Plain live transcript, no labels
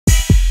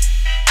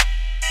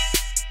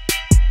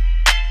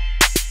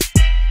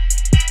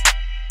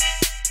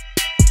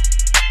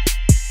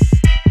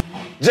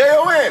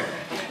J.O.N.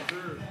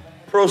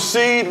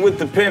 Proceed with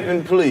the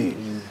pimping, please.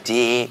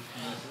 Dick.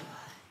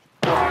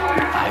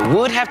 I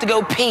would have to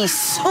go pee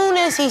soon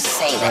as he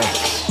say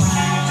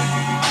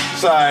that.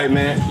 It's all right,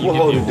 man. We'll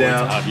hold it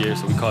down. Javier,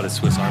 so we call it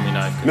Swiss Army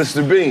knife.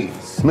 Mr.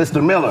 Beans.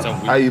 Mr. Miller. So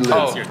How you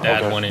live? Your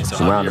dad wanted, so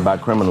Surrounded by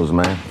criminals,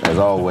 man, as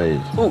always.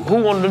 Who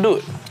wanted to do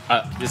it?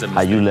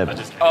 How you living?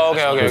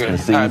 Okay.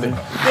 Season.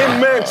 In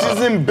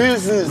matches in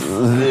business. You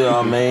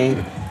know what I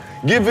mean?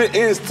 Giving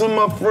ends to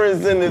my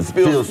friends and it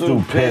feels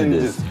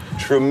stupendous.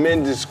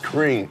 Tremendous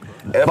cream.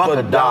 Buck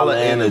a dollar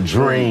and a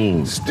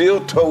dream.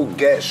 Steel toe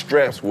gas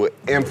straps with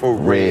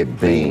infrared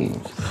beams.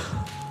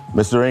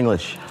 Mr.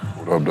 English.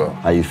 What up, dog?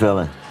 How you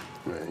feeling?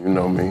 Man, you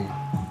know me.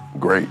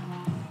 Great.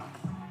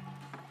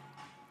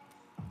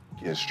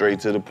 Get straight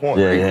to the point.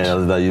 Yeah. I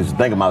was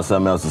thinking about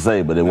something else to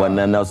say, but it wasn't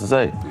nothing else to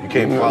say. You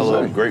can't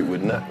follow up great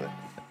with nothing.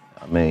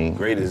 I mean,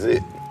 Great is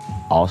it.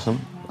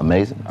 awesome,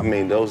 amazing. I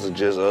mean, those are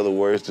just other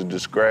words to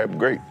describe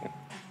great.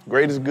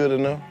 Great is good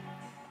enough.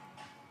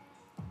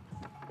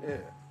 Yeah.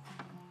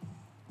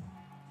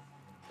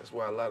 That's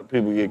why a lot of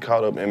people get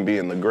caught up in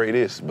being the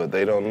greatest, but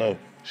they don't know.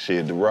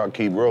 Shit, the rock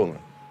keep rolling.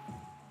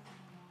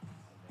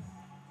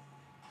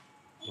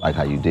 Like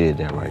how you did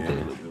that right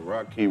there. The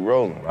rock keep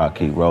rolling. Rock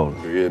keep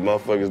rolling. Yeah,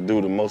 motherfuckers do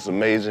the most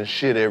amazing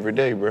shit every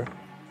day, bro.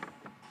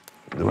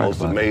 The most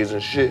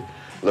amazing shit.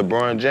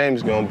 LeBron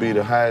James gonna be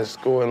the highest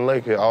scoring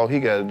Laker. All he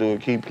gotta do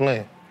is keep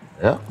playing.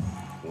 Yeah.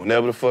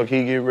 Whenever the fuck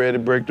he get ready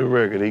to break the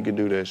record, he can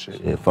do that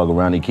shit. Yeah, fuck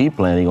around, he keep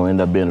playing, he gonna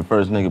end up being the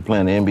first nigga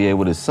playing the NBA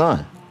with his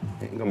son.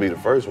 He ain't gonna be the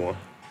first one.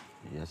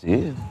 Yes, he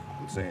is.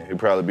 I'm saying he'll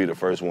probably be the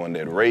first one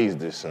that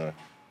raised his son.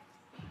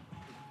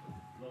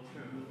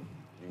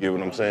 You get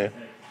what I'm saying?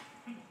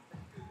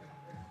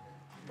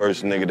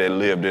 First nigga that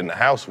lived in the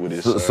house with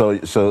his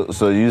son.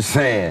 So you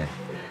saying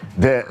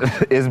that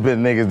it's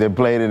been niggas that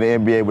played in the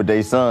NBA with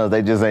their sons,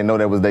 they just ain't know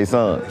that was their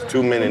sons. There's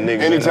too many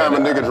niggas. Anytime a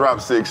nigga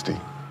drops 60.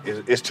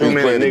 It's too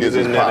many niggas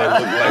in there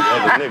that look like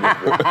other niggas,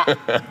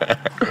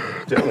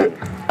 bro. Tell me.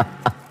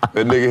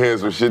 That nigga had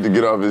some shit to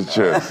get off his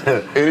chest.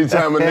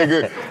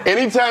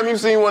 Anytime you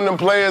seen one of them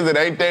players that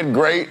ain't that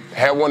great,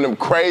 have one of them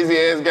crazy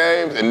ass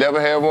games and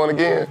never have one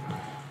again.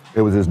 It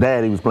was his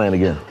dad he was playing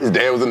again. His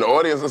dad was in the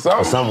audience or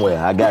something. Or somewhere,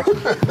 I got you.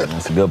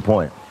 That's a good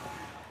point.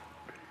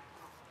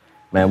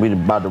 Man, we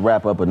about to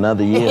wrap up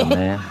another year,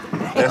 man.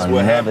 That's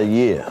what happened. Another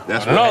year.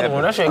 That's what Another happened.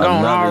 one. That shit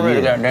going already.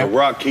 The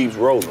rock keeps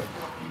rolling.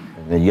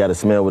 And then you gotta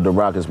smell what the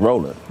rock is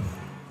rolling.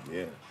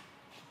 Yeah.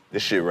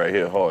 This shit right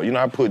here hard. You know,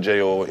 I put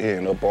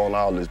J.O.N. up on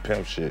all this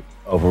pimp shit.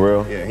 Oh, for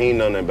real? Yeah, he ain't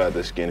know nothing about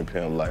this skinny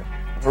pimp life.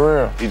 For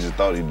real. He just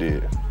thought he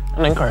did.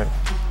 That ain't crazy.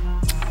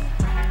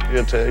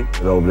 He'll tell you.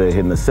 He's over there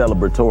hitting the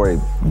celebratory.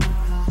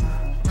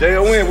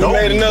 J.O.N., we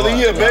made another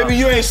year, baby.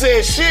 You ain't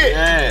said shit.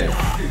 Yeah.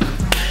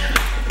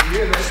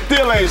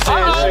 Still ain't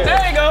said shit.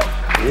 There you go.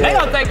 Yeah. They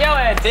gonna think your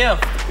ass deaf.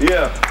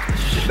 Yeah.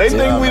 They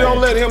think we don't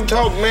let him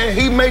talk, man.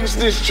 He makes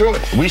this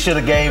choice. We should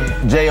have gave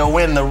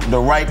J.O.N. the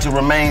right to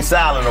remain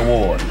silent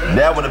award.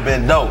 That would have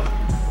been dope.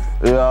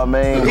 You know what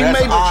I mean? He That's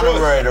made the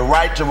honorary, the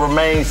right to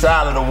remain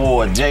silent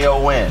award,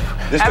 J.O.N.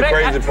 This the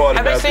crazy part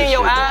about Have this they seen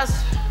your shit, eyes?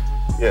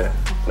 though. Yeah,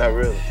 not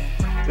really.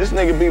 This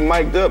nigga be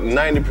mic'd up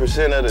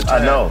 90% of the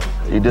time. I know.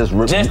 He just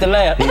the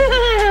laugh.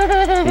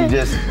 he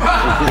just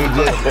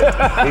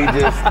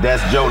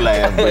that's Joe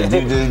laugh, but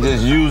he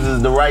just uses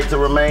the right to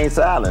remain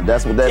silent.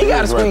 That's what that is. He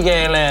got a squeak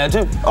ass laugh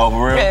too. Oh,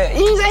 for real? Yeah,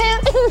 he's a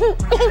hand.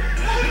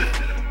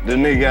 The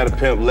nigga got a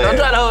pimp laugh. I'm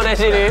trying to hold that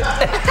shit in.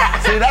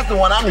 See, that's the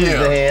one I'm used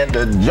to hearing.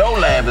 The Joe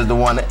laugh is the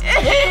one that.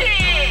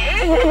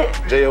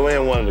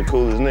 J.O.N. one of the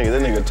coolest niggas.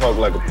 That nigga talk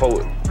like a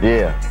poet.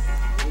 Yeah.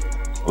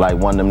 Like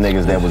one of them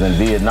niggas that was in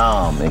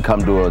Vietnam and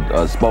come to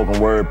a spoken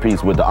word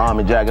piece with the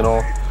army jacket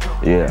on.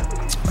 Yeah.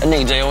 That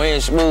nigga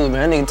J.O.N. smooth,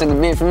 man. That nigga took a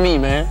bit from me,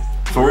 man.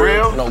 For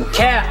real? No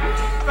cap.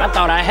 I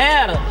thought I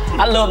had her.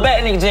 I look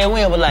back, nigga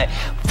J.O.N. was like,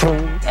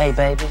 hey,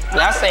 baby.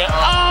 I say,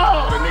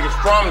 oh. The nigga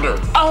strummed her.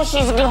 Oh,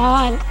 she's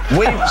gone.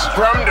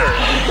 Strummed her.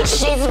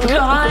 She's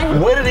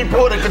gone. Where did he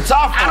pull the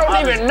guitar from? I don't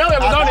even know.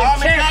 It was on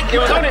his chest. It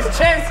was on his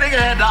chest. Nigga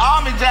had the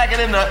army jacket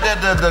and the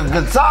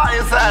guitar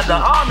inside the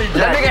army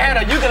That jacket. nigga had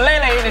a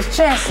ukulele in his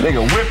chest.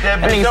 Nigga whipped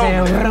that That bitch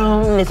nigga over.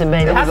 said, listen,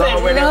 baby. It was I said,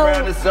 already no.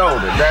 around his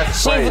shoulder. That's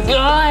She's crazy.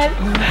 gone.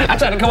 I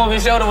tried to come over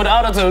his shoulder with the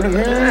auto-tune.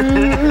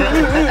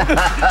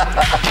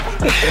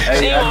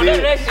 She won't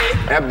do that shit.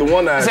 After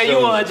one night, Say you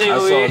want I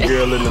saw a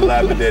girl in the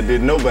lobby that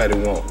didn't nobody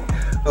want.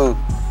 Who?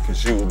 Cause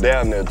she was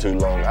down there too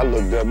long. I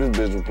looked up, this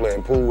bitch was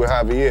playing pool with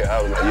Javier.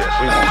 I was like, yeah,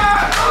 she was.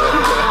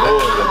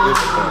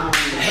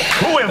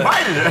 Who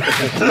invited her?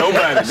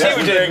 Nobody. She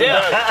was just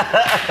there.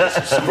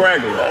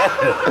 Scraggler.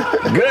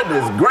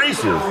 Goodness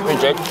gracious.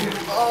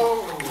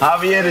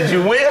 Javier, did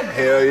you win?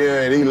 Hell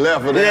yeah, and he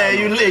left her there.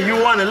 Yeah, you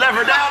won and left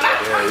her down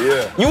there?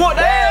 Yeah. You want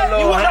that?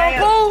 You want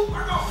that pool?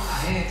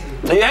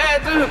 You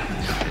had to.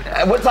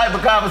 What type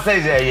of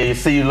conversation? Yeah, you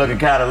see you looking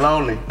kind of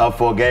lonely up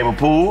for a game of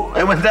pool.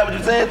 And was that what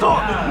you said to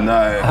him?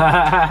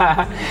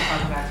 Nah.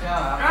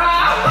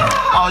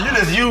 Oh, you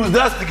just used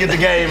us to get the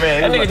game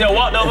in. That nigga just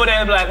walked over there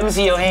and be like, let me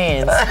see your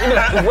hands. You be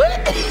like, what?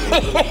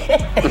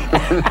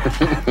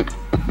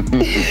 That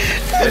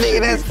nigga,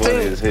 shit that's be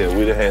funny too. as hell.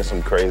 We done had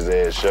some crazy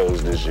ass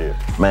shows this year.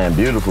 Man,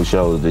 beautiful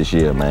shows this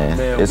year, man.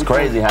 It's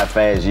crazy how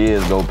fast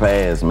years go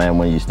past, man,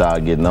 when you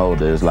start getting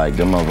older. It's like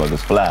them motherfuckers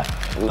fly.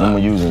 When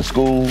we was in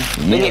school,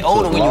 They get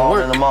older when you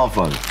work. The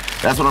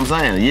motherfucker. That's what I'm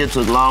saying. The year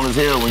took long as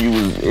hell when you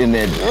was in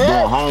there doing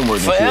homework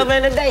and Forever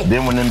shit. in a day.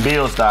 Then when them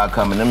bills start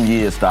coming, them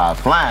years start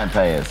flying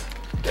past.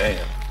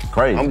 Damn.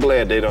 Crazy. I'm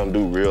glad they don't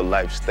do real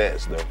life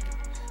stats though.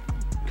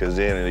 Cause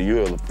then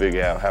you'll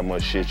figure out how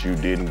much shit you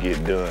didn't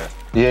get done.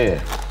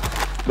 Yeah.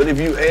 But if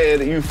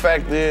you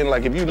factor in,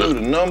 like if you knew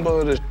the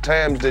number of the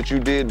times that you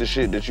did the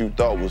shit that you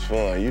thought was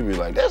fun, you'd be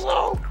like, that's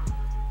all.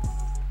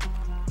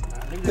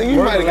 Nigga,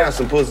 you might have got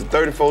some pussy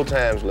 34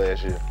 times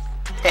last year.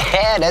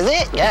 That's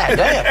it? God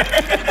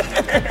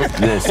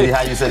damn. Yeah, see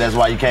how you said that's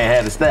why you can't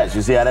have the stats.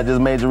 You see how that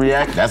just made you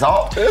react? That's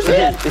all. That's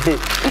it.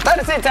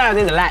 36 times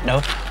is a lot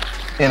though.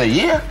 In a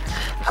year?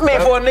 I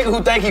mean, for a nigga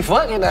who think he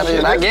fucking, I guess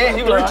you like,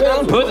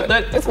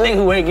 this nigga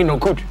who ain't getting no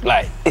coochie.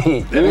 Like,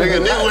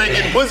 Nigga who ain't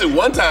getting pussy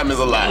one time is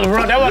a lie.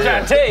 bro, that's what I'm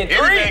trying to tell you.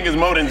 Everything is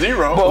more than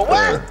zero. But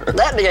what?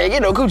 That nigga ain't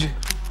getting no coochie.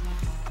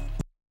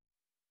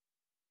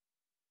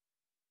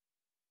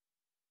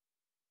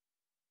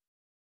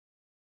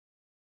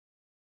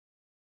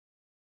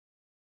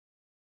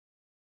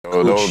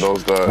 Oh, don't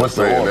start What's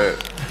the saying order?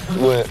 that.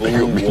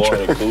 Food,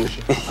 water,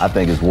 coochie. I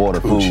think it's water,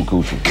 food,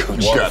 coochie.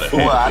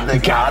 Well, I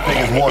think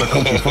it's water,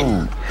 coochie,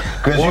 food.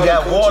 Cause you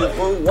got water.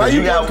 Why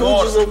you got put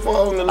water? coochie so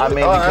far on the I list?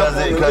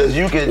 mean, because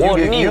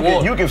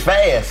you can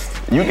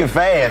fast. You can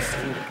fast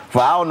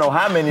for I don't know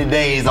how many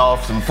days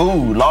off some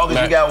food. Long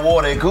as you got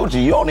water and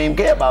coochie, you don't even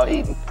care about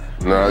eating.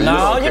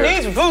 No, You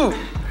need some food.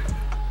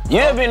 You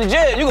ever been in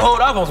jail, you can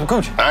hold off on some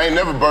coochie. I ain't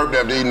never burped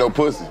after eating no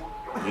pussy.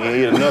 You ain't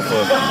eat enough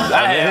of it.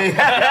 I have.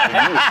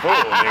 You was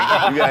full,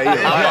 nigga. You gotta eat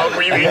a lot.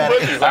 When you eat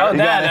pussy, I was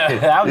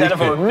down there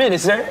for a minute,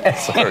 sir.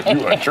 sir,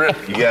 you a trip.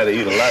 You gotta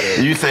eat a lot of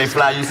it. You say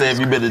Fly, you say if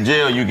you been to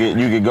jail, you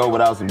could go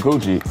without some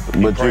coochie,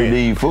 but you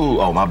need food.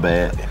 Oh, my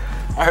bad.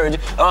 I heard you.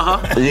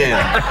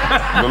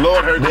 Yeah. The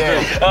Lord heard you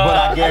too. But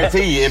I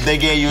guarantee you, if they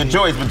gave you a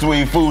choice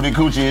between food and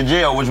coochie in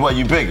jail, which one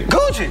you picking?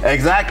 Coochie.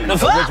 Exactly. The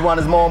So fuck? which one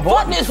is more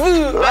Fuck important? this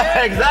food,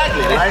 man.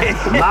 Exactly. Like,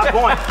 my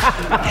point.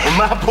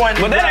 My point.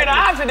 But that ain't an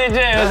option in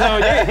jail,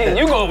 so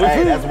you go with Hey,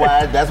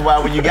 food. that's why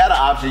when you got an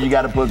option, you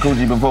got to put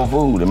coochie before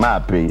food, in my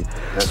opinion.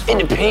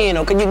 It depends,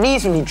 though, because you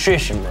need some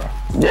nutrition, bro.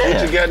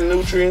 But you got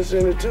nutrients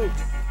in it too.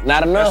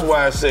 Not enough. That's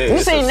why I said You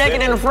it's see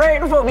naked and essential.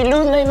 afraid, them folks be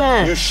losing their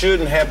mind. You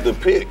shouldn't have to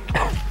pick.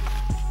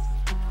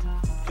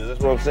 Cause that's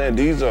what I'm saying.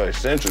 These are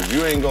essentials.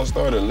 You ain't gonna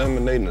start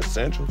eliminating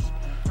essentials.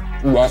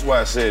 That's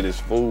why I said it's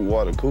food,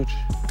 water, coochie.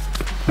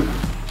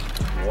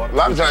 A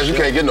lot of times you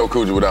can't get no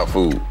coochie without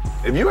food.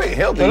 If you ain't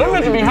healthy, So you them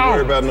don't bitches need be to worry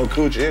hungry. about no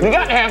coochie You anyway.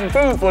 got to have some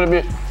food for the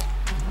bitch. I'm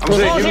As soon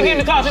saying as you she get in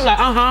the need, car, she's like,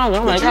 I'm like,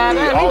 but God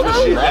you need damn, all me the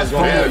too. shit that's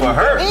gonna Food for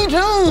her. Me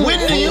too. When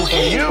do you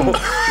eat?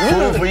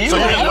 Food for you. So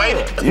you ain't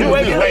waiting. You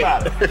waiting wait.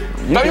 about it.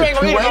 No, you ain't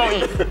gonna eat it, gonna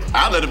eat it.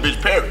 I'll let a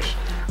bitch perish.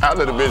 I'll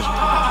let a bitch.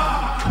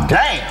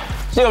 Damn.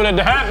 She over there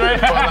dehydrated.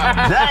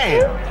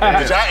 Damn.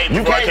 Bitch, I ate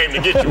before I came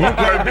to get you. You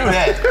can't do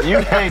that. You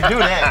can't do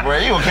that, bro.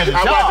 You gonna catch a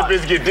I charge. watched the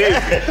bitch get dizzy.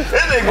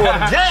 This nigga going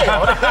to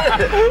jail.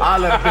 I'll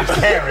let a bitch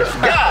perish.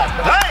 God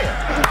damn.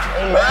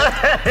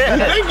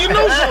 you think you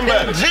know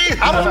somebody. Jesus.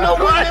 I don't know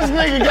why this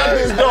nigga got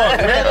this dog.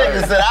 That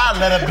nigga said, I'll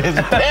let a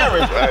bitch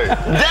perish.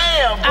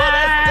 Damn, bro.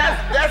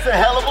 That's a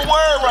hell of a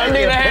word right That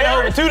nigga there. had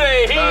over 2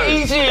 days. He ain't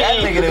eat shit.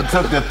 That nigga that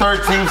took the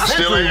 13th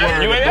Still century ain't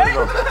word. You ain't ate?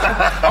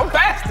 I'm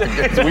faster. I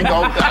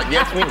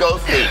guess we go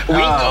see.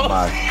 Oh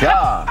my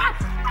God.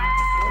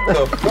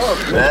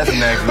 That's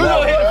next Who gonna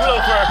level. hit the floor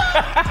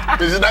first?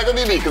 This is not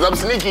gonna be me, because I'm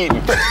sneak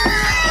eating.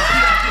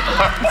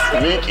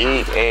 Sneak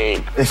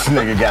eating. This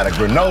nigga got a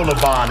granola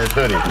bar in his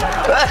hoodie.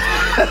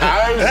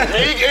 I'm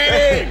sneak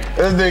eating.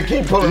 This nigga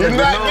keep pulling You're the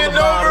not granola getting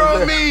bar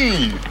over in on his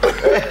me.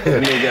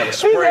 That nigga got a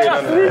spread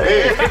under the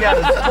head. He got a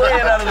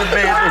spread under the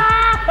bed.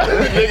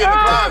 This nigga in the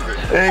closet.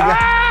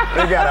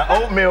 They got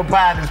an oatmeal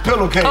pie in his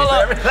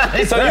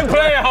pillowcase. So you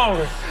playing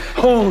hungry.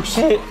 Oh,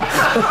 shit.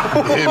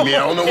 Hit me. I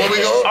don't know what we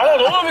go. I don't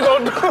know what we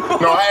gonna do.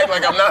 No, I act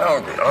like I'm not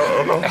hungry. I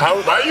don't know.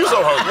 Why are you so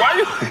hungry? Why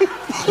you?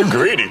 You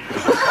greedy.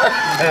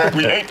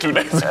 We ate 2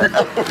 days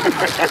ago.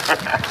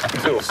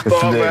 You'll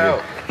starve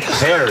out.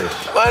 Perish.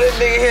 Why this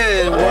nigga here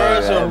is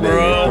worrisome,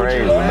 bro?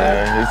 Crazy,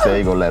 man. He said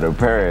he gonna let her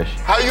perish.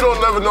 How you don't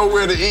never know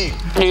where to eat?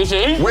 You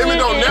see? Women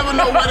don't never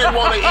know where they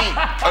want to eat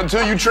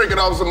until you tricking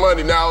off some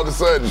money. Now all of a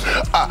sudden,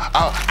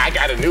 I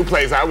got a new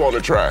place I want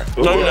to try.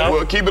 No, you don't.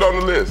 We'll keep it on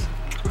the list.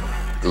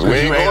 Because we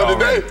ain't going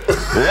today.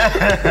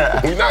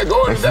 We not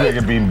going This today.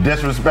 nigga be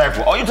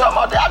disrespectful. Oh, you talking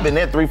about that? I've been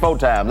there 3-4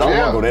 times. I don't Yeah.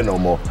 wanna go there no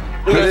more.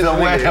 This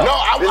Somewhere nigga- else.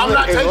 No, I'm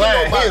not taking He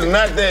nobody. is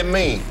not that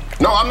mean.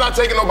 No, I'm not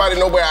taking nobody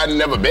nowhere I've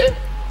never been.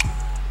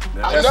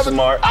 That's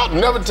smart. I'll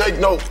never take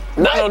no.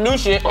 Not no new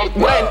shit. Wait,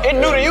 it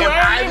new to you,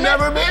 I've ain't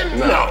never been?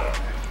 No.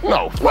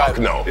 No, fuck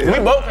no. We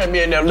both can't be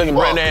in there looking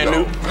brand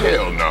new.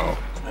 Hell no.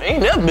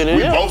 Ain't never been in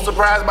We there. both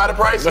surprised by the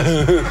prices.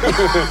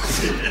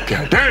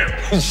 God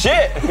damn.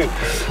 Shit.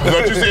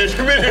 But you said you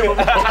been here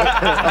before.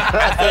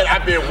 I said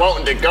I've been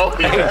wanting to go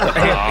here.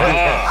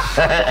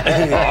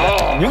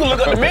 You can look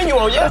up the menu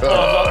on your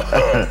phone.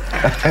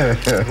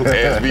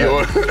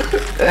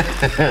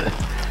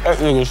 That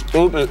nigga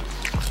stupid.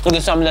 Look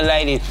at some of the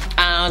ladies.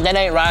 That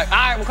ain't right. All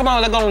right, well, come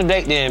on, let's go on a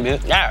date then,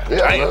 bitch. Yeah,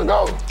 let's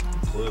go.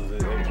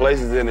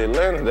 Places in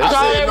Atlanta. They I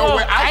said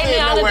nowhere. I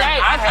said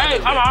nowhere.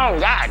 Come on,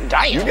 god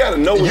damn. You gotta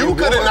know where You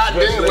could have not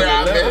been where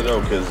I've been.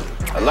 though, because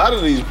a lot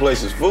of these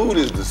places, food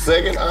is the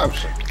second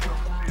option.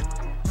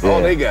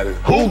 All they got is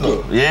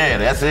hookah. Yeah,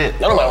 that's it.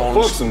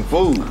 Fuck some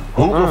food.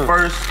 Hookah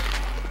first.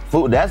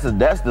 Food. That's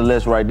the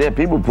list right there.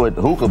 People put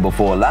hookah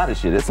before a lot of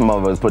shit. There's some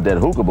of us put that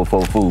hookah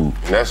before food.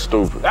 That's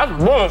stupid. That's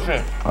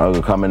bullshit. I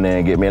will come in there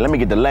and get me. Let me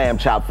get the lamb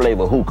chop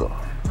flavor hookah.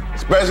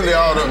 Especially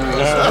all the.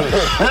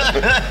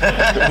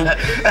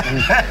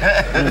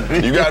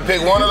 You gotta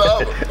pick one or the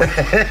other.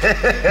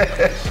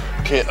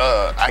 Can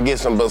I get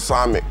some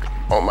balsamic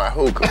on my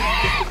hookah?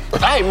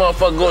 I hate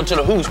motherfuckers going to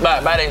the hookah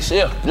spot by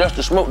themselves just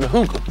to smoke the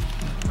hookah.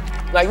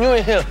 Like you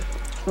in here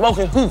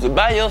smoking hookah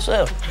by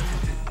yourself.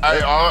 What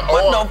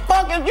the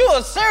fuck is you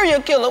a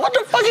serial killer? What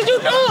the fuck is you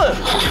doing?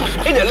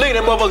 He just look at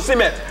that motherfucker see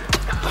me.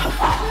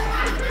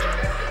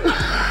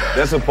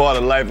 That's a part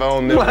of life I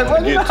don't never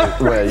want to get to.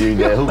 Well, you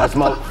get hookah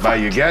smoke by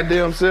your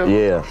goddamn self?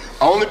 Yeah.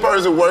 Only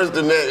person worse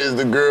than that is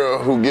the girl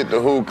who get the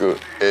hookah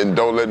and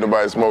don't let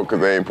nobody smoke because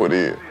they ain't put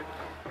in.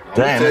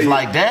 Damn, it's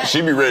like that?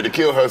 She be ready to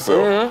kill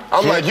herself.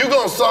 I'm like, you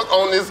gonna suck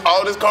on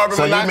all this carbon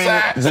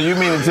monoxide? So you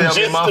mean to tell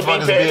me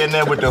motherfuckers be in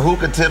there with the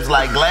hookah tips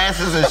like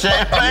glasses and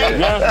champagne?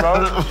 Yes,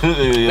 bro.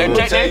 They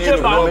take that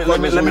tip off. Let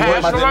me put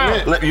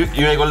my tip.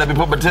 You ain't gonna let me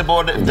put my tip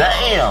on it?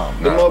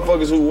 Damn. The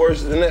motherfuckers who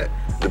worse than that,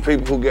 the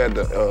people who got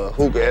the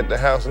hookah at the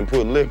house and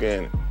put liquor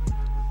in it.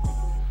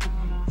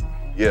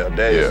 Yeah,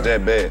 that is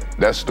that bad.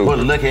 That's stupid. Put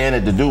liquor in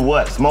it to do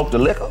what? Smoke the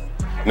liquor?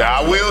 Now,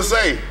 I will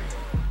say,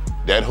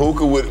 that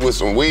hookah with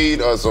some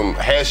weed or some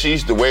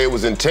hashish, the way it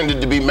was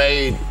intended to be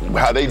made,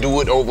 how they do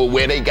it over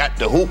where they got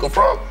the hookah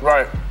from,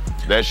 right?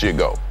 That shit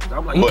go.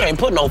 You can't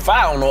put no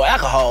fire on no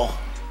alcohol.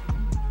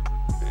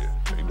 Yeah,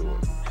 they doing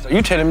it. So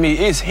you telling me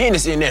it's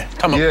Hennessy in there?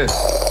 Come on. Yes.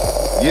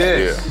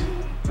 Yeah.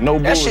 No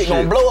that bullshit. shit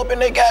gonna blow up in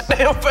their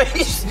goddamn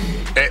face.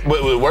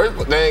 But the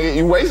worst thing,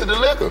 you wasted the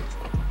liquor.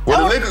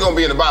 Well, the liquor gonna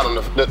be in the bottom,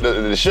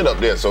 the shit up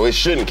there, so it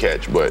shouldn't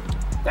catch, but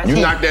you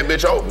knock that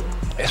bitch over.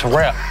 It's a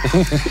wrap.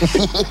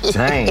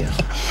 Damn.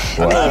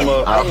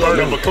 I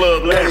burned up a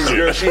club last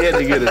year. Girl, she had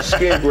to get a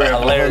skin graft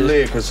on her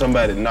leg because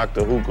somebody knocked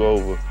the hookah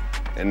over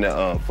and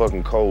that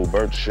fucking cold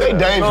burnt shit. They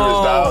dangerous,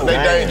 dog. They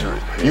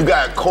dangerous. You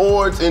got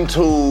cords and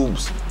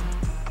tubes,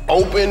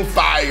 open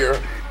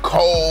fire,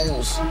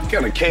 coals,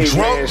 kind of caveman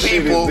drunk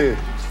shit people is this?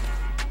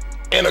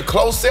 in a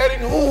close setting.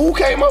 Who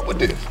came up with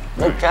this?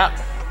 No cap.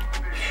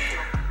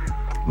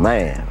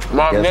 Man,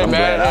 Mom, guess I'm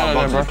glad I don't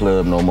go man, to the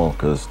club no more,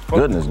 because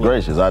goodness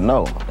gracious, I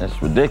know.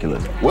 That's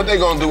ridiculous. What they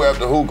gonna do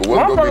after hookah?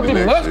 What's gonna be the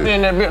next musty shit?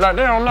 in that bit like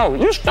they don't know.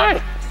 You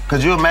stink.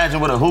 Could you imagine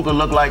what a hookah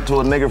look like to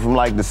a nigga from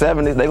like the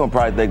 70s? They gonna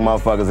probably think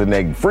motherfuckers in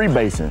there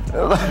freebasing.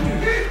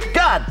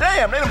 God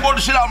damn, they done bought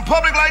the shit out in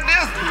public like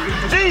this?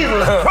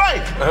 Jesus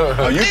Christ.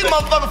 These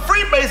motherfuckers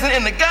freebasing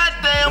in the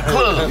goddamn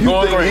club. You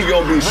think he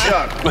gonna be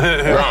shocked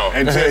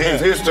until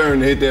it's his turn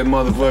to hit that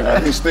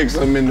motherfucker. He sticks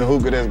something in the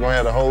hookah that's gonna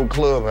have the whole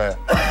club high.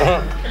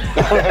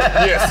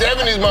 Yeah,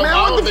 70s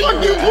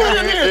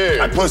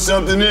motherfucker. I put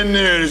something in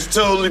there that's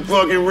totally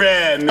fucking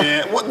rad,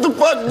 man. What the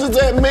fuck does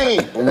that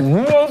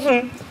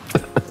mean?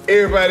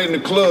 Everybody in the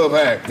club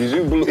high, because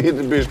you hit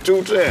the bitch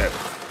 2 times.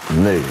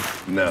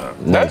 Nigga. Nah.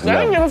 They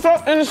didn't give a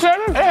fuck in the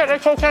 70s. They had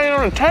that cocaine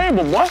on the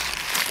table, boy.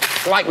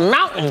 Like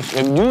mountains.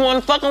 If you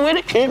wasn't fucking with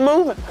it, keep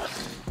moving.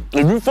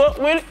 If you fuck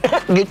with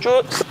it, get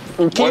yours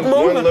and keep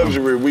moving. One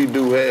luxury we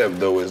do have,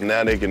 though, is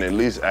now they can at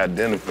least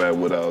identify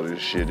what all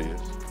this shit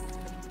is.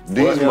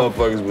 These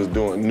motherfuckers was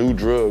doing new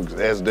drugs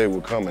as they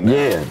were coming out.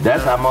 Yeah,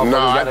 that's how motherfuckers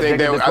got addicted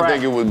to crack. I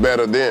think it was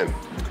better then.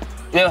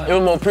 Yeah, it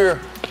was more pure.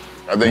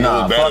 I think it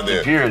was better fuck then.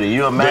 the purity.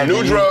 You imagine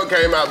the new drug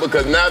came out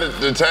because now that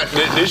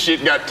this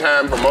shit got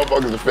time for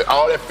motherfuckers to fit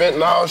all that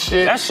fentanyl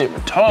shit. That shit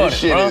retarded, This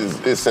shit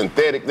bro. is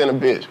synthetic than a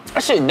bitch.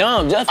 That shit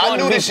dumb. Just for I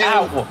knew it to this be shit.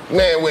 powerful.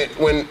 Man,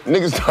 when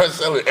niggas started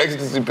selling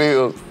ecstasy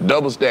pills,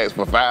 double stacks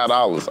for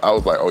 $5, I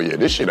was like, oh yeah,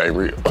 this shit ain't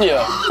real.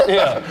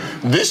 Yeah.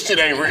 This shit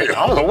ain't real.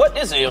 I don't know what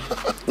this is.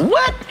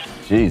 What?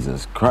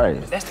 Jesus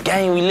Christ. That's the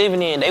game we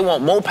living in. They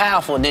want more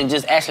powerful than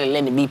just actually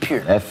letting it be pure.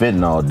 That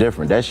fentanyl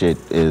different. That shit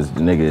is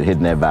nigga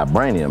hitting that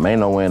vibranium.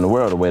 Ain't nowhere in the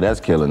world the way that's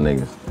killing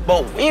niggas.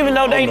 But even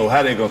though I don't know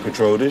how they gonna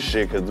control this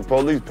shit, because the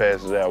police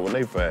pass it out when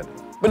they find it.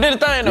 But then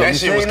the thing though. That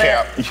shit was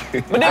cap.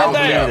 But then the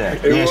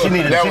thing though. Yeah, she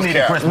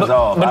needed Christmas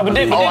off. I ain't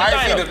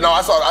see the,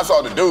 I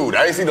saw the dude.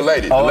 I ain't see the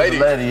lady. Oh, the lady,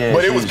 yeah,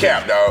 but it was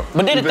cap, dog.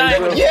 But then the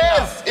thing.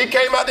 Yes, it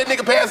came out. That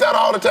nigga passed out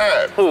all the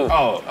time. Who? The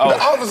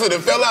officer that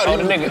fell out.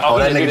 The nigga.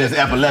 That nigga just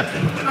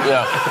epileptic.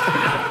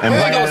 Yeah. And They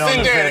blame it gonna on sit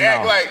the there and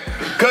act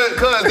fentanyl. like,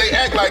 cause they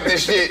act like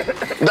this shit,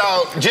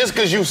 dog. Just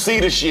cause you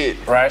see the shit,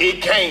 Right.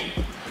 it can't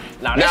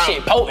Nah, that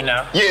shit potent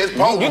now. Yeah, it's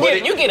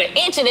potent. You get an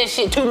inch of that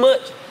shit too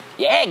much,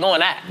 your head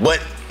going out. But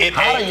it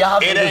ain't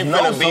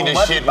finna be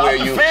the shit where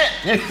you. Well,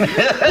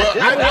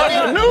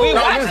 I knew.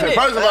 No, listen.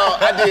 First of all,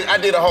 I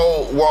did a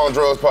whole War on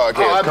Drugs podcast.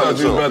 Oh, I thought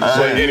you was about to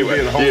say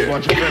anyway. A whole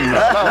bunch of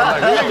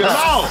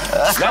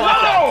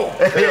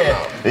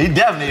He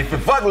definitely, if you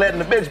fuck letting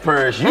the bitch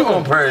purge, you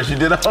gonna purge. You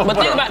did a whole But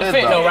think about the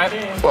fentanyl, right?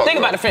 Think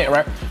about the fentanyl,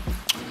 right?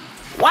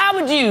 Why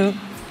would you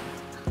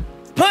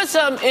put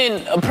something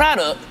in a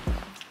product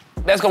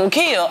that's gonna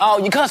kill all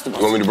your customers?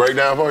 Want me to break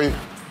down for you?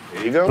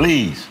 Here you go.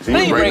 Please.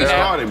 Please break down.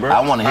 Started, bro. I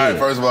want to hear All right,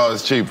 first of all,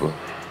 it's cheaper.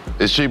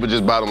 It's cheaper,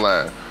 just bottom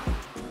line.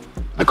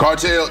 The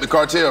cartel,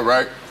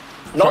 right?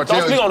 Don't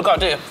speak on the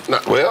cartel.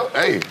 Nah, well,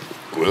 hey,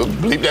 we'll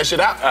bleep that shit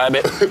out. I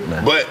bet.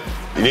 But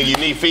you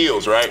need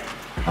fields, right?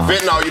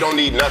 Fentanyl, you don't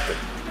need nothing.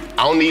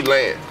 I don't need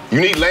land. You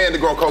need land to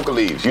grow coca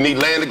leaves. You need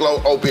land to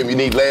grow opium. You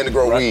need land to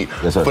grow weed.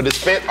 Yes, sir. For this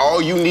fent,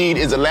 all you need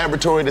is a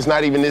laboratory that's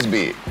not even this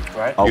big.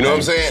 Right. You know what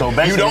I'm saying? So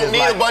you don't need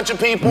like a bunch of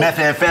people.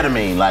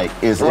 Methamphetamine, like,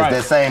 it's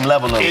that same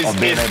level of being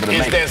able to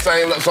make It's that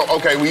same level. So,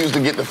 okay, we used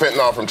to get the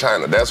fentanyl from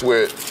China. That's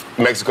where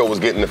Mexico was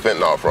getting the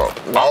fentanyl from.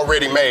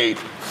 Already made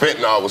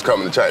fentanyl was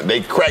coming to China.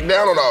 They cracked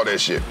down on all that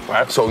shit.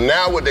 Right. So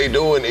now what they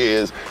doing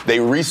is they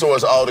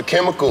resource all the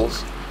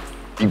chemicals.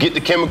 You get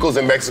the chemicals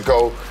in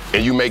Mexico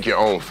and you make your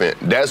own fent.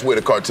 That's where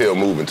the cartel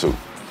moving to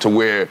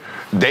where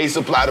they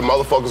supply the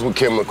motherfuckers with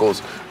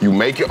chemicals, you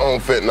make your own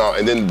fentanyl,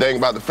 and then the thing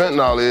about the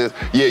fentanyl is,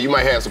 yeah, you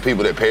might have some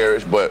people that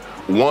perish, but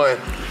one,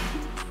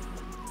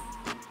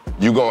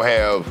 you gonna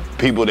have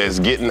people that's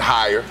getting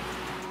higher,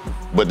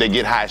 but they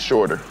get high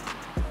shorter.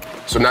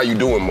 So now you're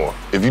doing more.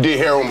 If you did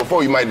heroin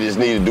before, you might just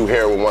need to do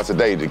heroin once a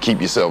day to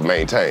keep yourself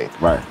maintained.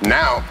 Right.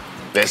 Now,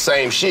 that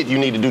same shit, you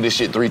need to do this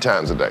shit 3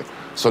 times a day.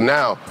 So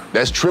now,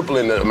 that's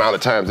tripling the amount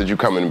of times that you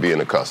come in and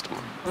being a customer.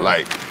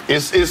 Like,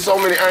 it's so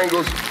many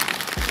angles.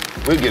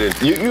 We'll get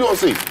it. You gonna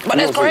see. But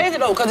that's crazy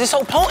though, because it's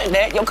so potent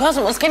that your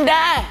customers can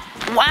die.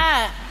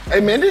 Why?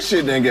 Hey man, this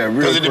shit done got real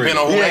Because it depends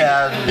on who they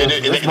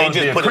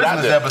just put it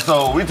out there.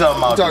 Episode, we talking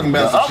about some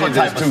shit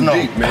that's too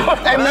deep, man.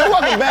 Hey man,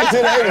 welcome back to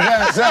the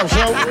 85 South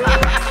Show.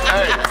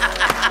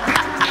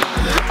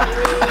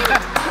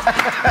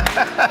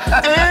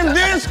 And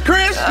this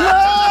Christmas.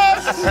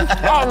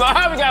 Oh no,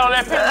 how we got on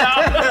that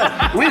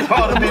fentanyl? We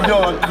supposed to be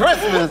doing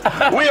Christmas.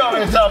 We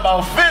always talking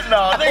about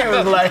fentanyl.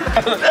 Niggas was like,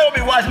 they'll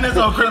be watching this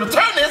on Christmas.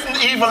 Turn this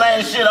evil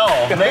ass shit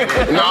off.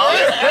 No,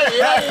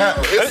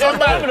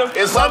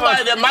 it's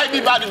somebody that might be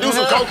about to do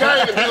some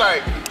cocaine and be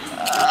like,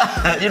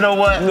 you know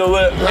what? Throw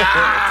it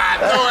out.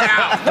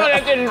 Throw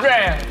that shit in the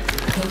trash.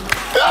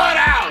 Throw it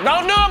out.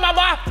 Don't do it, my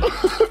boy.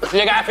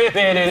 You got 50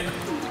 in it.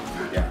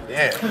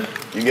 Yeah,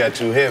 you got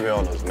too heavy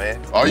on us, man.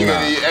 All you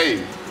gotta eat,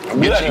 hey,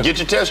 get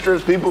your test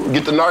strips, people.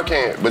 Get the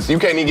Narcan. But you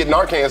can't even get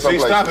Narcan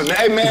someplace. See, stop it, man.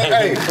 Hey, man,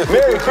 hey,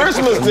 Merry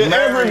Christmas to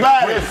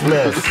everybody.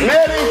 Merry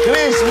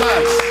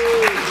Christmas.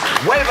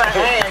 Wave a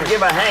hand,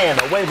 give a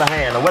hand, or wave a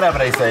hand, or whatever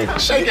they say.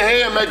 Shake a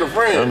hand, make a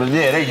friend.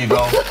 Yeah, there you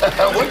go.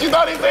 What you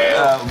thought he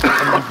said?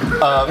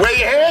 Wave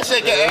your hand,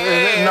 shake your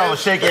hand. No,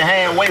 shake your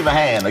hand, wave a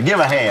hand, or give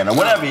a hand, or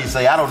whatever he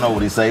say. I don't know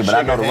what he say, but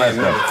I know the rest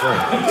of it.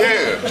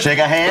 Yeah. Shake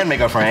a hand,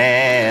 make a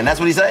friend. That's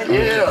what he say?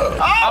 Yeah.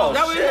 Oh,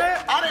 that was it?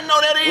 I didn't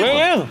know that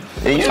either.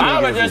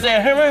 I was just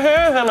saying,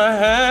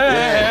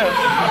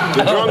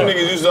 The drunk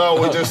niggas used to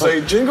always just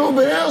say, jingle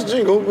bells,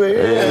 jingle bells.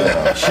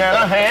 Yeah. Shake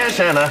a hand.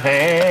 Shake a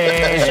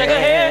hand, shake a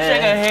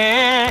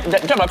hand. You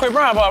talking about Chris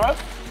Brown, right?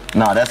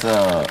 No, that's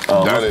what's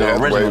the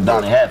original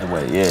Donny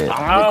Hathaway, yeah.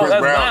 Oh, Chris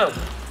that's Brown.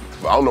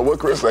 I don't know what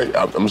Chris say.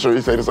 I'm sure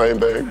he say the same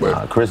thing,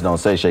 but Chris don't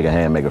say shake a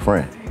hand, make a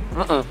friend.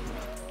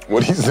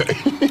 What'd he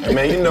say?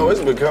 Man, you know,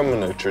 it's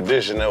becoming a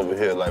tradition over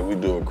here, like we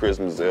do a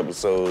Christmas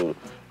episode,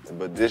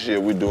 but this year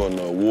we doing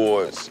the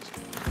awards,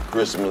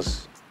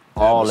 Christmas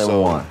All episode.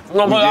 in one. We're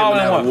gonna put all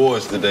in one.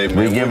 Awards today, man.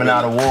 We giving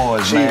out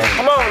awards, man.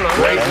 Come on,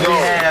 man.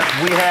 And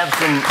we have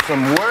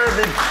some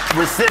worthy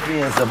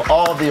recipients of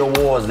all the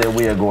awards that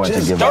we are going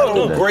to give out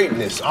Total today.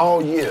 greatness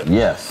all year.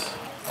 Yes.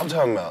 I'm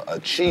talking about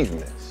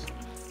achievements.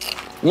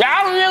 Y'all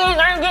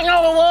niggas ain't getting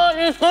no awards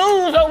in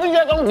school, so we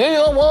just gonna give you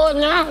awards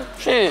now.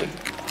 Shit.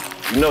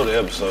 You know the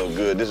episode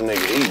good. This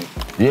nigga eating.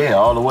 Yeah,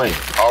 all the way.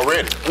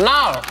 Already.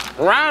 Nah,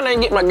 Ryan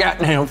ain't get my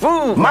goddamn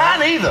food.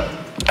 Mine either.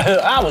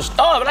 I was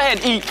starving. I had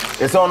to eat.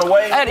 It's on the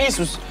way? I had to eat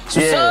some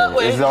Yeah,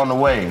 Subway. it's on the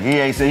way. He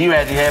ain't said you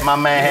had my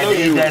man had to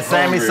eat that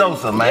Sammy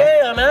Sosa, man.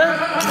 Yeah, man.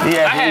 He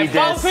had I had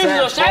 4 pieces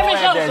of Sammy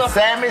Sosa.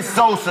 Sammy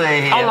Sosa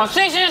in here. On a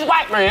 6-inch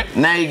white man.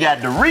 Now you got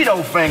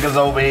Dorito fingers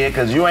over here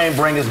because you ain't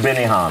bring us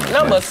Benihana.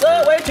 No, but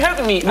Subway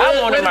turkey meat.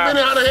 I wanted Where my.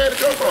 did Benihana had to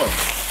come from?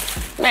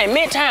 Man,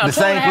 Midtown. The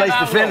same place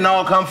the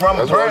fentanyl come from.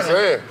 That's what I'm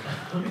saying.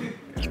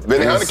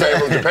 Benihana came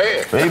from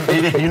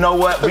Japan. You know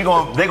what? They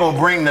gonna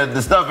bring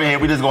the stuff in here.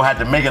 We just gonna have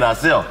to make it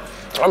ourselves.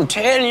 I'm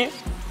telling you.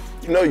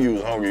 You know you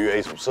was hungry. You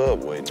ate some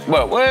Subway, nigga.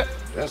 But what?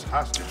 That's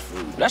hostage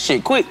food. That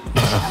shit quick.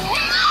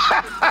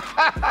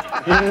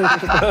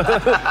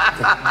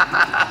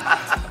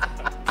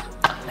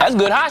 That's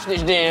good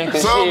hostage then.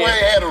 Subway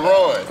had a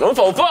run. Them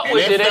folk fuck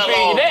with And you. it They fell feed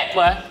you off. that,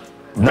 boy.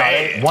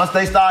 Once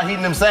they started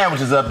heating them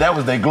sandwiches up, that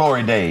was their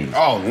glory days.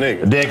 Oh,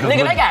 nigga. Then,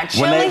 Nigga, they got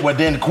chili?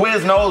 Then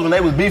Quiznos, when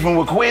they was beefing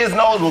with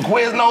Quiznos, when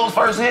Quiznos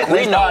first hit,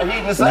 they started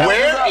heating the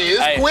sandwiches up. Where is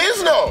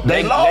Quiznos?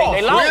 They lost.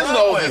 They lost.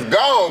 Quiznos is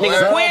gone,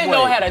 Nigga, man.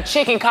 Quiznos had a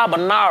chicken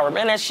carbonara,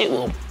 man. That shit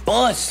was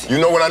bust. You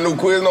know when I knew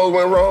Quiznos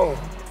went wrong?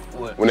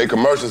 What? When they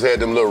commercials had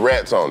them little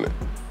rats on it.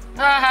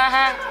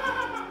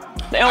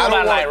 They don't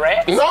like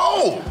rats.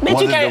 No.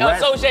 Bitch, you can't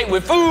associate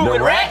with food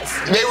with rats.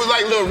 They was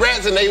like little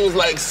rats and they was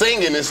like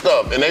singing and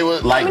stuff. And they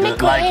was Yeah.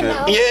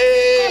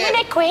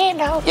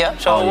 Yeah,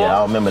 sure. Oh yeah,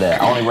 I remember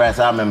that. Only rats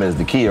I remember is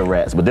the Kia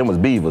rats, but them was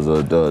beavers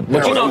or the.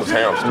 But you know, was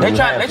hamsters.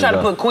 they try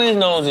to put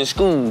Quiznos in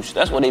schools.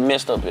 That's what they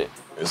messed up at.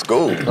 in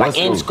school. Like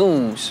in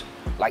schools.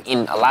 Like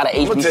in a lot of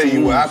HBCUs. I'm gonna tell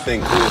you where I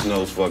think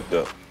Quiznos fucked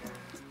up.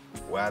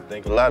 Where I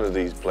think a lot of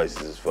these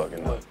places is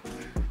fucking up.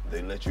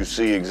 They let you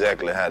see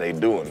exactly how they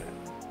doing it.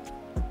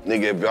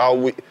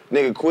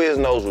 Nigga,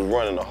 Quiznos was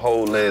running a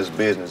whole ass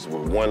business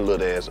with one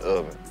little ass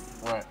oven.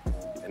 Right.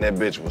 And that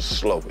bitch was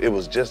slow. It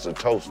was just a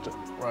toaster.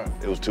 Right.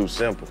 It was too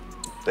simple.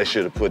 They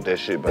should have put that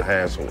shit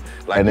behind some.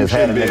 Like And just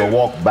had a nigga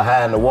walk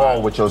behind the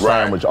wall with your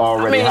sandwich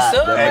already hot.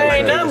 Sub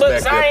ain't nothing but the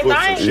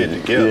same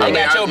thing. Together. They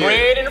got your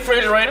bread in the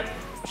refrigerator.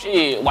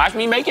 Shit, watch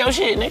me make your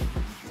shit, nigga.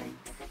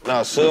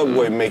 Now,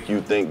 Subway make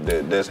you think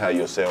that that's how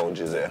your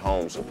sandwiches at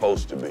home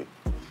supposed to be.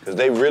 Because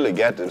they really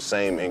got the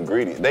same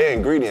ingredients. Their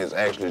ingredients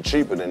actually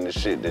cheaper than the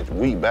shit that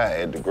we buy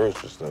at the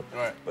grocery store.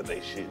 Right. But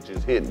they shit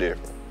just hit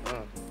different.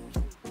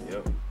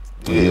 Yep.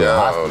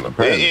 Yeah,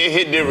 it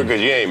hit different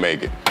because you ain't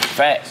make it.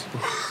 Facts.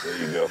 There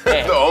you go.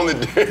 Yeah. The only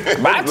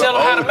difference. But I tell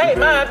them how to make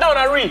mine, don't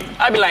I, Reed?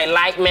 I be like,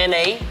 light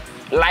mayonnaise,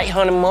 light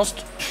honey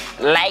mustard,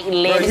 light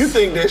lettuce. Bro, you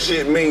think that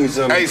shit means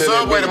something? Hey,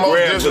 Subway the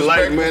most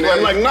disrespectful man. place.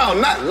 I'm like, no,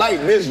 not light,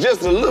 bitch,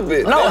 just a little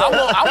bit. No, I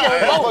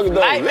want both.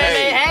 Light man.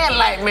 mayonnaise and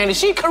light mayonnaise.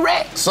 She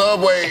correct.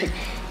 Subway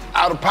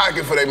out of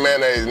pocket for their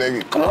mayonnaise,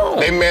 nigga. Come on.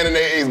 They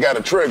mayonnaise got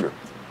a trigger.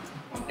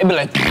 It be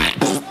like,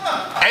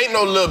 Ain't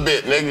no little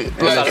bit, nigga.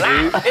 it's a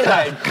lot. It's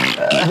like,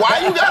 Why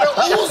you got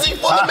a Uzi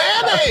for the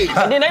mayonnaise?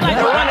 and then they like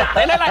to run it.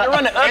 They like to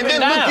run it up And then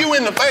down. look you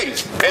in the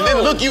face. And then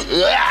look you.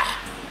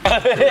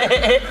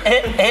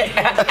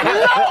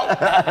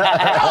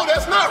 No,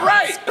 that's not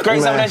right.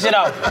 Scrape some of that shit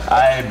out.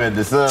 I ain't been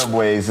to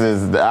Subway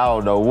since I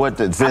don't know what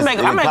the. I make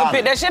them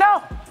pick that shit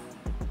out.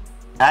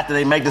 After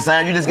they make the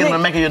sandwich, you just get them to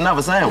make you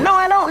another sandwich. No,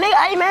 I don't, nigga.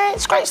 Hey, man,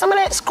 scrape some of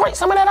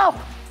that off.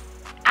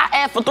 I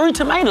asked for 3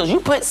 tomatoes. You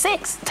put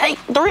 6. Take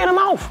 3 of them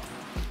off.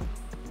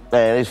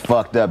 Man, it's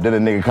fucked up. Then a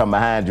nigga come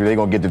behind you, they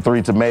gonna get the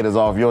 3 tomatoes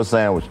off your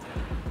sandwich.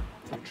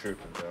 I'm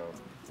tripping, dog.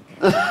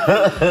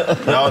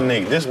 Y'all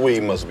niggas, this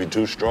weed must be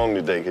too strong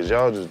today, because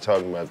y'all just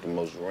talking about the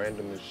most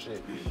randomest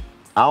shit.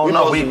 I don't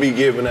know. We supposed to be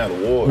giving out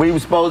awards. We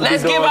was supposed to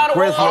Let's be doing give out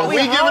awards. Christmas. We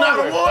giving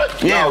out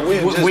awards? Yeah, No, we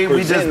just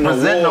presenting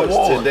presenting awards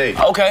awards today.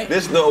 Okay.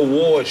 This is the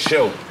award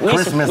show. We need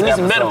Christmas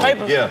some better episode.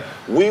 paper. Yeah,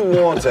 we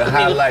want to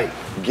highlight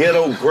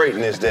ghetto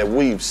greatness that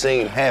we've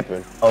seen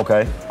happen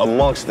Okay.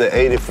 amongst the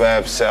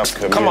 85 South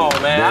community. Come on,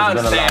 man. I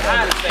There's been a understand.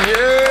 lot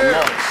I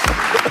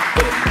understand.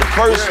 The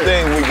first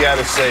thing we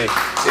gotta say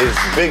is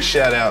big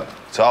shout out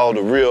to all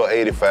the real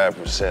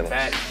 85%ers.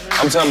 Facts.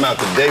 I'm talking about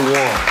the day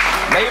one.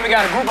 They even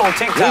got a group on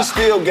TikTok. We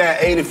still got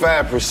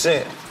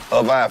 85%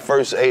 of our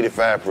first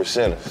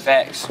 85%ers.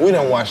 Facts. We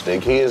done watch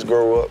their kids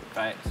grow up.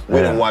 Facts.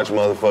 We done watch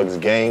motherfuckers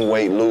gain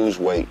weight, lose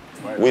weight.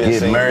 We done Get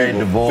seen married, people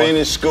divorced.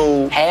 finish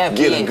school, Have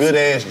get a kids. good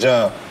ass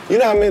job. You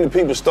know how many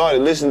people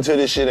started listening to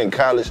this shit in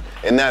college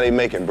and now they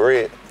making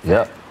bread?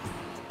 Yep.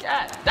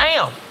 God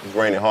damn. It's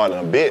raining harder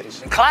than a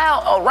bitch.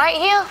 Cloud, right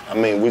here? I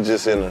mean, we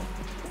just in a,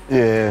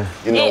 Yeah.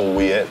 you know Yeah. where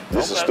we at.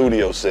 This is a Okay.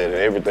 studio set and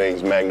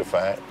everything's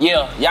magnified.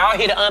 Yeah. Y'all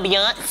hear the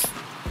ambiance?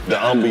 The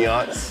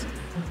ambiance.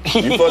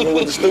 You fucking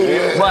with the studio?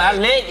 Well, I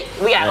let it.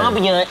 We got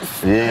ambiance.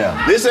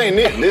 Yeah. This ain't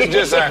it. This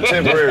just our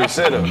temporary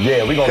setup.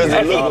 Yeah, we gonna Because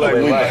get it this all look the like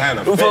way we right. behind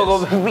a We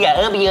fence.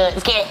 got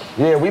ambiance, cat.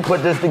 Yeah, we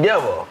put this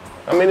together.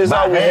 I mean, it's By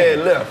all we hand. had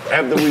left.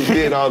 After we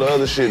did all the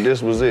other shit,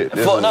 this was it.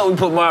 This Fuck is- no, we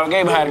put Marvin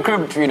Gaye behind the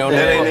Christmas tree on That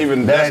there. ain't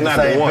even, That that's ain't not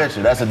the the same one.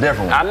 picture. That's a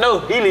different one. I know,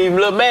 he leave a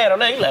little mad on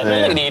that. He like,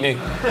 man, look at these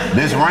niggas.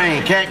 This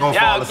rain cat gonna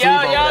fall Y'all asleep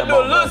over do that a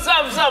little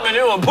motherfucker. something, and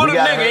then we'll put a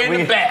nigga in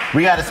the back.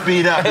 We gotta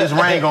speed up. This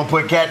rain gonna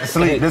put cat to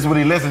sleep. This is what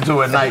he listen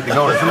to at night to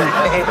go to sleep.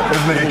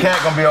 This nigga cat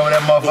gonna be over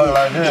that motherfucker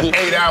like this.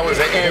 8 hours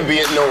of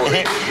ambient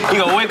noise. He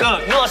gonna wake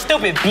up. You little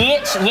stupid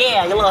bitch.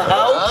 Yeah, you little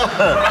hoe.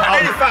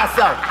 Identify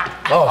something.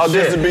 Oh,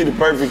 this would be the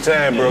perfect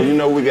time, bro. You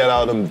know we got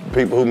all them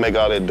people who make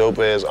all that dope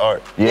ass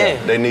art. Yeah.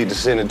 They need to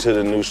send it to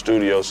the new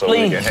studio so we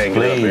Please, can hang it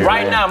please. up here.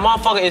 Right now,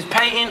 motherfucker is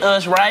painting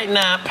us right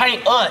now.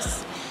 Paint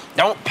us.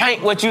 Don't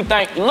paint what you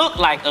think look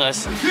like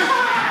us.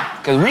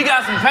 Cause we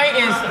got some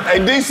paintings. Hey,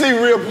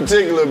 DC real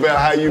particular about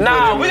how you put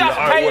Nah, him we in got the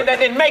some paintings artwork. that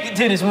didn't make it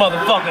to this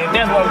motherfucker. If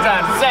that's what I'm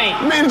trying to say.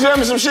 You mean to tell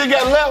me some shit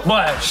got left?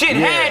 But shit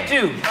had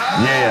to.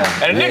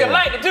 Yeah. And the nigga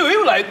liked it too. He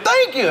was like,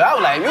 thank you. I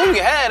was like, you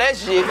can have that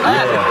shit.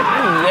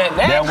 That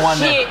That one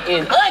shit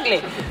is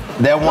ugly.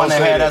 That one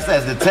that had us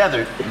as the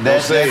tethered.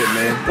 Don't say it,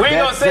 man. We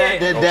ain't gonna say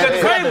it. Cause the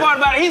crazy part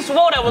about it, he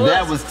swore that was us.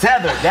 That was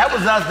tethered. That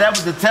was us. That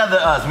was the tether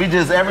us. We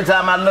just, every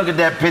time I look at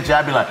that picture,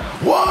 I be like,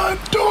 what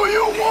do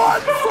you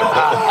want from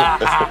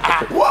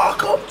us?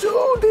 Welcome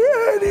to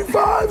the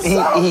 85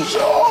 South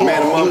Show. Man,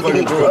 the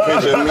motherfucker drew a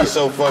picture of me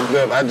so fucked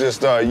up, I just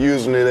started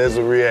using it as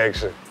a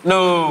reaction.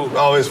 No.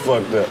 Oh, it's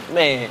fucked up.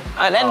 Man,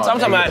 I'm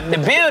talking about the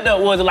build-up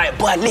was like,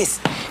 boy,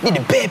 listen, need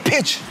the bad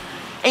picture.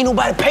 Ain't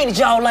nobody painted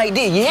y'all like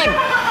this, you hear me?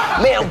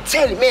 Man, I'm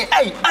telling you, man,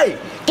 hey,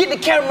 get the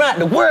camera out.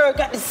 The world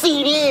got to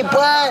see it,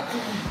 boy.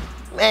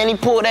 Man, he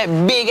pulled that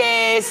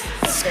big-ass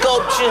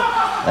sculpture.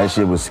 That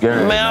shit was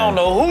scary. Man, I don't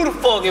know who the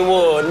fuck it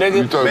was,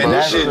 nigga. Man,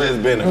 this shit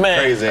just been a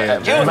crazy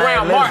ass. It was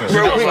around March,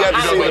 bro. We got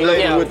to see the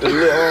lady with the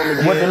little arm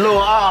again. With the little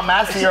arm,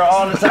 I see her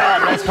all the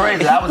time. That's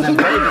crazy. I was in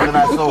Vegas and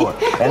I saw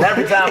her. And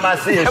every time I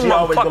see her, she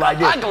always go like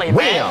this.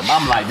 Wham!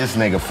 I'm like, this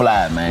nigga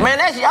fly, man. Man,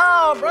 that's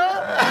y'all, bro.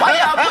 Why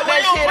y'all put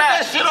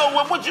that shit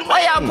out? What you mean?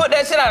 Why y'all put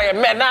that shit out there?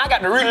 Man, now I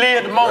got to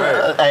relive the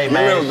moment. Hey,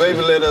 man. You remember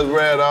baby let us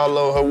ride all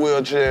over her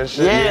wheelchair and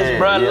shit? Yes,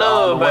 bro,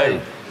 love,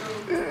 baby.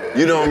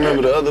 You don't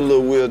remember the other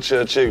little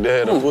wheelchair chick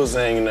that had her pussy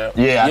hanging out?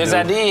 Yeah, Yes,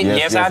 I did.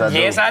 Yes,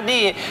 I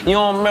did. You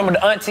don't remember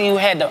the auntie who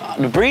had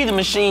the breathing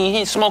machine,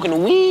 he smoking the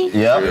weed?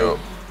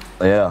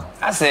 Yeah.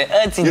 I said,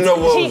 auntie. You know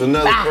what was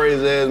another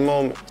crazy ass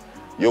moment?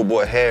 Your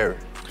boy Harry.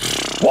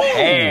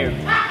 Harry.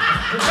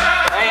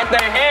 I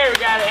think Harry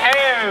got it,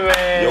 Harry,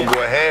 man. Your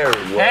boy Harry,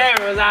 boy. Harry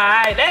was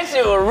alright. That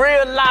shit was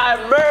real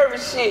live murder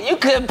shit. You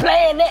couldn't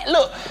play that.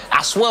 Look,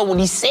 I swear when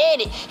he said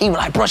it, he was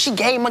like, bro, she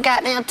gave him a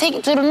goddamn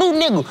ticket to the new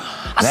nigga.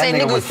 I said,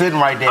 nigga was sitting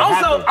right there.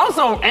 I'm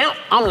so amped.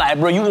 I'm like,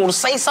 bro, you wanna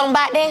say something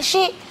about that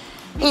shit?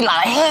 He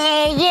like,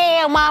 hey,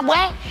 yeah, my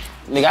boy.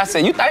 Nigga, I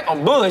said, you think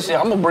I'm bullshit?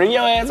 I'm gonna bring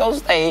your ass on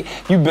stage.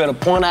 You better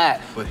point out.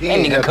 But he that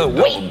nigga could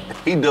wait.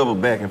 He double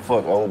back and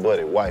fuck old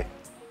buddy White.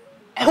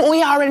 And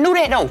we already knew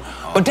that though.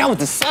 But that was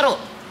the setup.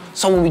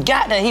 So when we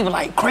got there, he was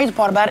like, crazy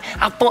part about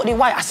it, I fucked him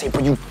White. I said,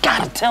 bro, you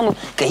gotta tell him,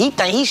 cause he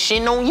think he's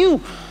shitting on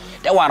you.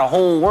 That's why the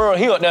whole world,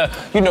 he up there,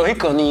 you know, he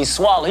couldn't even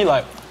swallow. He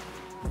like,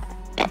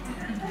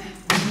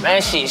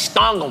 man, shit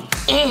stung him.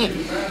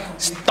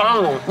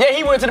 Stung him. Yeah,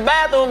 he went to the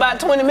bathroom about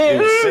 20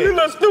 minutes. You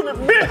little stupid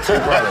bitch.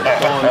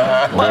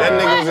 That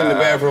nigga was in the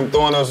bathroom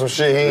throwing up some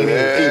shit he ain't even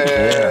eat.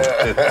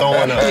 Just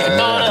throwing up.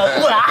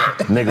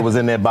 Nigga was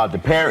in there about to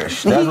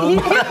perish. That's what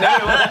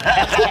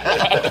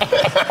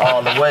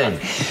all the way.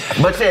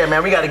 But yeah,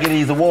 man, we gotta get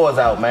these awards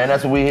out, man.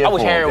 That's what we here for. I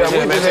wish Harry was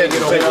here, man.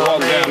 Take a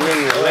walk down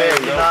memory lane,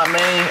 You know what I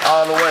mean?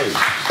 All the way.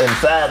 And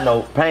side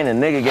note, painting,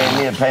 nigga gave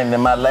me a painting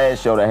in my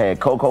last show that had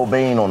Cocoa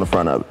Bean on the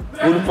front of it.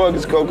 Who the fuck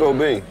is Cocoa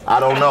Bean? I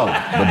don't know,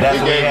 but that's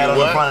what he had on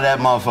the front of that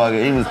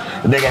motherfucker.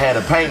 The nigga had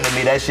a painting of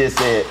me, that shit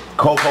said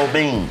Cocoa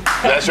Bean.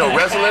 That's your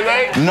wrestling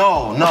name?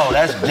 No,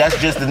 that's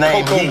just the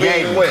name Cocoa he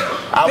gave Bean me. where?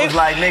 I was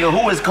like, nigga,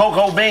 who is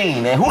Cocoa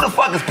Bean? And who the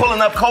fuck is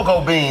pulling up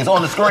Cocoa Beans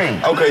on the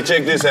screen? Okay,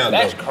 check this out,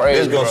 That's though. crazy,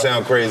 This gonna bro.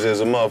 sound crazy as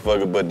a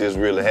motherfucker, but this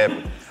really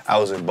happened. I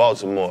was in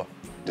Baltimore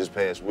this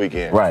past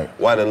weekend. Right.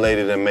 Why the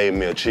lady that made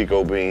me a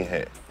Chico Bean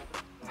hat?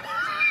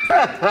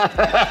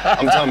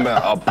 I'm talking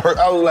about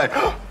I was like,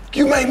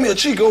 you made me a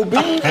Chico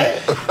Bean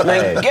hat?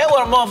 Man, get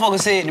what a motherfucker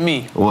said to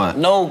me. What?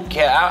 No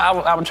cap.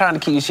 I was trying to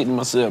keep this shit to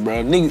myself,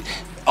 bro. Nigga,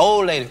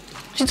 old lady.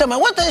 She told me,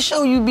 what that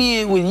show you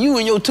be in with you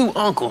and your two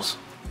uncles?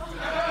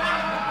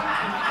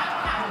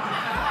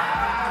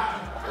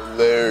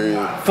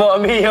 Hilarious.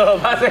 Fuck me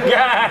up. I said,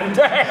 God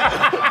damn.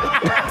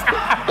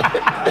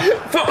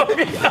 Fuck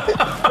me up.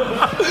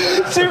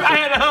 I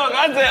had to hug.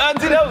 I said,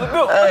 auntie, that was a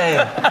good one. Hey.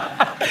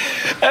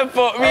 That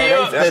fucked me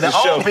up. The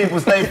old people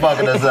stay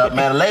fucking us up,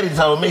 man. A lady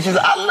told me, she said,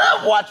 I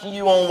love watching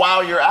you on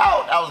While You're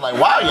Out. I was like,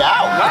 While You're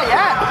Out? Why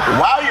y'all?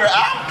 While You're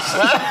Out?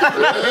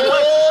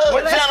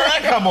 what channel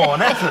that come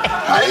on?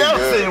 I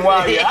never seen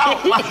While You're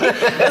Out.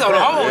 That's on the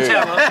whole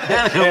channel.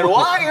 And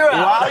while you're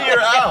out. While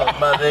You're Out,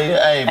 my nigga.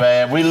 Hey,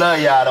 man, we love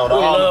y'all, though.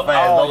 We All love the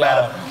fans, all no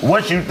matter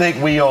what you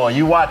think we on.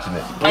 You watching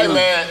it. Hey,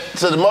 man,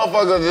 to the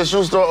motherfuckers at the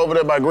shoe store over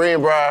there by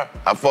Greenbrier,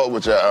 I fuck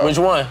with y'all. Which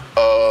one?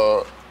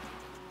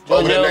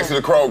 Over there next to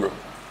the Kroger.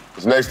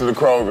 It's next to the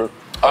Kroger.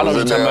 I know what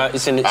you're talking about.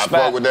 It's in the I spot.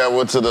 fuck with that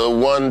one to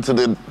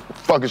the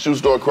fucking shoe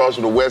store across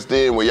from the West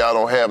End where y'all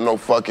don't have no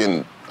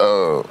fucking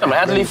I'm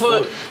athlete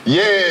foot.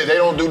 Yeah, they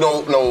don't do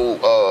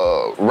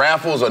no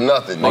raffles or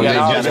nothing. They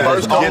just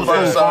first come,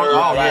 first serve.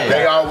 Oh, yeah.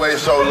 They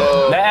always show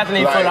love. That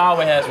athlete foot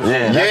always has some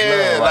shit.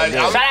 Yeah, like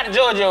Shout out to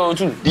Giorgio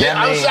too.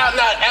 Yeah, I'm shouting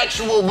out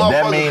actual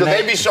motherfuckers because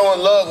they be showing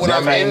love when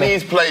I'm in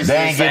these places. They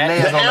ain't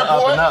getting theirs on the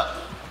up and up.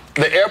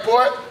 The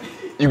airport,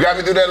 you got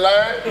me through that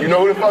line. You know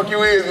who the fuck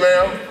you is,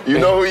 ma'am. You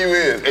know who you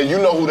is, and you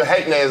know who the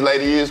hating ass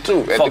lady is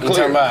too. At Fuck the you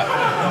clear. talking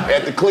about?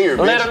 At the clear,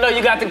 bitch. Let them know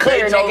you got the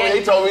clear, They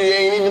nigga. told me he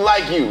ain't even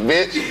like you,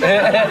 bitch.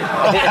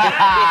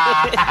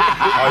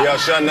 Oh, y'all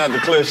shouting out the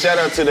Clear. Shout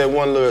out to that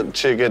one little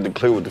chick at the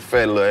Clear with the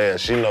fat little ass.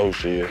 She knows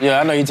she is. Yeah,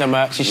 I know you talking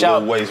about. She Little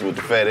shot. waist with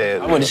the fat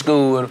ass. I went to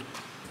school with her.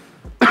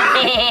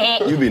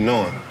 You be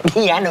knowing.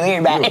 Yeah, I know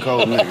everybody. You a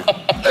cold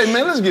nigga. Hey,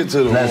 man, let's get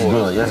to the That's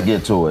awards. good. Let's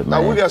get to it,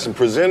 man. Now, we got some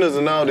presenters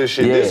and all this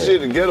shit. Yeah. This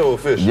shit is ghetto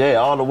official. Yeah,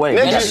 all the way.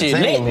 Next That shit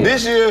lit.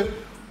 This year,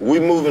 We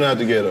moving out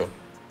the ghetto.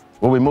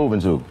 Where we moving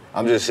to?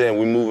 I'm just saying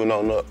we moving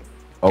on up.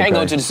 Okay. Can't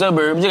go to the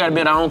suburbs. You gotta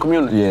build our own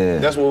community. Yeah.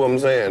 That's what I'm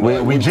saying. We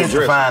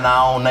gentrifying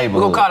our own We're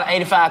neighborhood. gonna call it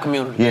 85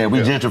 community. Yeah, we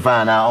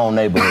gentrifying our own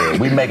neighborhood.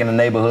 We making the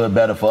neighborhood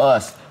better for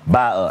us,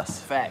 by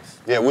us. Facts.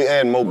 Yeah, we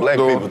add more black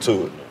people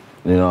to it.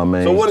 You know what I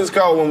mean? So what is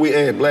called when we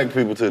add black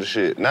people to the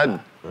shit? Not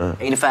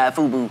 85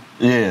 FUBU.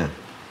 Yeah.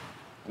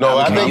 No,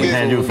 I think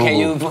Can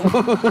you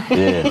it's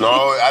Yeah.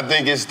 no, I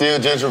think it's still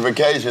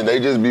gentrification. They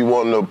just be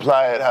wanting to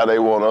apply it how they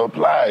want to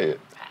apply it.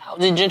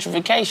 How's it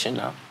gentrification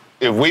though?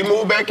 If we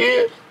move back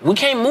in, We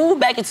can't move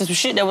back into some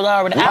shit that was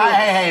already out.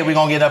 Hey, we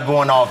gonna get up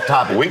going off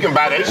topic. we can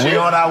buy that shit. We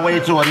on our way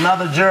to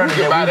another journey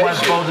can buy that we that wasn't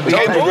shit. supposed to be You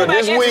can't taking. move back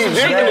into some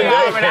shit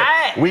that already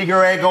out. We can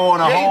ready to go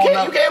on a Yeah,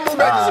 whole you can't move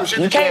back to some shit.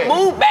 You can't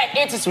move back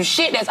into some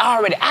shit that's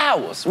already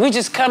ours. We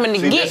just coming to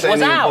See, get this ain't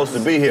what's even ours.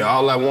 supposed to be here.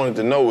 All I wanted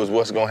to know is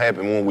what's gonna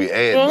happen when we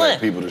add What? black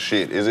people to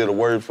shit. Is it a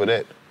word for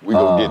that? We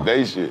gonna get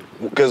they shit.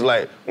 Because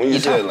like when you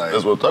said like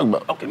That's what I'm talking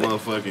about.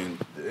 motherfucking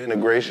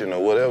integration or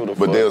whatever the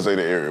fuck. But they'll say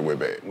the area went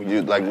back. When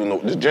you like the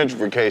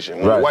gentrification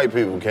when Right. the white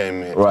people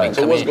came in. Right.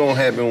 So what's gonna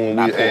happen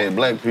when we add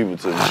black people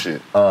to the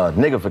shit?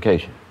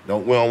 Niggification.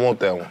 We don't want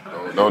that one.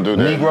 Don't do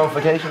that.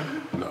 Negroification?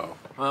 No.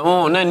 I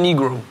want nothing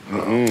Negro.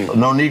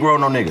 No Negro,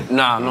 no nigga.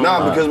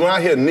 Nah, because when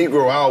I hear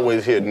Negro, I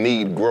always hear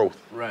need growth.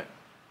 Right.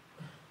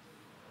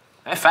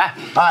 That's fine.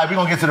 All right, we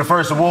gonna get to the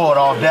first award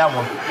off that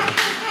one.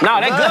 No,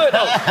 that's good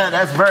though.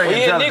 That's very When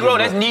you hear intelligent. Negro,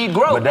 that's need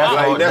growth. But that's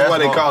Like, that's why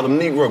they what- call them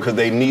Negro, because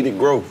they needed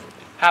growth.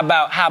 How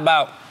about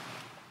I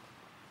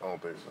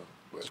don't think so.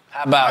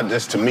 But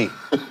That's to me.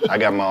 I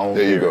got my own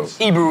there you go. theories.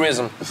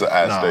 Hebrewism? It's an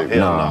ass Nah, statement.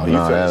 hell no. You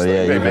finna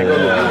stay. you Man, go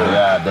to the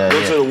award.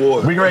 Go to the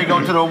award. We ready to go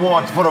to the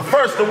awards for the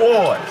first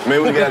award.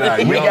 Man, we got our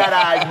We young-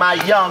 got my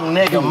young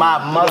nigga, my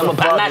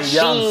motherfucking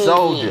young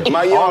soldier.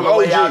 My young all the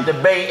way OG. out the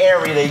Bay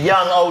Area, the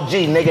young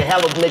OG, nigga,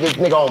 hella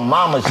nigga on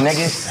mamas,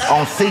 nigga,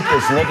 on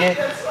Cephas, nigga.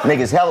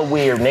 Niggas hella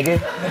weird, nigga.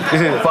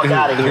 Fuck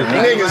out of here,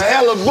 nigga. Niggas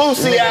hella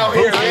boosie out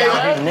here,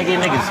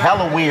 nigga. Niggas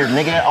hella weird,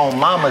 nigga, on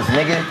mamas,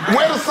 nigga.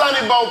 Where the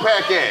Sunny Bow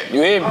pack at?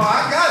 You hear me?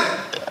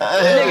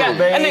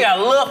 That nigga got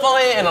a little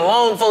forehead and a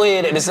long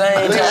forehead at the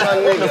same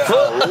time. What the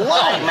fuck?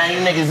 Hey, man, you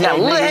niggas Got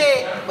a little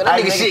head, but that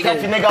Hey, nigga shit catch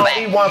go your nigga on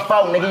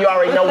E14, nigga, you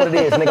already know what it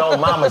is, nigga, on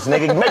mamas,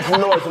 nigga. Make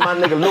some noise for my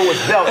nigga Lewis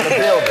Belt in the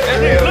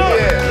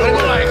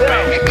building.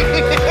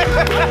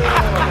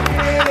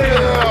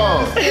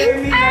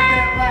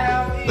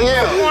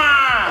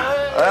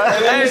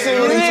 Let me see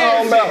what he's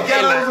talking about.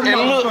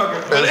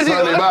 That's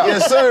Sunny Bow.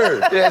 Yes, sir.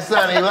 That's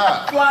Sunny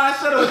Bow. Fly,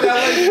 shut up with that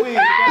lace wig.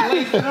 That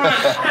lace front.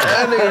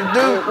 That nigga,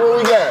 dude, what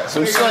we got?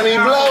 Some Sunny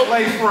Blow?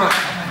 Lace front.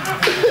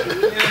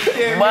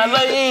 But I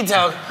know you ain't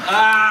talking.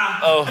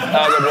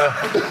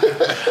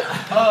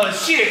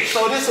 Shit.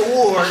 So this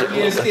award,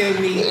 you understand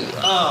me,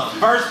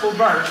 verse for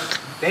verse.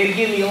 They didn't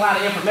give me a lot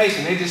of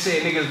information. They just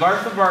said, niggas,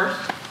 verse for verse,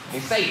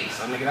 and say it.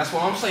 So, nigga, that's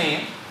what I'm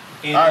saying.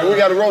 And, All right, we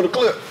got to roll the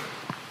clip.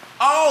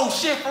 oh,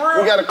 shit, for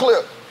real? We got a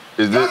clip.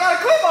 Is Y'all this? got a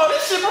clip on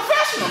this shit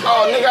professional.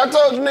 Oh, nigga, I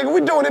told you, nigga,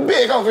 we doing it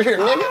big over here,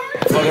 nigga.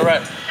 Fucking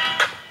right.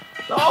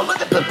 Oh, look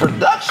at the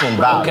production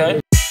value. Okay.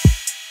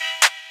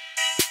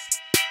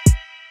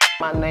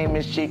 My name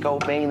is Chico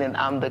Bean and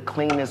I'm the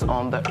cleanest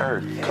on the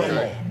earth. Come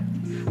on.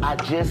 I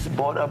just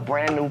bought a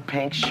brand new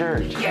pink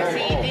shirt. Yes,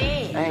 he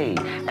did. Hey,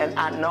 and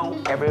I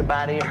know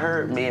everybody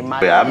heard me in my...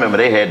 Yeah, I remember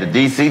they had the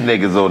DC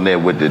niggas on there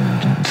with the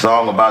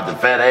song about the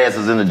fat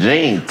asses in the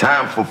jeans.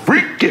 Time for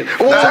freaking.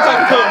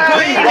 Time for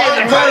clean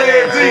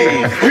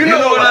jeans. You know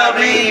what I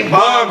mean?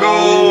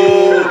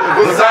 Bongo,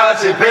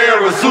 Versace,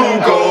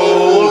 Parasuco,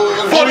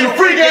 for you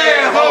freak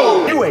ass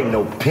hoes. You ain't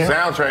no pimp.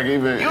 Soundtrack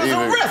even. You was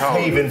a rest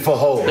haven for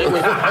hoes. A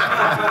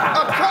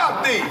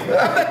cop thief.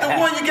 I bet the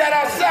one you got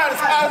outside is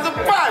hot as a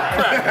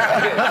firecracker.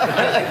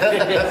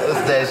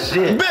 What's that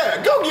shit?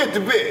 Bet, go get the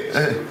bitch.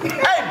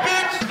 Hey,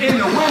 bitch. And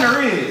the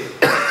winner is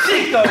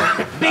Chico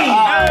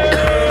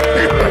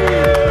Bean.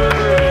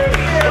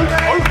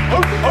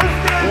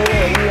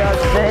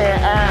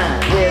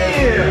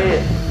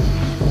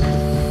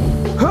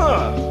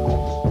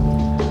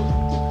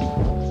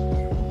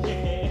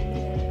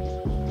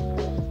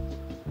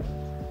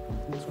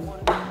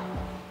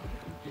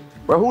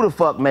 Bro, who the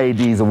fuck made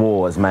these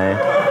awards, man?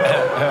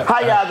 How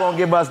y'all gonna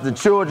give us the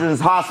Children's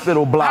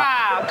Hospital block?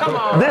 Ah, come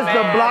on, This man.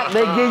 the block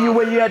they give you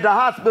when you at the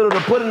hospital to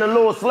put in a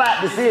little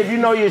slap to see if you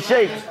know your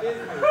shapes.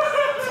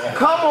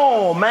 Come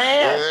on,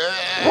 man.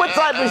 What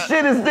type of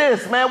shit is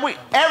this, man?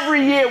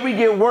 Every year we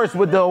get worse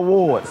with the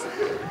awards.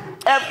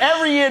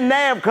 Every year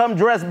Nav come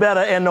dressed better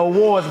and the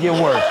awards get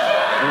worse.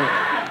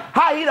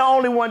 How he the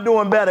only one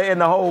doing better in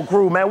the whole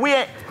crew, man?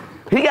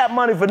 He got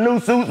money for new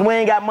suits, we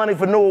ain't got money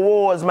for new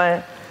awards,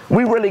 man.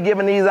 We really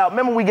giving these out.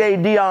 Remember we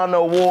gave Dion the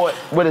award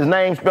with his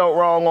name spelled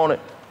wrong on it?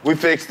 We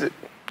fixed it.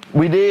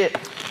 We did.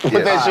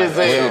 What that shit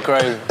said?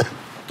 Crazy.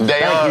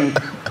 Thank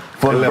you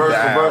for the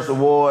Verse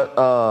Award.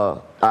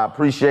 I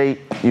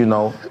appreciate,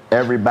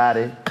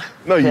 everybody.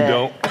 No, you Yeah.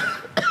 don't.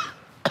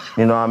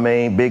 You know what I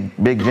mean?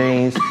 Big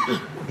jeans,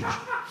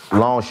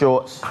 long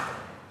shorts.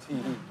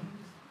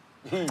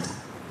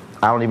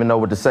 I don't even know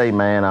what to say,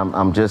 man.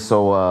 I'm just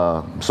so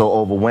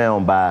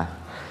overwhelmed by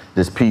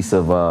this piece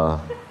of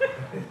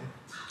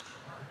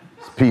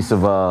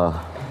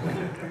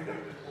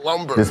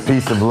lumber. This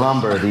piece of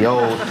lumber, the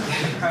old.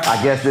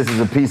 I guess this is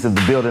a piece of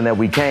the building that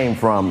we came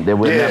from that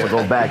we'll never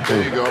go back to.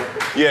 There you go.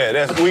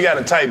 Yeah, we got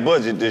a tight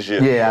budget this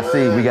year. Yeah, I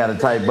see. We got a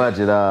tight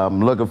budget.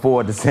 I'm looking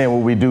forward to seeing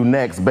what we do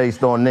next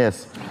based on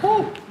this.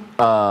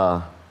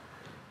 Mike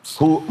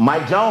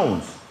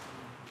Jones.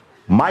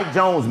 Mike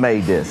Jones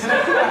made this.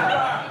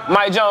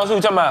 Mike Jones, who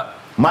you talking about?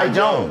 Mike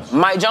Jones.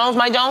 Mike Jones?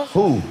 Mike Jones?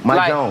 Who?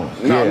 Mike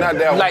Jones. No, not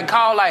that one. Like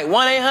call like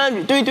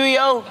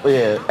 1-800-330?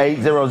 Yeah,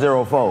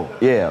 8004.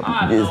 Yeah.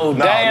 Oh,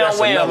 damn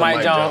well,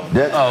 Mike Jones.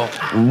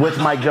 Which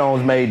Mike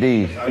Jones made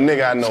these?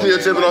 Nigga, I know. Still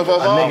tipping off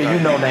our Nigga,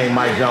 you know name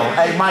Mike Jones.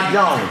 Hey, Mike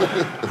Jones.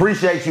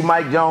 Appreciate you,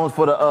 Mike Jones,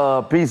 for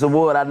the piece of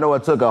wood. I know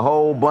it took a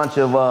whole bunch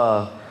of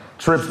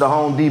trips to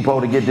Home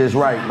Depot to get this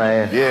right,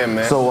 man. Yeah,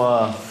 man.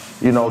 So,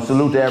 you know,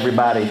 salute to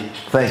everybody.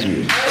 Thank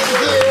you.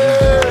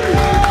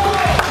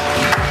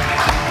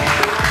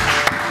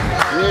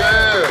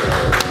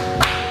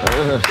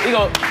 He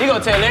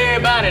gonna tell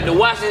everybody to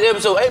watch this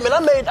episode. Hey man, I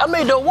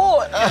made the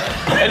award.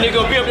 And they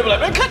gonna be up there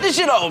like, man, cut this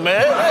shit off,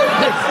 man.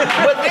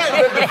 But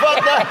the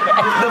fucked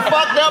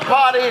up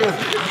part is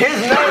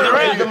his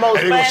name is the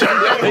most fancy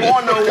name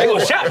on the award. They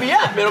gonna shout me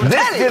out, man.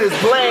 This shit is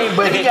plain,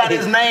 but he got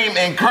his name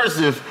in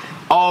cursive,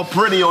 all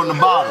pretty on the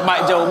bottom.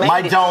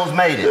 Mike Jones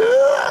made it.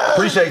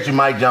 Appreciate you,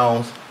 Mike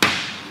Jones.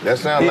 That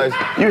sounds like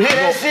you hear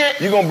that shit?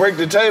 You gonna break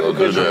the table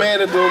because you're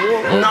mad at the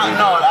award?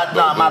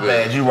 No, my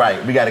bad. You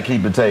right. We got to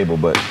keep the table,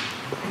 but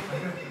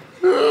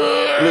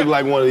look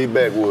like one of these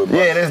backwoods.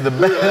 Yeah, that's the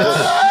best.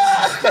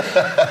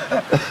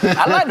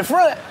 I like the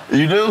front.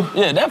 You do?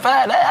 Yeah, that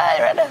fine. That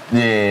right there.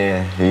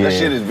 Yeah. That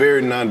shit is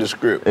very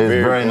nondescript. It's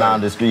very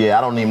nondescript. Yeah,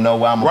 I don't even know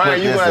where I'm gonna put this.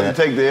 Ryan, you gonna have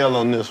to take the L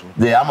on this one.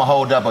 Yeah, I'm gonna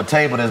hold up a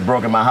table that's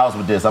broken my house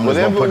with this. I'm just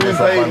gonna put this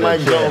up under Mike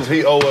the chair. Jones,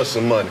 he owe us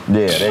some money.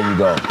 Yeah, there you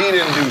go. He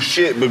didn't do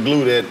shit but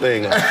glue that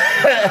thing on.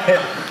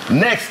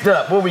 Next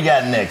up, what we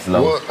got next,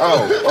 Lo? Well,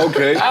 oh,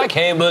 okay. I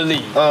can't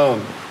believe.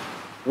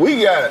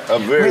 We got a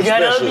very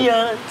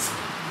special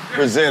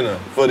presenter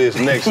for this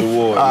next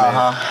award,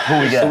 man. Who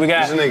we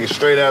got? This nigga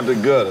straight out the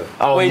gutter.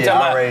 Oh, Wait, yeah,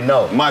 I already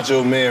know.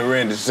 Macho Man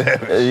Randy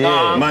Savage.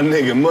 Yeah. My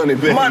nigga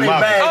Moneybag.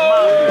 Moneybag.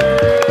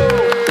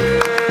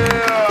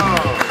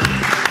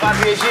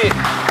 Shit.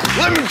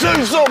 Let me tell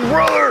you something,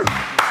 brother.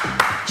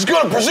 He's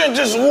gonna present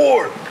this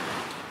award.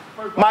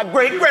 My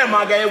great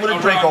grandma gave it with a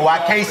drink. Oh, I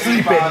can't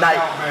sleep at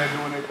night.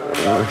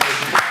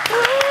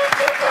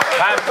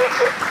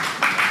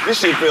 This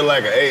shit feel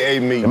like an AA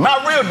meeting. My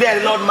real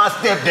daddy loaded my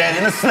stepdaddy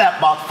in a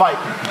slapbox fight.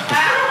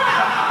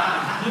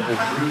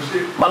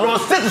 My little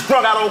sister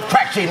struck out on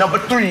crack. She number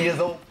 3 years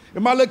old.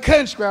 And my little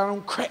country out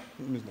on crack.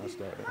 Let me not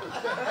start that.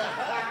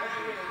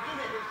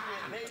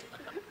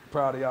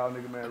 Proud of y'all,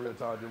 nigga, man. Real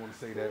talk. I just want to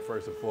say that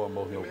first and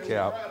foremost. No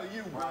cap.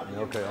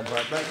 Okay, I'm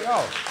proud. Thank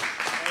y'all.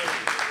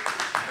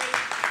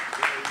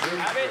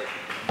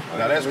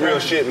 Now that's real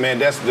shit, man.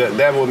 That's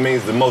what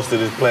means the most of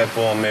this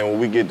platform, man. When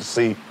we get to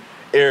see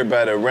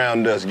everybody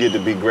around us get to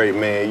be great,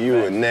 man.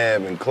 You and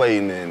Nav and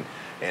Clayton and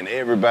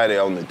everybody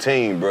on the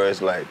team, bro.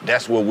 It's like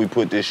that's what we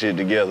put this shit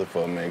together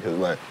for, man. Cause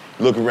like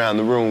look around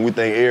the room, we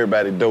think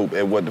everybody dope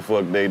at what the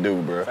fuck they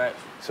do, bro. Facts.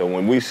 So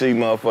when we see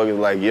motherfuckers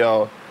like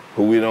y'all,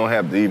 who we don't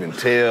have to even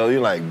tell, you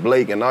like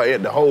Blake and all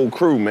the whole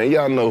crew, man.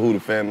 Y'all know who the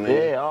family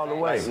is. Yeah, all the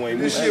way. Like,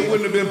 This shit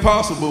wouldn't have been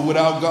possible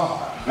without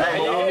God.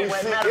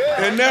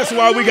 And that's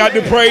why we got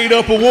the Prayed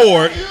Up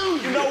Award.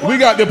 We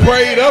got the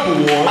Prayed Up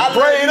Award. I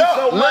prayed up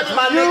so much,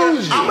 my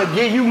nigga. I'ma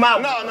give you my.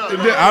 No.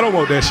 I don't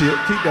want that shit.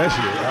 Keep that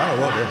shit. I don't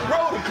want that shit.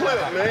 Roll the clip,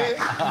 man.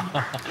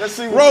 Let's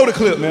see. Roll the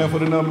clip, man, for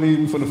the nominee.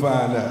 We finna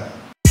find out.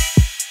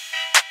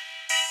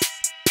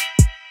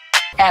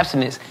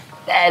 Abstinence.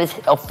 That is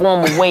a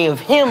formal way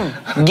of him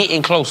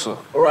getting closer.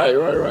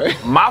 Right.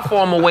 My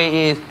formal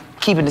way is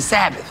keeping the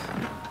Sabbath.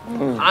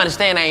 I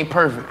understand I ain't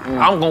perfect.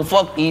 I'm gonna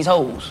fuck these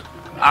hoes.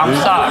 I'm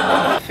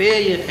sorry.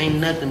 Failure ain't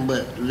nothing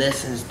but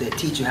lessons that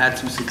teach you how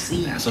to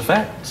succeed. That's a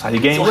fact. That's how you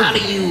gain So wisdom. how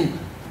do you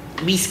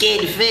be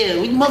scared to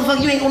fail?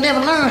 Motherfucker, you ain't gonna never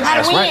learn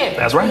how to win.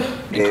 That's right.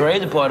 The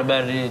crazy part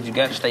about it is you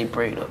got to stay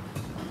prayed up.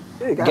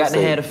 You got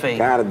to have the faith.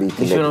 Gotta be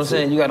connected. You feel what I'm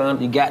saying? You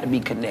got to be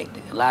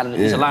connected.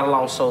 There's a lot of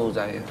lost souls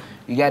out here.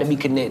 You got to be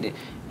connected.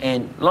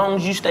 And as long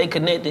as you stay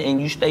connected and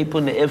you stay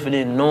putting the effort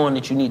in, knowing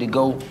that you need to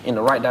go in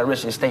the right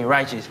direction and stay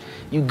righteous,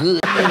 you good.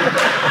 Take it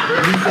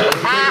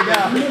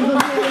down. I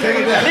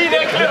need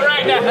that clip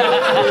right now. I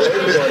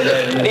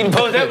need to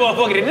post that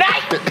motherfucker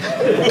tonight.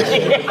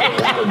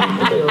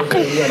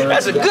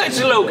 That's a good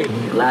slogan.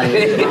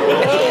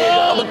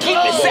 I'ma keep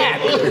it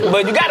Sabbath.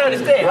 But you gotta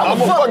understand,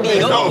 I'ma fuck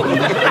these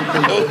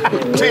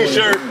hoes.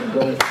 T-shirt.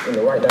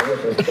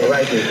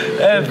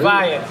 That's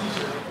fire.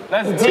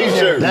 That's a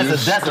T-shirt.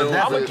 That's a.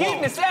 I'ma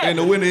keep it Sabbath. And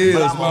the winner is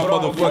my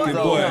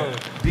motherfucking boy,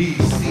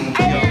 DC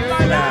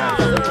YoungFly.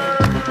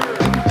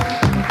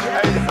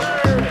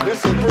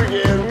 This is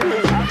freaky ass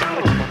music.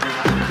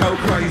 Go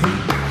crazy,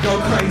 go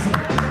crazy,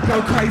 go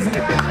crazy,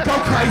 go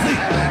crazy.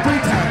 3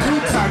 times, 2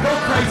 times, go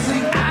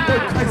crazy, go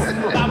crazy.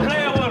 Stop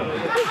playing with him.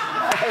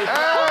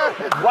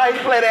 Why you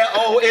play that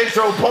old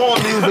intro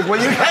porn music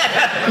when you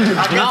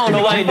I don't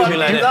know why you do me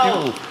like that.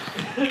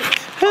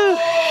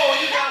 Oh,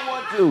 you got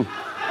one too.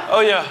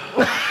 Oh, yeah.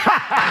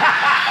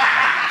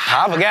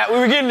 I forgot we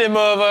were getting that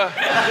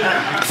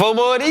motherfucker. 4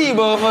 more of these,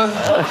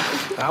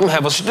 motherfucker. I'm gonna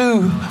have a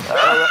stew.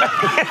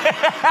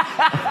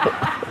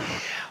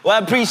 Well, I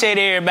appreciate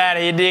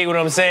everybody, you dig what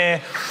I'm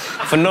saying?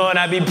 For knowing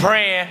I be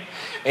praying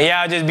and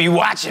y'all just be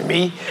watching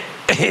me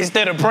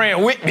instead of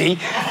praying with me.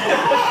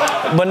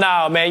 But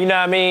nah, man, you know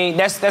what I mean?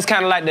 That's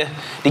kind of like the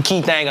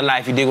key thing of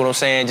life, you dig what I'm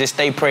saying? Just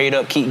stay prayed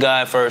up, keep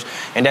God first,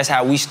 and that's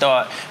how we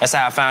start. That's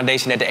our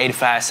foundation at the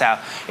 85 South.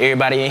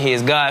 Everybody in here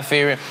is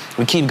God-fearing.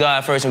 We keep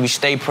God first and we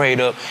stay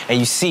prayed up, and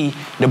you see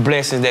the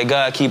blessings that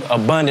God keep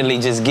abundantly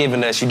just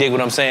giving us, you dig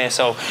what I'm saying?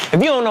 So if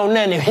you don't know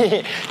nothing,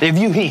 if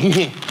you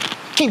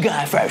keep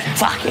God first,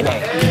 fuck it,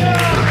 man.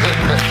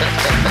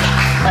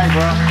 Hey,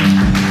 bro.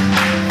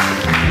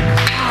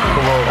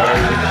 Come on,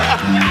 baby.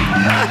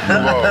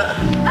 Come on.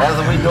 That's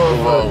what we doing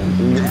for.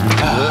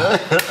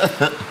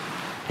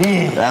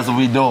 That's what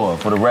we doing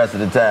for the rest of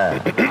the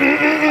time.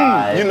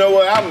 Right. You know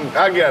what?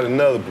 I got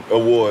another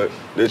award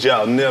that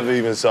y'all never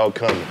even saw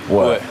coming.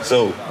 What?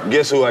 So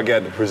guess who I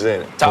got to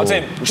present it? Talk to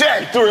me.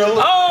 Jack Thriller.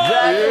 Oh!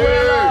 Jack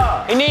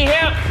Thriller. He need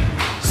help.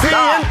 Seeing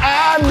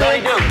I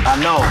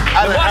know.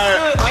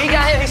 When he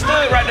got here, he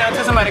stood right there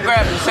until somebody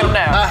grabbed him and sit him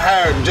down. I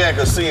hired Jack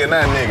a seeing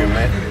that nigga,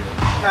 man.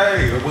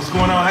 Hey, what's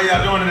going on? How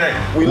y'all doing today?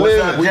 We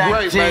live, we Jack,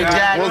 great, Jack, man.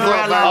 Jack What's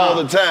up Thriller. all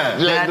the time?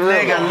 That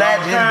nigga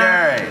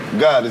legendary.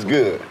 God is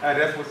good. Hey,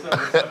 that's what's up.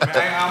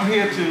 Man, I'm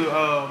here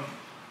to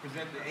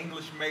present the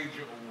English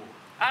Major Award.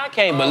 I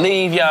can't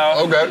believe y'all.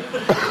 Okay.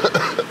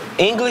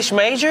 English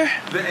major?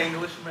 The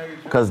English Major.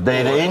 Because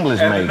they the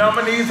English And major. the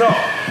nominees are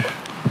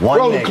One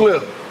Roll the nigga.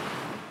 clip.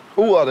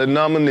 Who are the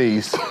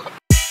nominees?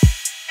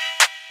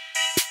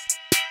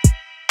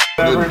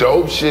 The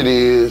dope shit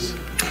is,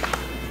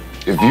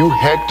 if you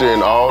Hector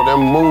in all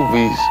them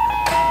movies,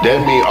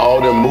 that mean all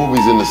them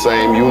movies in the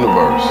same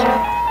universe.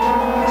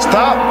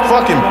 Stop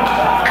fucking.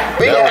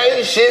 Be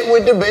ain't shit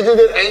with the bitches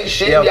that ain't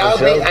shit. Yeah, Y'all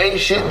for be sure. ain't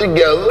shit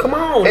together. Come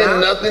on, And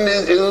now. nothing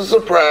is a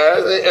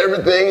surprise, and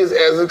everything is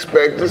as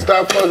expected.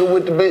 Stop fucking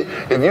with the bitch.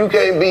 If you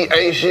can't be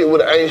ain't shit with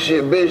an ain't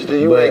shit bitch,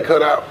 then you ain't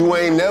cut out. You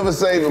ain't never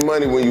saving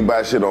money when you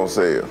buy shit on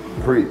sale.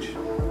 Preach.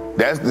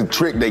 That's the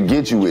trick they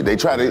get you with. They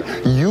try to,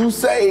 you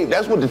save,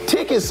 that's what the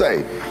ticket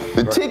say.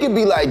 The ticket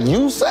be like,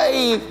 you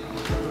save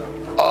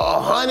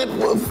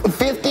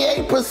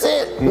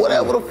 158%,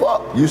 whatever the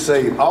fuck. You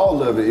save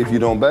all of it if you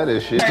don't buy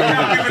that shit. Hey,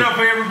 y'all give it up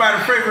for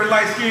everybody's favorite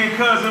light-skinned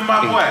cousin,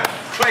 my boy.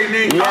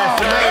 Clayton.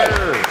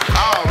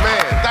 Oh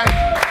man,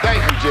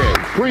 thank you, Jay.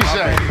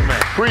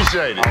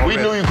 Appreciate it. We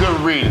knew you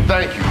couldn't read it.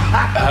 Thank you.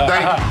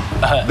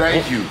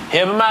 Thank you.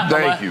 Help him out,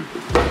 Thank you.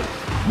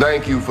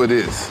 Thank you for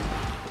this.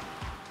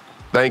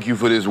 Thank you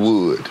for this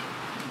wood.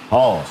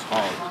 Pause.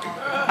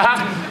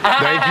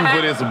 Thank you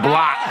for this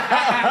block.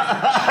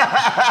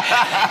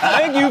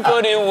 Thank you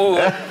for the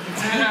award.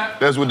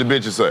 That's what the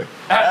bitches say.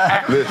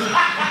 Listen.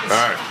 All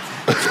right.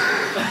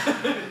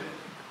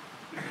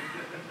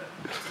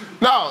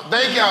 No,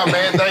 thank y'all,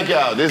 man. Thank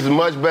y'all. This is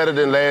much better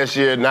than last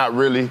year. Not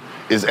really.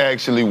 It's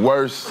actually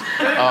worse.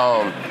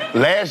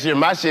 Last year,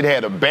 my shit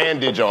had a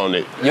bandage on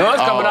it. Yours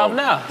coming off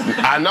now.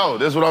 I know.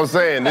 That's what I'm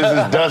saying. This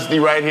is dusty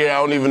right here. I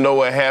don't even know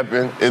what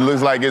happened. It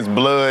looks like it's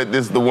blood.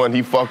 This is the one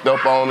he fucked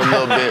up on a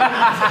little bit.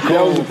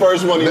 That was the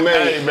first one he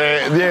made. Hey,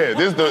 man. Yeah,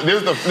 this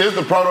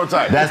the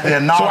prototype. That's the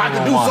inaugural So I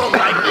can do one. something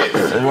like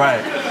this.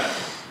 Right.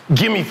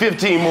 Give me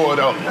 15 more of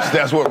those.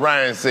 That's what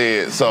Ryan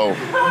said. So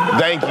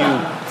thank you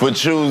for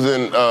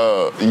choosing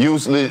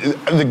useless.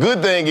 The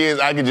good thing is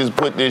I can just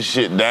put this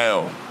shit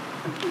down.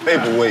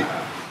 Paperweight.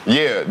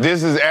 Yeah,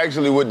 this is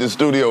actually what the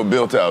studio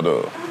built out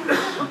of.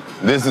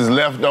 This is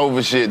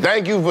leftover shit.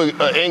 Thank you for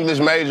English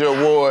Major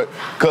Award,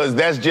 because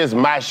that's just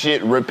my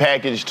shit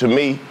repackaged to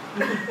me.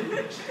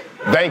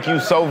 Thank you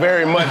so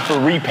very much for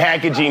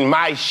repackaging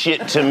my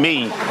shit to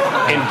me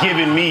and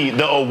giving me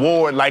the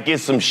award like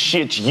it's some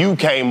shit you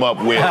came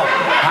up with.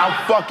 How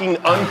fucking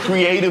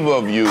uncreative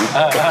of you.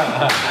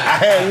 I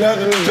had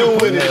nothing to do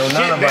with it.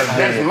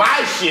 That's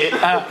my shit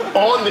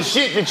on the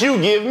shit that you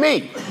give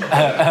me.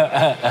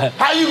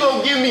 How you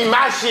gonna give me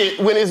my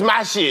shit when it's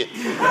my shit?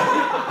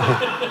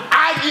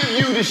 I give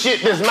you the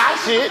shit that's my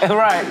shit.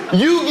 Right.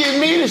 You give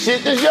me the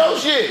shit that's your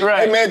shit.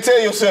 Right. Hey man, tell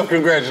yourself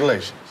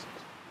congratulations.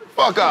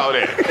 Fuck all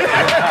that.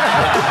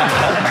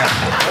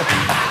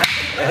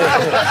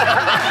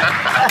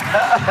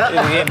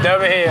 Get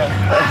dumb here.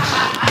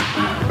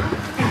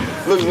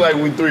 Looks like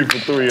we 3 for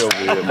 3 over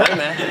here, man. Hey,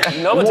 man.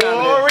 You know what time it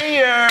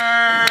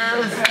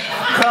Warriors,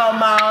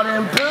 come out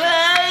and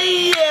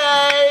play.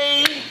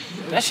 is.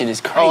 That shit is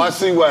crazy. Oh, I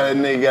see why that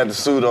nigga got the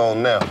suit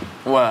on now.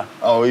 Why?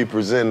 Oh, he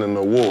presenting an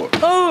award.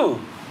 Who?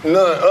 None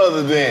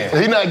other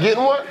than He not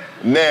getting one?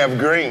 Nav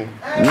Green.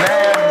 Nav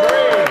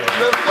Green.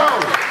 Let's go.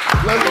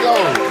 Let's go.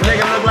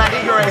 Nigga look like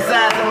he gonna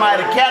sign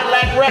somebody to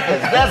Cadillac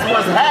Records. That's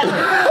what's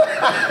happening.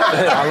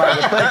 I'd like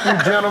to thank you,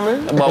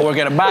 gentlemen, I'm about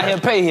working to buy here,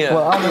 pay here.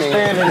 for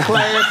understanding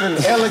class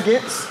and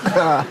elegance.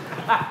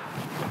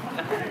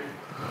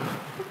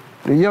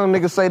 The young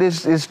niggas say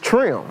this is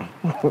trim.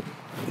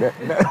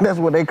 That's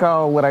what they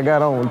call what I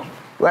got on.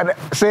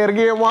 Say it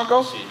again,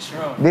 Marco.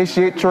 This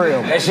shit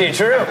trim. That shit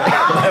trim.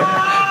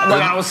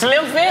 When I was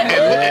slim fit.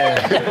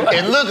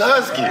 And look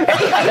husky.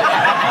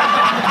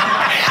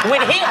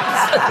 With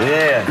hips.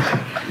 Yeah.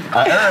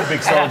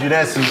 Arabic sold you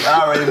that suit.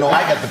 I already know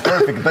I got the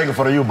perfect thing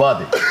for you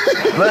body.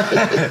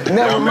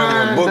 Never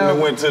mind. When Bookman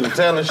went to the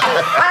talent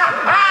show.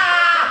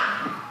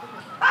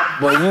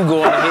 Boy, you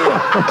going to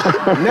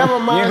hell. Never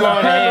mind. You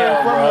going to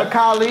hell, from bro. the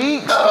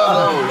colleagues.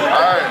 All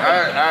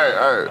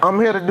right. I'm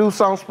here to do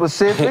something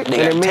specific,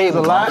 and it means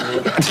a lot.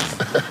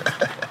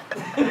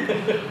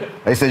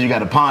 They said you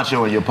got a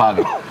poncho in your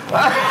pocket.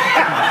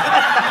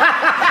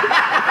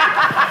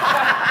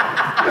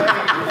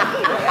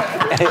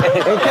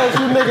 In case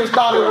you niggas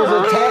thought it was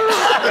a text.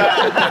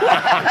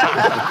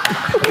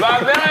 My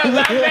bad.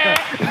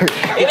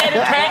 It ain't a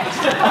text.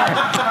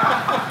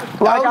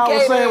 Like I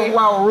was saying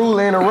while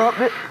Rula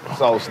interrupted.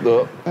 Sauced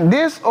up.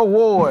 This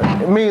award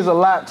means a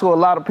lot to a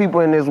lot of people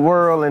in this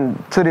world and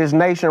to this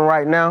nation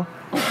right now.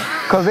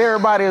 Because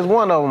everybody is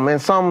one of them in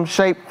some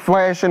shape,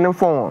 fashion, and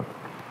form.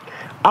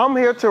 I'm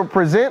here to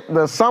present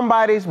the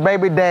Somebody's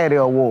Baby Daddy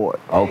Award.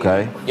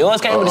 Okay.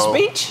 Yours came with a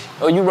speech?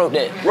 Or you wrote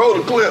that? Roll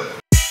the clip.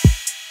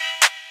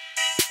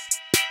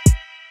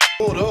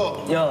 Hold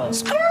up. Yeah.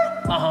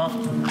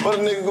 But a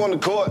nigga going to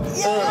court.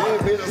 Yeah,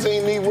 bitch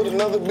seen me with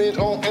another bitch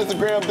on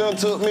Instagram done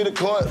took me to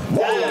court.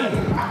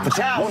 For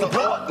child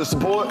support. The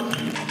support.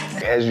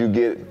 As you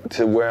get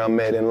to where I'm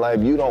at in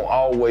life, you don't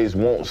always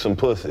want some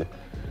pussy.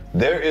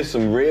 There is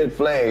some red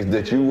flags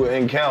that you will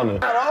encounter.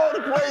 All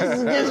the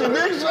places get your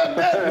dick shut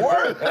that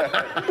work.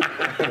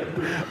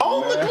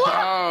 On the clock.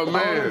 Oh,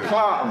 man. On the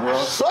clock, bro.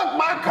 Suck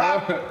my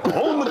cock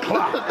on the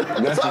clock.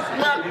 Suck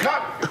my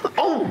cock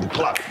on the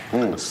clock.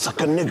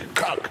 Suck a nigga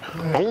cock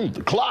on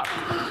the clock.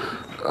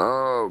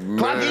 Oh, man.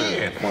 Clock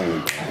in.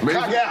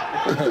 Clock out.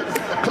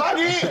 Clock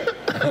in.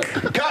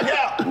 Clock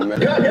out.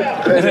 Clock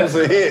out. That's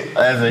a hit.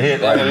 That's a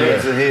hit right there.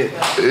 That's a hit.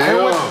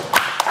 Yeah.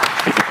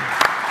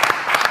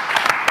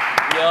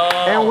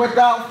 And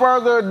without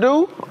further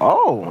ado,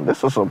 this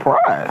is a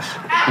surprise.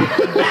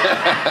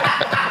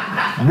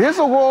 This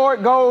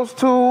award goes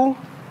to,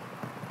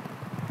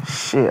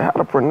 how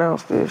to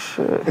pronounce this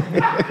shit?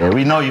 Yeah,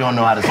 we know you don't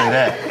know how to say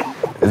that.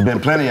 There's been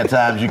plenty of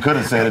times you could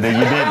have said it and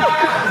you didn't.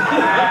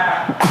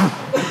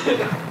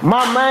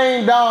 My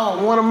main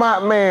dog, one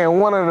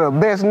of the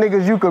best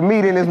niggas you could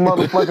meet in this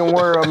motherfucking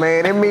world,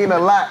 man. It mean a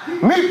lot.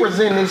 Me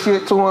presenting this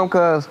shit to him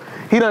because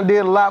he done did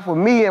a lot for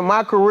me in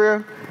my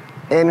career.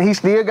 And he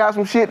still got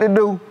some shit to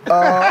do.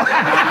 Y'all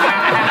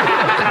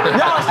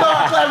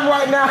start clapping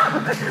right now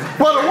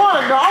for the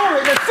one, the only,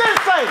 the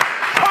sensei,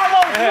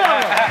 Karlous.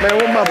 Man,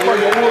 where my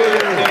fucking wood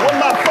at? Where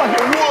my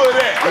fucking wood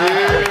at?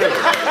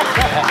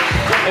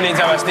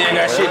 Anytime I still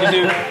got shit to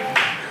do.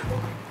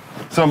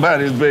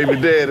 Somebody's Baby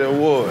Daddy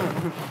Award.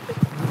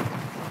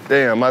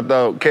 Damn, I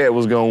thought Cat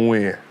was gonna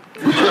win.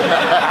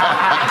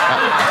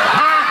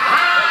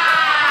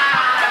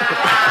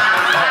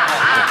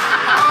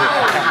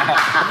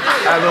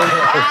 I don't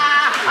know.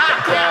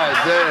 God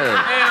damn.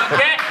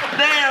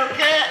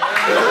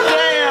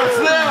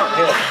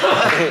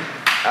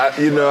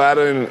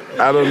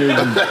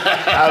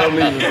 I don't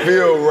even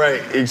feel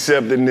right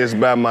accepting this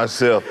by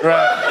myself.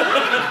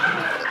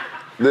 Right.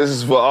 This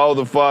is for all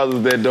the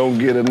fathers that don't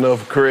get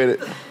enough credit.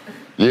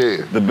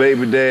 Yeah. The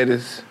baby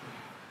daddies.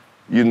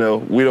 You know,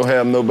 we don't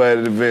have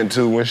nobody to vent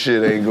to when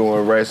shit ain't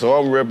going right. So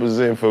I'm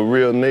representing for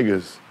real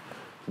niggas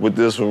with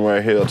this one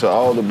right here. To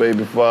all the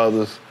baby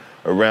fathers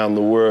around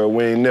the world,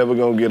 we ain't never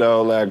gonna get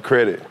all our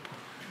credit,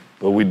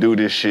 but we do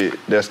this shit.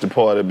 That's the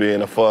part of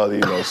being a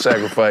father,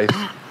 sacrifice.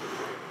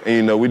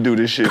 And we do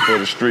this shit for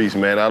the streets,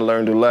 man. I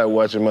learned a lot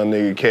watching my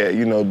nigga Cat,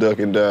 duck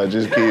and dodge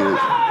his kids.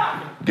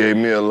 Gave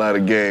me a lot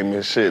of game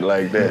and shit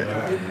like that.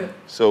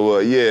 So,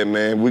 yeah,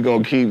 man, we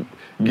gonna keep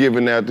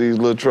giving out these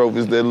little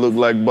trophies that look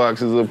like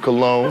boxes of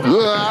cologne.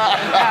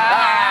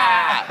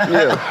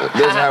 Yeah,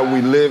 that's how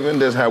we living,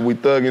 that's how we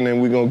thugging,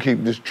 and we gonna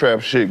keep this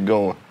trap shit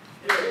going.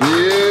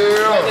 Yeah.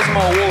 This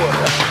my award.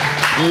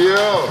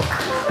 Yeah.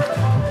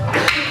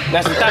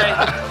 That's the thing.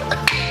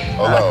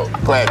 Hold on,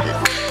 clack it.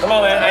 Come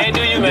on, man. I ain't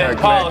do you, man.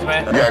 Pause,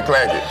 man. You gotta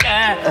clack it.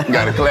 You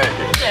gotta clack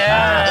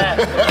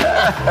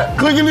it.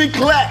 Clickety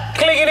clack.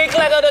 Clickety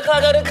clack on the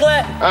clock on the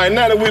clack. All right,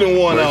 now that we done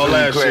won all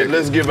that shit,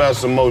 let's give out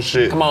some more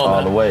shit. Come on,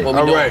 all the way.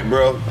 All right,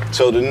 bro.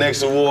 So the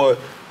next award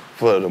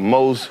for the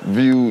most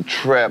viewed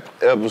trap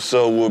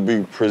episode will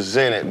be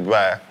presented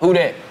by... Who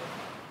that?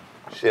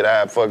 Shit,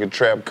 I fucking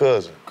trap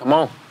cousin. Come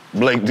on.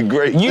 Blake the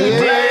Great. You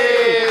did.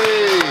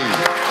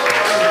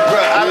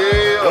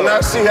 When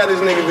I see how this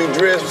nigga be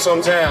dressed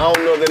sometimes, I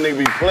don't know if that nigga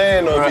be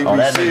playing or if he be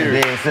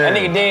serious. That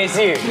nigga dead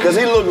serious. Because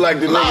he look like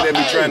the nigga that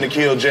be trying to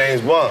kill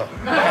James Bond.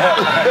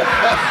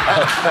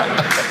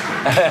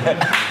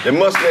 The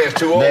mustache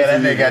too old. Yeah,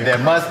 that nigga got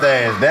that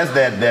mustache. That's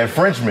that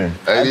Frenchman.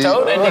 I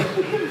told that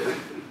nigga.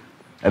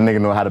 That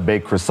nigga know how to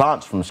bake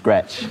croissants from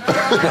scratch. That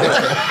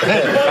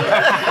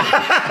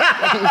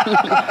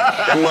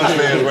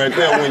mustache right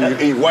there when you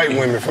eat white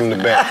women from the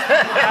back.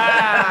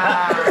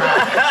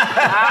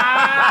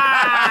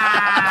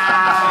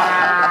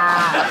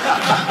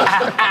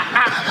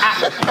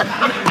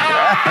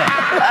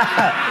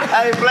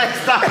 Hey, Black,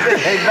 stop it.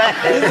 Hey, back.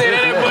 You said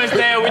that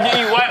mustache when you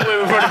eat white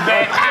women from the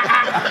back.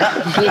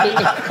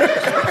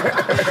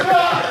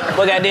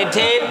 We got that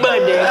Ted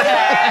Bundy.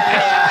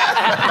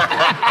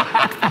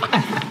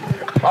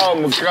 Paul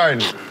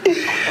McCartney.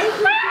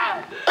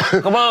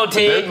 Come on,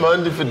 Ted. That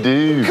Monday for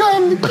dudes.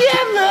 Come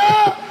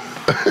together.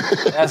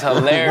 That's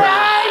hilarious.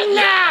 Right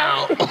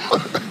now.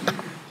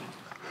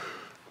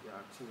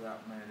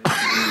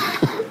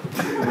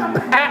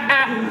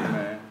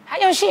 How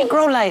your shit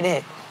grow like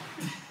that?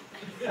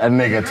 That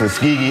nigga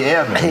Tuskegee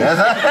Airman. This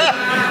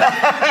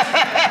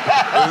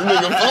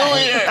nigga flew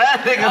here. That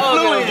nigga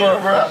flew here,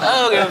 bro. I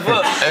don't give a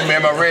fuck. Hey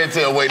man, my red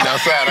tail waiting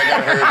outside. I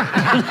got hurt.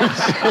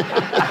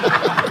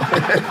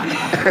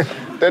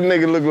 That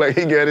nigga look like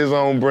he got his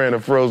own brand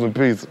of frozen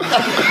pizza.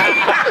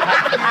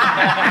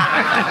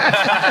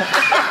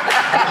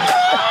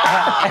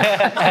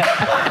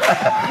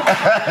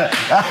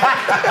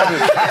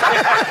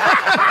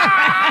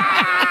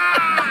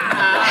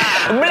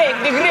 Black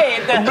the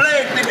Great.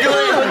 Black the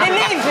Great.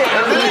 Delicious.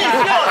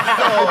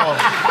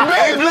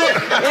 Black, Black. It's good.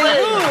 It's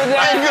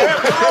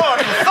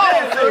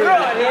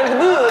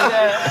good.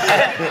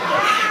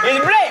 It's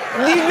black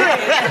the Great.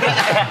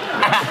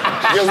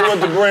 Guess what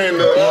the brand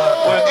is?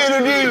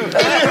 Introduce.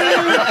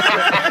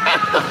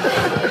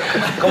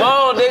 Come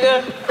on,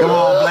 nigga. Come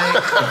on, Black.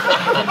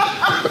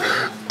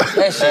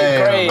 That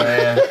shit crazy.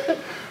 Man.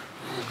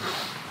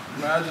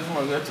 Man, I just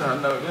want to let y'all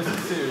know this is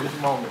a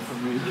serious moment for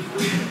me.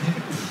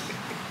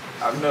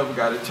 I've never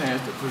got a chance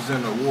to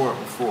present an award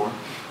before.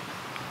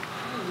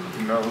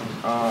 You know,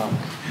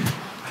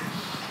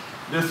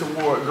 this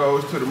award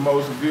goes to the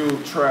most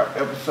viewed trap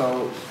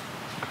episodes.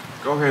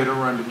 Go ahead and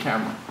run the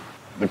camera.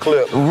 The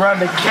clip. Run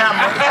the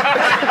camera.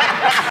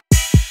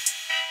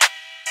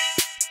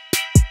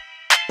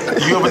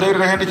 You ever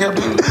dated a handicapped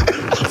dude?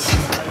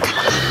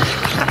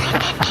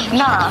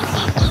 Nah.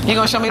 You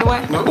gonna show me the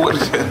way? No, what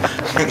is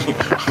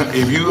that?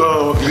 If you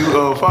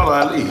follow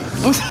Ali.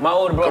 My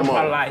older brother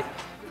probably like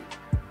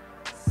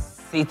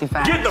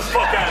 65. Get the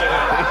fuck out of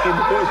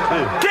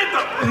here. Get the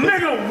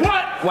nigga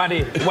what? Why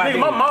did? Nigga,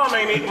 my mom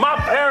ain't eating, my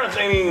parents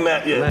ain't eating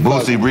that yet.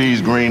 Boosie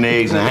Breeze, green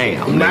eggs, and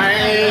ham.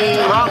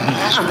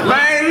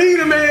 Man, leave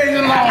them eggs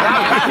alone.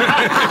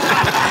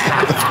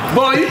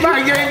 Boy, you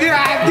might get a good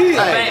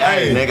idea.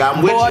 Hey, nigga,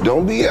 I'm with you.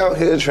 Don't be out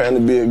here trying to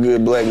be a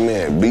good black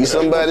man. Be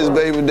somebody's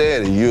baby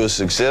daddy. You're a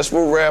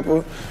successful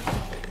rapper.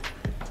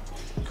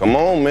 Come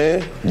on,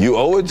 man. You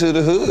owe it to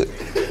the hood.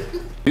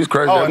 He's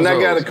crazy. Oh, and I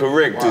gotta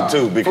correct it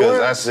too,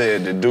 because I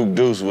said that Duke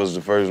Deuce was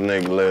the first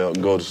nigga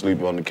to go to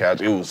sleep on the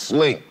couch. It was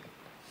Slink.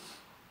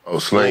 Oh,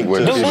 Slink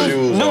went Dude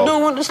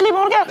went to sleep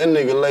on the couch? That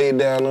nigga laid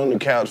down on the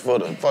couch for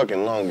the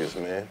fucking longest,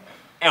 man.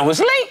 And was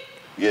sleep?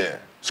 Yeah.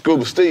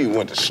 Scuba Steve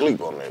went to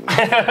sleep on that,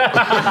 man.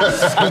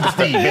 Scuba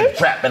Steve in the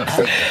trap and I'm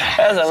sneaking.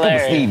 That's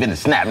hilarious. Scuba Steve in the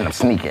snap and I'm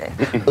sneaking.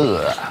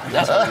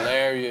 That's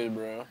hilarious,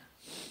 bro.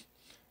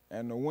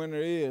 And the winner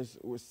is,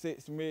 with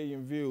 6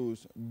 million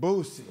views,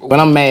 Boosie. But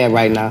I'm mad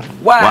right now.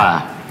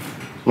 Why?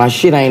 My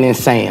shit ain't in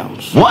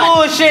Sam's. What?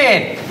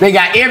 Bullshit. They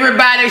got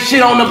everybody's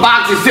shit on the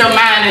box except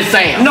mine in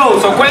Sam's. No,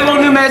 so Quavo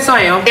knew at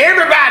Sam.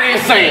 Everybody in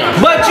Sam's.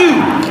 But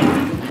you.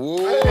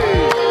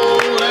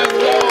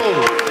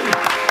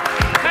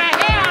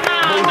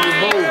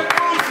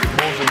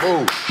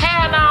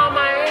 Hell no,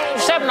 man.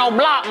 Except no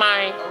block,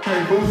 man.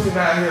 Okay, Boosie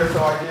not here,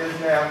 so I guess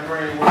now I'm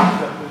Green will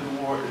accept this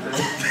award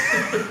today.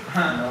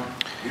 No,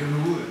 in the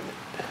wood.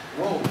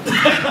 Whoa.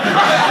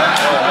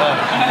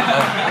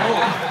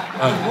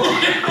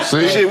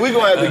 See? Shit, we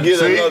gonna have to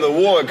get another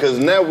award, because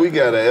now we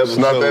got an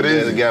episode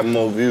that got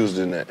more views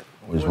than that.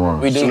 What's wrong?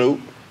 We do.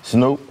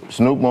 Snoop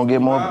won't get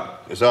more?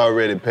 It's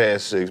already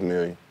past 6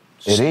 million.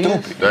 It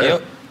is? Damn.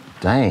 Yep.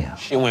 Damn.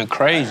 Shit went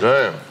crazy.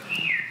 Damn.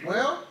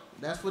 Well,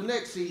 that's for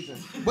next season.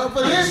 But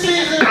for this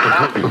season,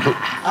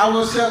 I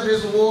will accept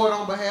this award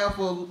on behalf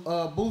of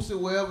Boosie,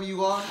 wherever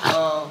you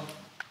are.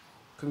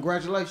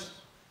 Congratulations.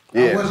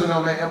 Yeah. I wasn't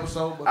on that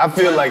episode. But I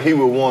feel like he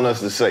would want us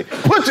to say,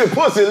 put your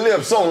pussy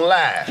lips on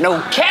live.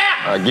 No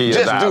cap. I give you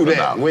Just do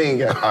that. We ain't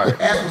got. All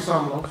right. ask for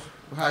something, though.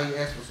 How you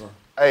ask for something?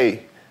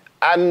 Hey,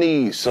 I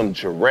need some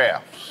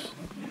giraffes.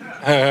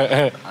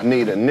 I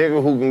need a nigga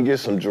who can get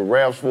some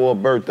giraffes for a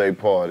birthday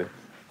party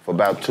for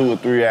about 2 or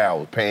 3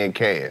 hours, paying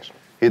cash.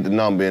 Hit the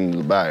number in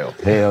the bio.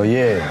 Hell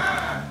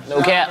yeah. No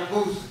cap.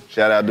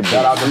 Shout out to Boosie.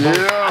 I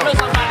know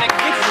somebody that can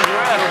get some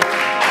giraffes.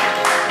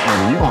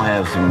 You gonna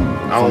have some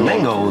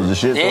flamingos and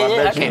shit, so Yeah, I I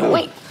bet you can't do.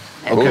 wait.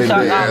 Okay,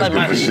 they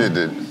asking for shit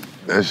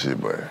that shit,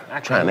 boy.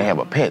 Trying to have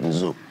a petting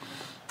zoo.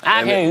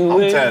 I can't I'm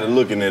wait. tired of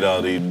looking at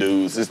all these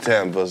dudes. It's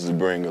time for us to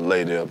bring a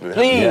lady up here.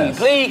 Please,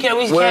 please, can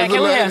we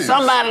have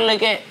somebody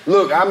look at?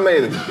 Look, I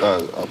made a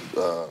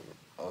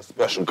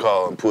special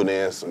call and put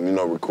in some,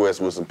 requests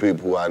with some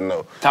people who I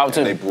know. Talk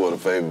to me. They pulled a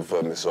favor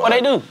for me. So what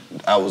they do?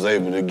 I was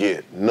able to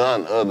get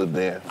none other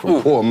than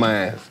from Poor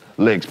Minds,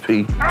 Lex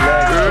P.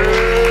 Yeah.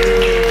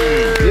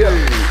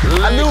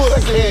 I do what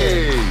I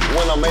can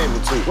when I'm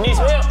able to. Need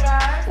some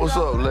help? What's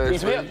up, Lex? Need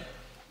some help?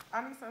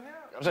 I need some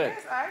help. I'm saying.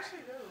 Yes, I actually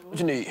do. What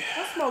you need?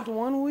 I smoked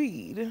one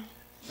weed.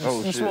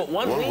 Oh, you smoke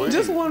one weed?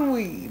 Just one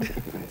weed.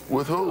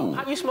 With who?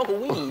 How you smoke a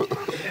weed?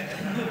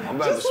 I'm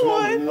about Just to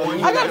smoke one.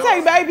 one. I gotta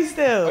take baby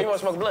still. Oh, you want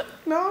to smoke a blunt?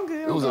 No, I'm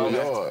good. It was in the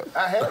yard.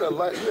 I had a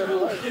light. You had a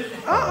light.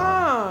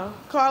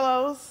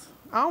 Karlous.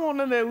 I don't want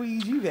none of that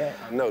weed you got.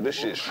 No, this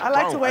shit's strong. I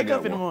like to wake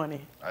up in the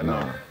morning. I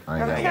know. I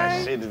ain't Okay.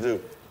 got shit to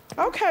do.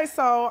 Okay,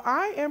 so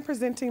I am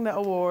presenting the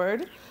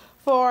award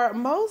for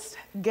most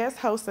guest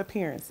host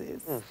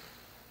appearances.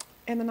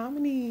 And the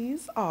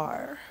nominees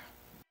are...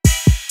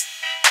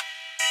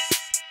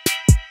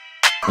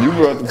 You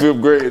brought the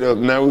 5th grade up.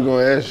 Now we're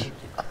going to ask you.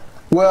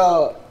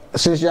 Well,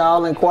 since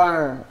y'all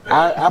inquiring,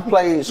 I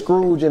played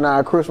Scrooge in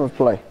our Christmas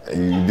play.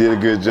 You did a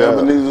good job.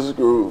 Ebenezer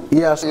Scrooge.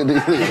 Yes. This I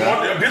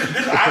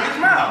his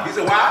mouth. He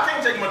said, "Why I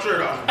can't take my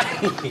shirt off?"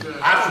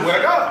 I swear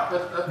to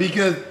God.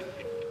 Because,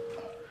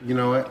 you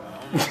know what?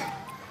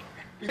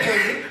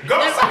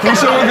 He's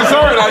showing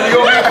concern. Now you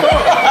gonna get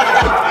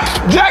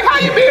fucked. Jack, how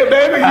you been,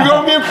 baby? You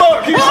gonna get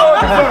fucked? Keep showing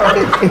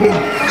concern.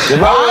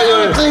 If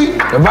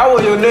I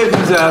was your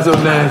nephew, sound so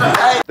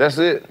nasty. That's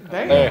it.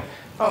 Damn.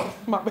 Oh,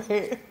 my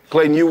bad.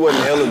 Clayton, you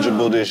wasn't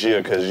eligible this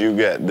year because you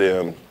got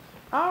them.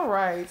 All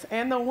right,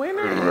 and the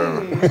winner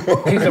is... This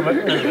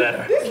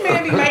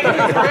man be making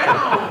his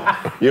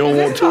round. You don't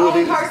want two of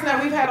This is these? the only person that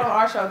we've had on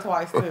our show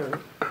twice, too.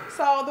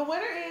 So the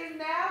winner is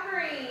now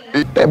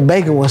Green. That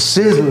bacon was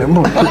sizzling. I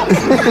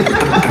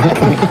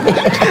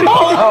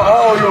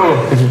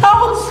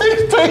was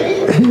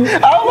 16.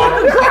 I was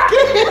a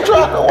cookie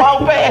trying to walk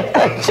past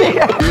that shit.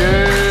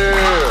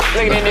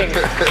 Look at that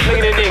nigga. Look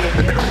at that nigga.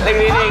 Look at that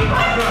nigga.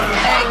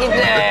 Hey, get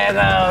your ass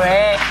on,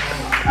 man.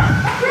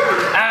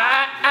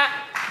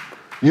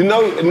 You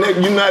know, Nick,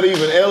 you're not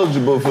even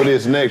eligible for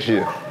this next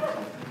year.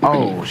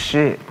 Oh,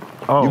 shit.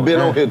 Oh, You've been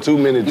on here too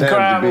many times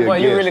crying, to be boy. a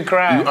guest. You really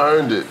crying. You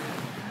earned it.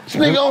 This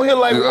nigga on here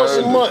like once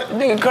a month.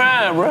 Nigga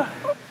crying, bro.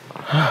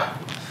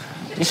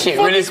 This shit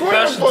really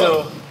special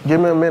to him. Give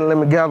me a minute, let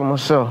me gather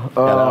myself.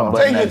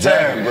 Take your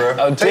time,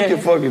 bro. Take your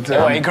fucking time.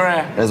 That's why he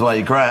crying. That's why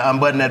you crying.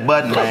 Unbutton that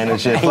button, man, and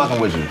shit fucking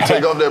with you.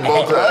 Take off that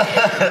bow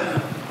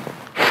tie.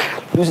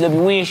 Who's the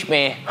wish,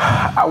 man?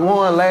 I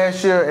won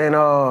last year, and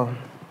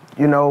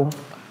you know,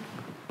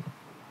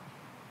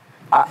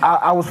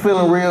 I was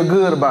feeling real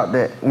good about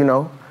that, you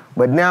know.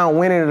 But now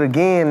winning it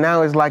again,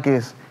 now it's like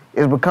it's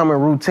becoming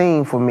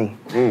routine for me.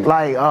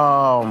 Like,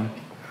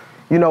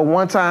 you know,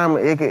 one time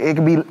it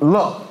could be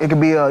luck, it could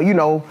be a, you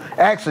know,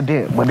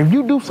 accident. But if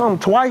you do something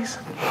twice,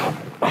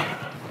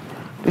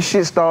 this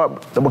shit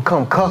start to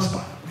become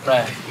custom.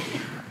 Right.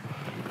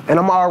 And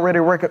I'm already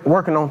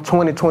working on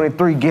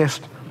 2023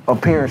 guest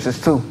appearances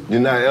too.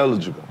 You're not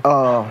eligible.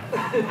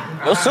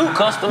 Your suit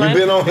custom, man. You've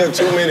been on here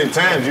too many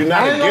times. You're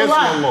not a guest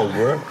no more,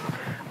 bro.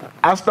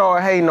 I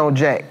started hating on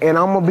Jack, and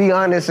I'm gonna be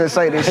honest and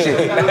say this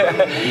shit.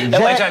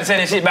 Nobody trying to say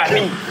that shit about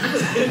me.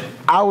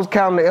 I was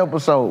counting the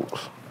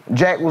episodes.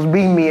 Jack was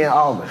beating me in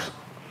August.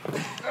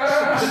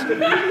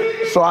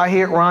 So I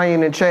hit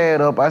Ryan and Chad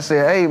up. I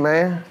said, hey,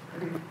 man,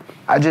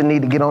 I just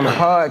need to get on the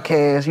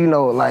podcast, you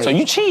know, like. So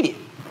you cheated?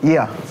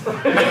 Yeah.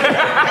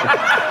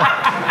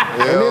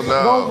 And this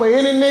go for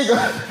any nigga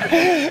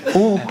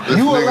who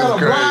you will let a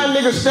blind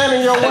nigga stand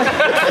in your way.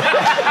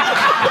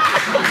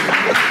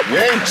 You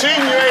ain't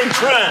cheating, you ain't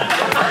trying.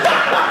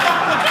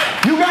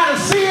 You gotta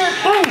see it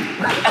through.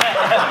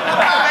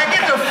 Man,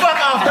 get the fuck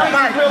off the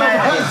mic, man.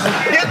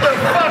 Get the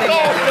fuck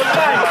off the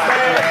mic,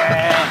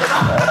 man.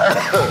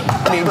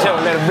 Nigga tell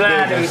me that a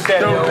blind nigga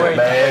stand in your way.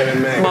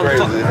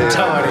 Motherfucker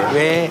retarded,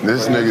 man.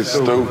 This nigga's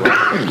stupid.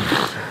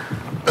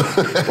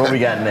 What we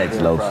got next,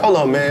 Los? Hold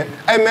on, man.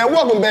 Hey, man,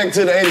 welcome back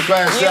to the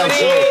 85 South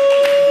Show.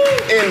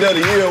 End of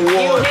the year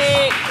awards.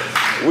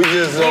 We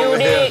just over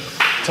here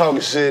talking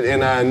shit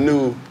in our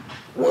new.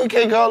 We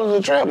can't call it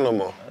a trap no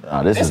more.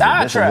 This It's is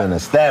our this trap. is an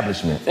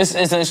establishment. It's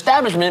an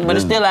establishment, but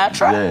it's still our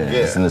trap. Yeah,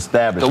 it's an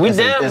establishment.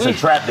 It's a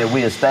trap that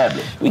we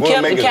established. We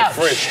kept the couch. A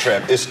French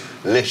trap. It's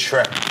Le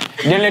Trap.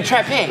 De le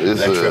trapé.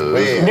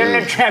 De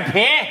le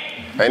trapé.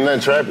 Ain't nothing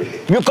trappy.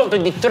 You come to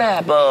the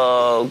trap,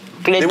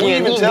 Did we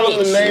even tell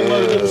them the name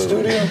of the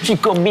studio?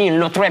 Chico, Bean,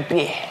 le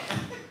trapé.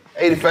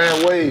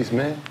 85 Ways,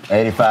 man.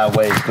 85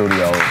 Ways Studios,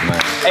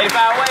 man.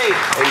 85 ways.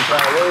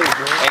 85 Ways,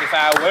 man.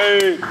 85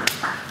 ways.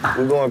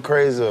 We're going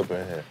crazy up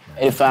in here.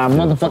 85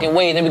 motherfucking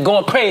ways. They be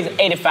going crazy.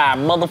 85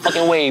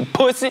 motherfucking ways.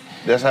 Pussy.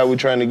 That's how we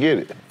trying to get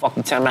it. Fuck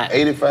you talking about.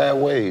 85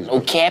 Ways. No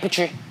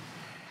capture.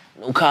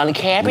 No Colin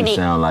Kaepernick. You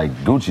sound like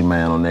Gucci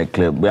Man on that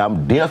clip.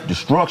 I'm death,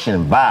 destruction,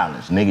 and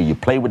violence, nigga. You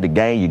play with the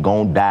game, you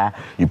gon' die.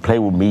 You play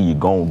with me, you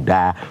gon'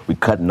 die. We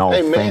cutting off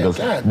fingers.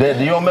 Do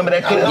you remember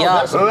that clip?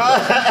 Yeah. That's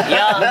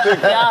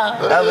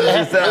what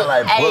you sound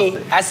like, Hey,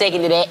 pussy. I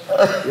second to that.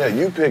 Yeah,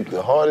 you picked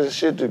the hardest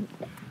shit to. What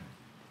the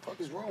fuck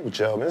is wrong with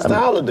y'all, man? It's the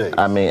holiday.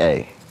 I mean,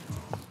 hey.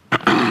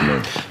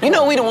 me. You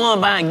know we the one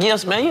buying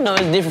gifts, man. You know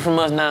it's different from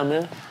us now,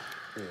 man.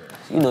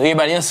 You know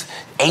everybody else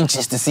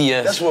anxious to see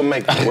us. That's what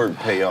makes the work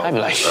pay off. I be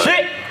like,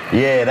 shit.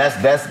 Yeah,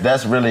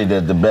 that's really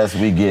the best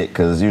we get,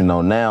 because you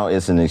know now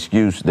it's an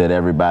excuse that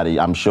everybody,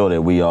 I'm sure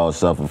that we all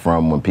suffer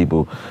from when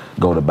people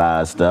go to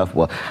buy stuff.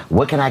 Well,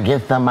 what can I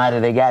get somebody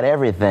that got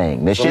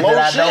everything? The shit that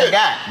I don't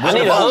got. I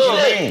need a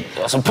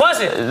hug. Some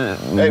pussy.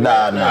 Hey,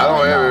 nah, I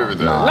don't have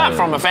everything. Not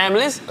from my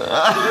families.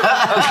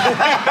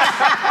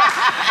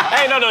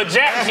 I ain't no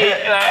jack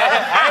shit. Like,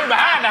 I ain't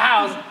behind the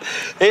house.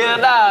 Yeah,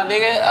 nah,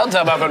 nigga. I'm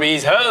talking about from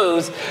these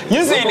hoes.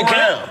 You seen the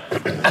clip?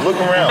 Look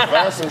around,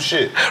 find some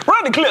shit.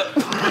 Run the clip.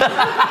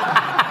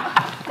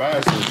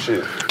 Find some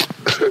shit.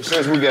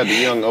 Since we got the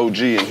young OG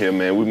in here,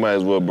 man, we might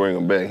as well bring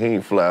him back. He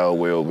ain't fly all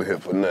the way over here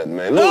for nothing,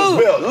 man.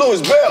 Louis Bell.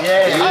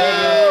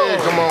 Yeah,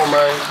 come on,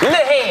 man. Little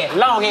head,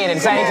 long head at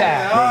the same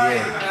time.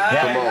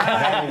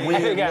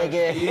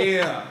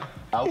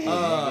 Come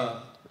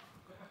on.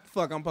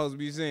 Fuck, I'm supposed to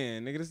be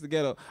saying, nigga. This is the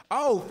ghetto.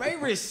 Oh,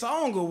 favorite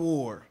song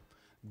award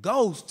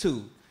goes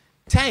to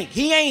Tank.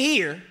 He ain't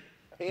here,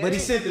 but he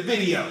sent the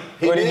video.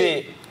 What he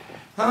did?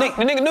 Huh? The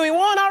nigga knew he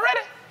won already?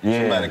 Yeah.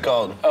 Somebody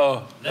called him.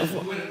 Oh.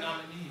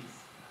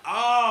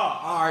 Oh,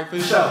 all right, for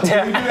sure.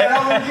 Yeah.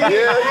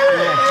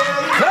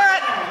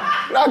 Cut!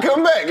 Now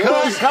come back.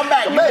 Come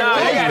back. Nah,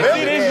 they gotta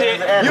see this shit.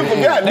 You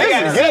forgot. This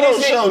is ghetto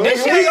show,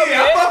 nigga. I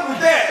fuck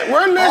with that.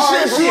 Run that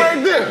shit from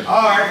right there.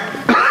 All right.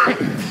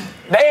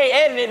 They ain't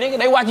editing it, nigga.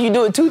 They watching you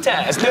do it 2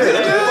 times. Shit,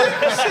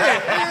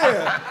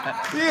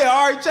 yeah,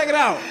 all right, check it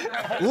out.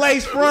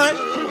 Lace front.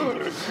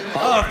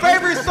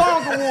 Favorite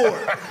song award.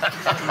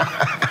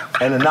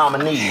 And the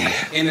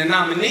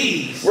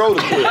nominees. Roll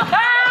the clip.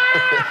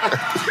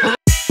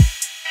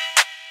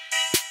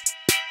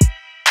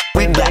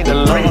 We got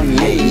to pray,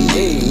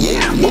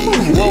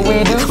 What we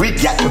do? We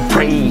got to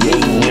pray,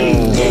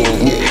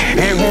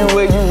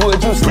 Everywhere you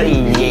would, you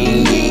stay.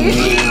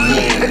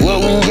 What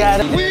we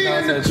gotta We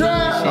in the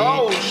trap.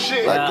 Oh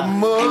shit. Like a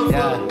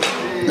motherfucker.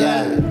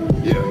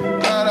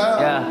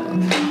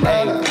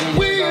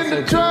 We in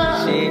the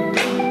trap.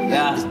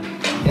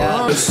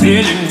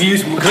 Sitting me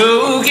some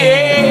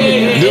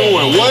cocaine.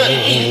 Doing what?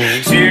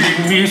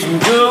 Sitting me some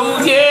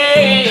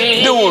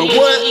cocaine. Doing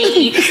what?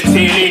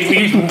 Sitting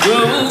me some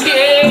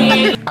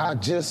cocaine. I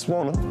just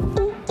wanna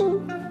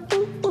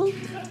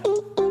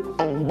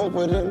on both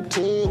of them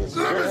titties.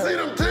 Let me see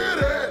them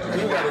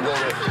titties. You gotta go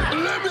there.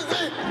 Let me see.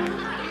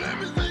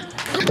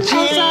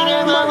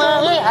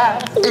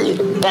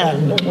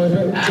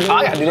 I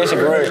gotta do that shit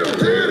for real.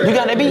 You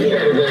got that beat?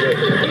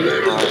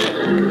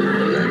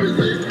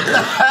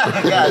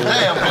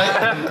 Goddamn,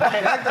 man.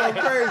 That's so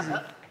crazy.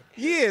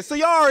 Yeah, so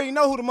y'all already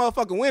know who the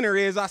motherfucking winner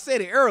is. I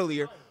said it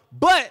earlier,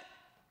 but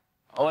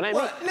Oh, it ain't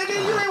me.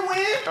 nigga, you ain't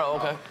win. Oh,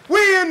 okay.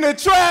 We in the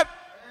trap,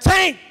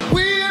 Tank.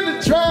 We in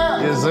the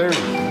trap. Yes, sir. Okay,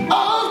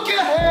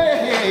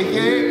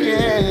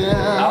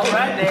 yeah. All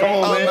right, then. Come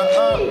on,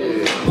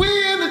 man. We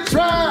in the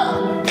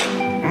trap.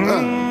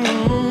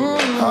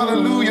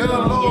 Hallelujah,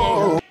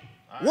 Lord.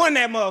 Won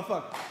that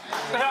motherfucker.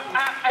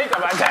 I ain't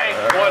talking about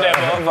Tank. Won that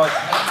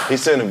motherfucker. He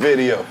sent a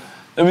video.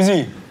 Let me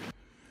see.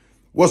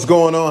 What's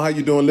going on? How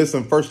you doing?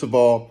 Listen, first of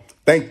all,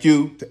 thank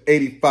you to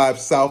 85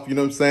 South, you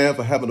know what I'm saying,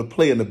 for having a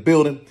play in the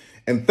building.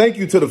 And thank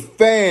you to the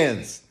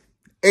fans,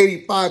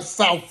 85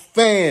 South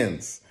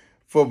fans,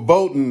 for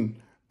voting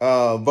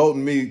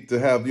me to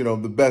have, you know,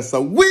 the best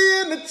song. We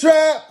in the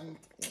trap,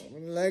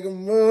 like a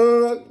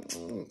mug.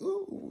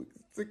 Ooh,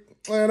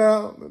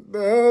 out.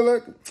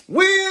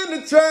 We in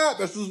the trap.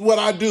 This is what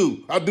I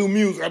do. I do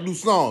music. I do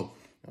songs.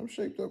 I'm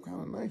shaped up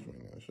kind of nice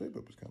right now. Shaped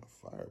up is kind of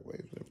fire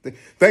waves and everything.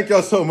 Thank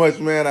y'all so much,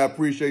 man. I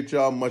appreciate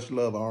y'all. Much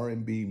love.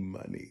 R&B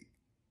money.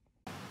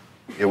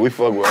 Yeah, we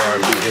fuck with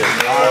R&B here.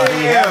 R&B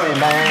heavy,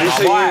 man. You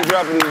see you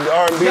dropping the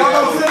R&B Y'all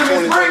album gonna send him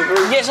his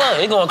 2023? Yes, sir.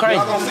 It's going crazy.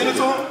 Y'all gonna send it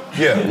to him?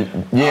 Yeah.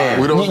 Yeah.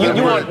 We don't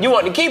You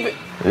want to keep it?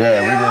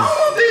 Yeah, we I just. don't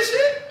want this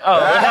shit. Oh.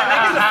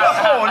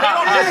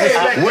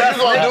 What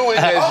you gonna do with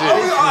that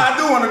shit? I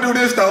do want to do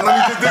this though. Let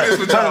me just do this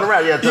with y'all. Turn it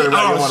around. Yeah, turn it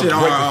around. Oh shit!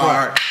 All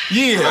right.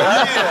 Yeah.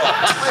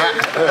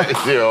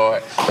 Yeah, all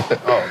right.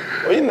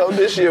 Well, you know,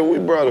 this year we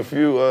brought a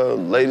few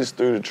ladies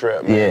through the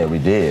trap, man. Yeah, we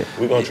did.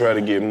 We're gonna try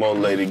to get more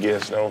lady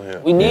guests on here.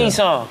 We need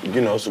some.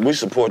 You know, so we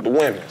support the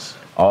women's.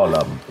 All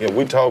of them. Yeah,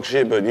 we talk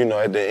shit, but you know,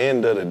 at the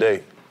end of the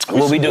day, we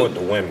support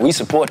the women. We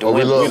support the Well,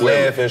 we women. love We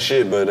women. laugh and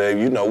shit, but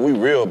you know, we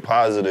real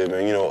positive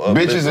and you know,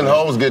 Bitches and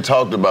hoes get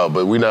talked about,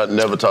 but we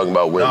never talking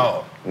about women.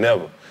 No,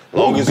 never.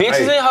 Long as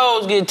Bitches and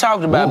hoes get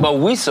talked about, but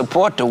we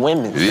support the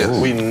women. Yes.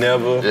 we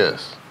never,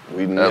 Yes.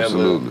 we never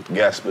Absolutely.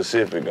 got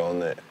specific on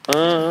that.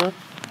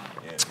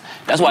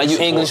 That's why you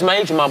English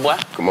major, my boy.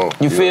 Come on.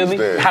 You feel me?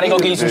 understand. How they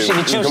gonna give you some shit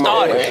that you Come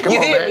on, started? man. Come You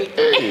on, hear man.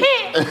 me?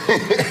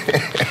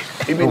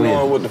 He be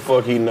knowing what the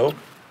fuck he know.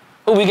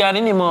 Who we got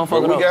in there, But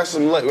motherfucker? we got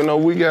some, you know,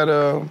 we got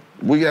a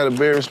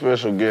very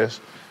special guest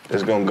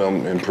that's gonna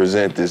come and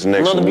present this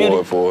next Another beauty?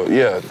 award for.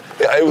 Yeah,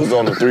 it was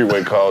on the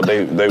three-way call.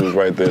 They was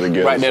right there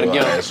together. Right there so I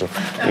together. asked them,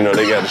 you know,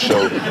 they got a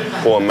show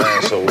for a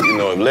man. So you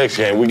know, if Lex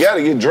came, we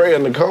gotta get Dre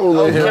and Nicole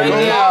in here.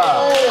 Okay.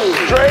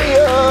 Dre.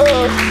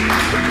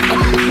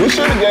 We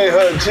should have gave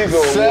her and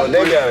Chico award.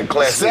 They got a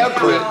classic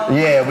clip.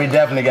 Yeah, we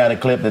definitely got a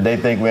clip that they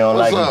think we don't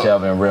like each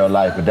other in real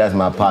life, but that's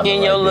my partner.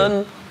 Getting your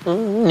little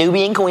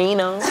Nubian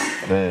queen on.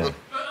 Yeah.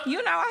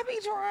 You know, I be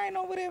trying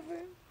or whatever.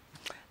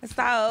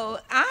 So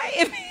I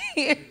am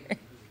here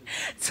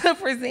to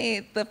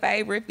present the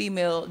Favorite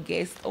Female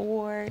Guest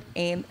Award,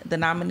 and the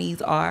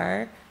nominees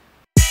are.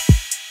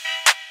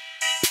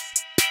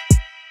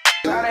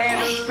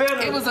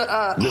 It was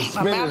a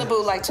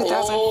Malibu, like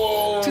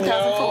 2004.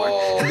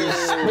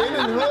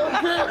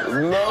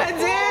 I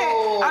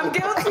did. I'm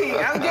guilty.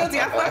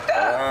 I fucked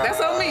up.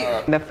 That's on me.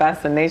 The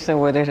fascination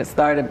with it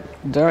started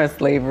during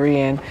slavery,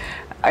 and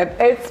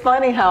it's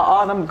funny how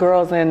all them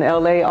girls in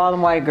LA, all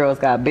them white girls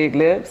got big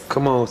lips.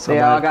 Come on, somebody.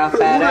 They all got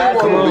fat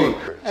asses.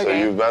 So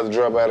you about to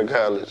drop out of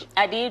college?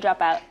 I did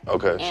drop out.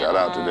 Okay, shout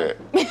out to that.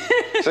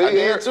 See, I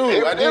did too. I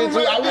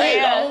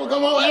went.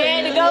 Come on. You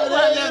had to go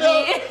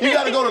for You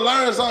got to go to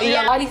learn something.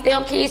 Yeah, all these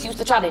damn kids used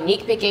to try to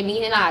nitpick at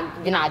me, and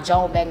then I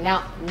joined back.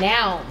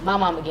 Now my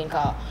mama getting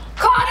called.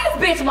 Call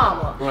this bitch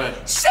mama. Right.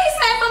 She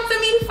said something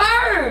to me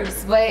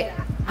first, but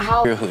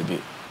how? Real hood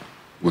bitch.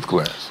 With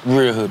class.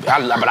 Real hood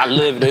bitch. But I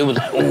love it. It was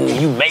like, ooh,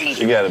 you made it.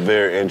 She got a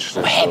very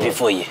interesting I'm happy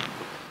for you.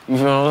 You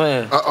feel what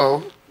I'm saying?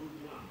 Uh-oh.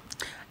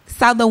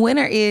 So the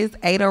winner is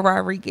Ada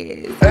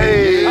Rodriguez.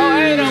 Hey. Oh,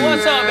 Ada,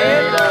 what's up,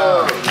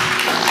 Ada?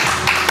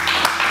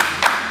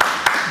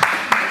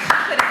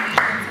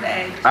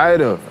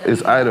 Ida.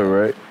 It's Ida,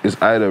 right? It's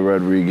Ida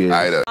Rodriguez.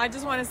 Ida. I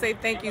just want to say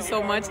thank you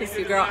so much. It's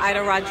your girl,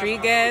 Ida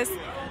Rodriguez.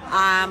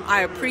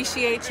 I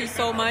appreciate you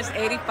so much.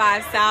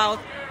 85 South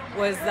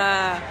was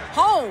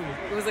home.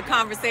 It was a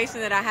conversation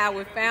that I had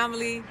with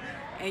family.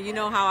 And you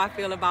know how I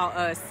feel about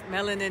us.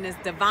 Melanin is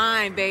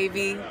divine,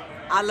 baby.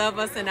 I love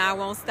us and I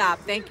won't stop.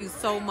 Thank you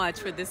so much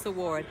for this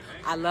award.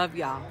 I love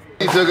y'all.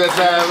 He took her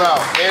time out.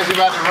 And she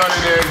about to run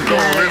in there and go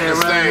rip the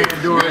stage.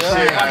 Good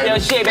shit. Pop your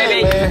shit,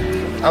 baby.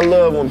 Man, I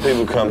love when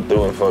people come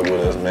through and fuck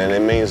with us, man.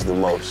 It means the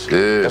most.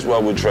 Yeah. That's why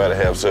we try to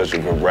have such a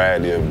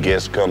variety of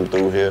guests come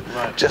through here,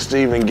 just to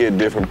even get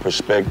different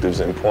perspectives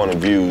and point of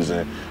views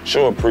and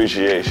show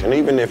appreciation.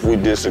 Even if we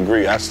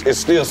disagree, it's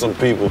still some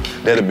people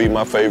that'll be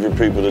my favorite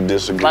people to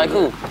disagree. Like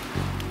who?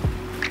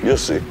 You'll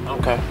see.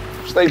 Okay.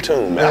 Stay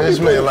tuned, man. Man, this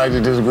man like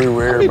to disagree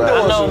with everybody.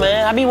 I know,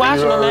 man. I be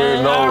watching him,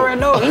 man. I already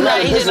know. He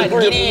just like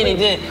get in and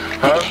then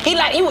he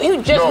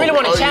just really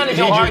want to challenge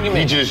your argument.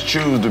 He just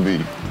choose to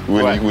be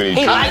when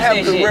he I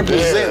have to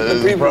represent the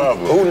people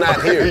who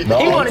not here. He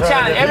want to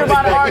challenge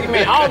everybody's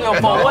argument. I don't give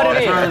a fuck what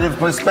it is. Alternative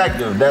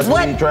perspective. That's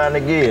what he's trying to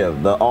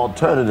give. The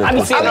alternative. I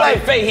be seeing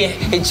like face here,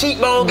 his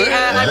cheekbone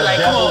behind. I be like,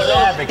 come on,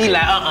 dog. He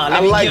like, I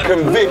like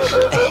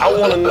conviction. I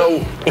want to know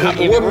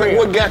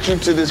what got you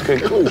to this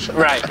conclusion.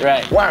 Right.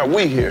 Why are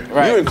we here?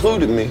 Right. You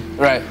included me.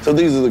 Right. So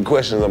these are the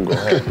questions I'm gonna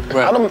have.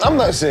 Right. I'm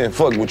not saying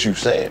fuck what you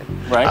saying.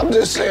 Right. I'm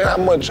just saying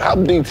how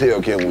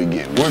detailed can we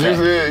get? What you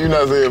saying? You're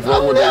not saying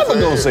fuck what they saying. I'm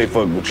never gonna say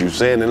fuck what you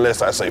saying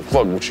unless I say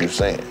fuck what you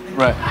saying.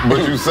 Right.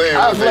 But you saying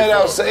I what flat they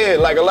out fuck. saying,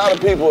 like a lot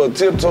of people will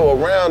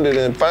tiptoe around it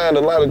and find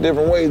a lot of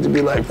different ways to be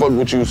like, fuck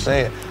what you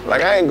saying.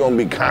 Like I ain't gonna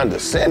be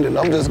condescending.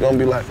 I'm just gonna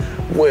be like,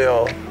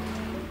 well,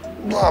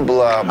 blah,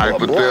 blah, blah,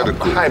 blah.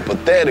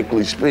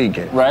 Hypothetically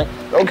speaking. Right.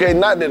 Okay,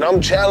 not that I'm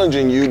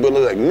challenging you, but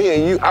like me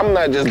and you, I'm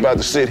not just about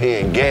to sit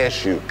here and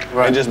gas you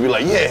and just be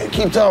like, yeah,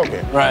 keep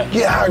talking. Right.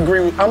 Yeah, I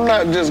agree. I'm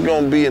not just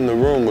gonna be in the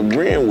room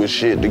agreeing with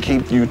shit to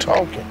keep you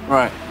talking.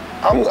 Right.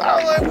 I'm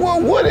like, well,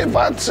 what if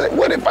I said,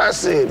 well,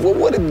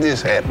 what if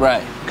this happened?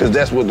 Right. Because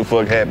that's what the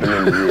fuck happened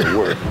in the real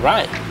world.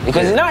 Right.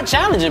 Because it's not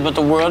challenging, but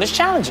the world is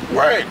challenging.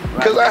 Right.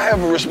 Because I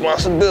have a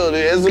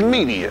responsibility as a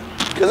media.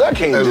 Because I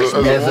can't just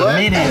be as a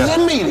media. As a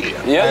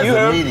media. Yeah, you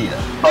heard. Media.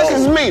 This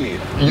is media.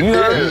 You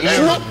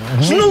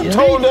heard. Snoop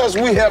told us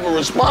we have a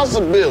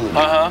responsibility.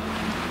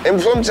 And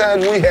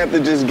sometimes we have to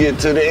just get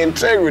to the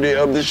integrity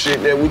of the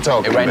shit that we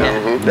talking Right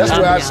about. now. That's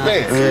where I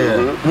stand.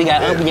 Yeah. We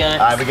got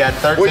ambiance. All right, we got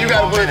 13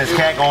 more minutes.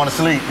 Cat going to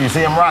sleep. You see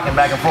him rocking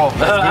back and forth.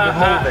 Let's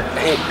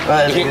keep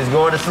it moving. He's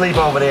going to sleep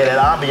over there. That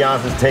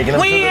ambiance is taking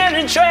him We to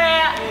in the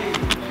trap.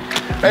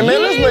 Hey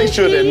man, let's make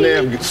sure that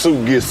Nav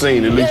suit gets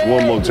seen at least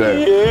one more time.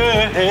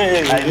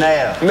 Hey,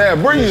 Nav.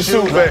 Nav, bring your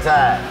suit back.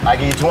 I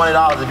give you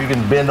 $20 if you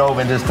can bend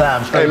over in this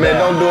time straight. Hey man,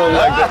 don't do it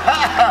like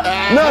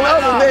that. None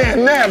other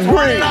than Nav,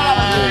 bring.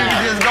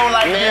 You just go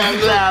like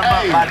this time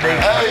up, my nigga.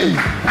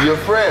 Hey, you're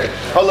fresh.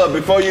 Hold up,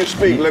 before you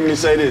speak, let me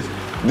say this.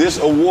 This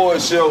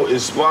award show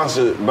is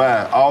sponsored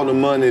by all the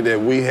money that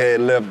we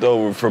had left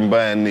over from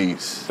buying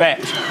these.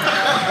 Facts.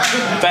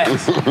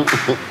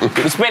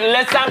 We spent a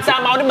little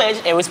time on the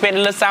budget, and we spent a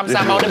little time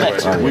on the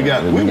budget. We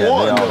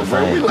won though,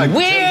 bro. We like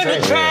We're in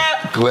the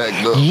trap.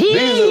 Collect up.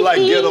 These are like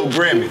ghetto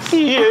Grammys.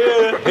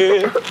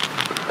 Yeah.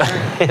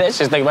 That's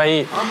just think about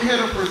it. I'm here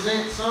to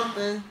present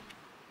something.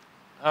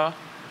 Huh?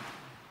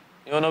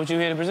 You don't know what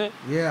you're here to present?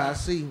 Yeah, I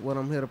see what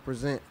I'm here to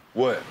present.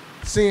 What?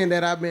 Seeing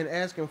that I've been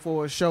asking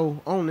for a show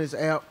on this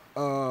app,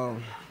 the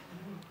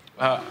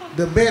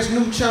best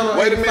new channel.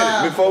 Wait a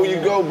minute, before you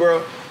go,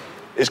 bro.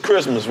 It's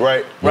Christmas,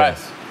 right? Right.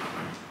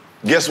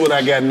 Guess what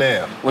I got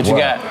now? What you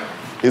got?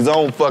 His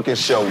own fucking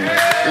show, man.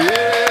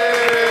 Yeah.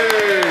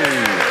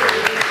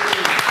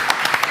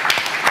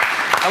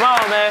 Come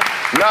on, man.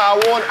 Nah,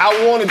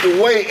 I wanted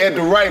to wait at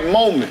the right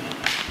moment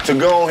to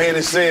go ahead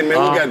and say,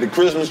 man, we got the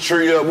Christmas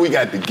tree up, we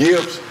got the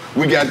gifts,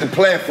 we got the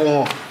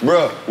platform.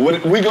 Bruh,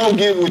 we gonna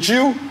get with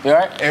you,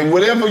 right? And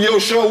whatever your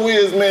show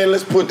is, man,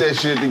 let's put that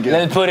shit together.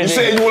 Let's put it You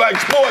together. said you like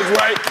sports,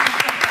 right?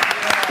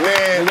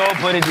 Man, we gonna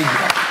put it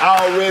together.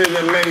 I already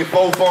done made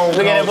 4 phone calls.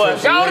 Look at that boy. from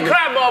some Go on the niggas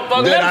crap,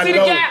 motherfucker. that Let I me see the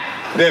know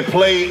gap. that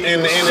play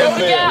in the NFL.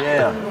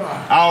 Yeah.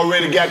 I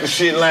already got the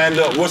shit lined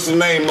up. What's the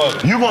name of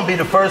it? You gonna be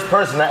the first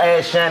person to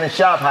ask Shannon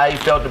Sharp how he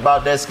felt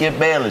about that Skip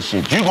Bayless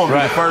shit. You gonna be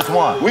the first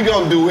one. We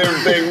gonna do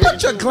everything.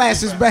 Put your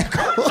glasses back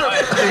on.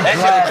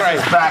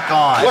 Glasses back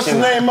on. What's the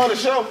name of the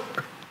show?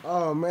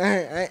 Oh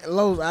man,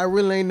 Lowe's, I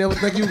really ain't never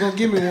think you was gonna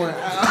give me one.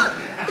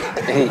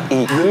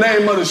 The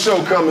name of the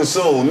show coming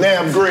soon.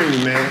 Nam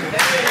Green, man.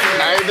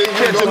 I ain't think you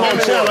Catch was him gonna on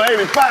give me channel one.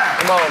 85.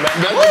 Come on, man.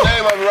 That's the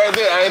name of it right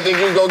there. I ain't think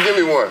you was gonna give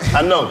me one.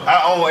 I know.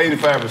 I own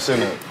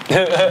 85% of it.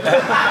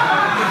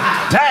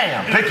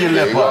 Damn, pick your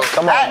lip up.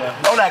 Come on, man.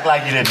 Don't act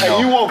like you didn't know.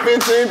 Hey, you want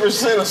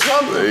 15% or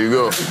something? There you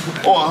go. Or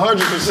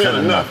 100%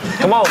 or nothing?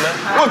 Come on, man.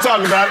 We'll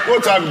talk about it.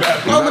 We'll talk about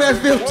it. Throw me that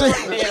 15.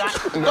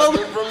 Throw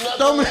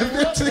me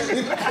that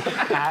 15.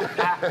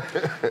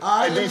 All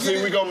right, Hey, DC,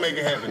 we gonna make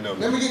it happen, though.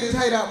 Let me get this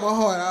hate out my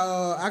heart.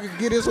 I could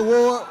get this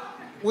award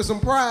with some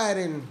pride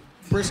and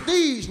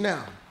prestige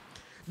now.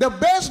 The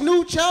Best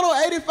New Channel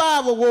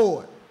 85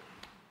 Award.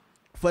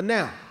 For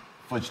now.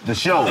 For the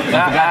show. You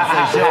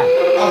forgot to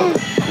say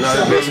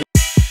show.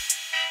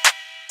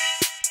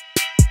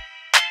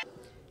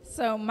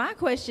 So my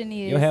question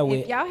is, Your hair wet.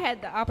 if y'all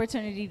had the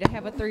opportunity to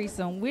have a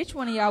threesome, which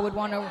one of y'all would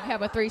want to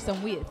have a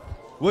threesome with?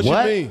 What you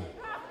mean?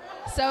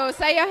 So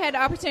say y'all had the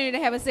opportunity to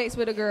have a sex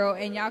with a girl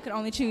and y'all could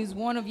only choose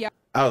one of y'all.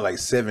 I was like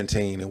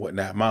 17 and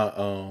whatnot. My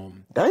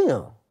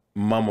Damn.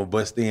 mama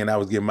bust in. I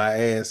was getting my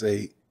ass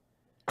ate,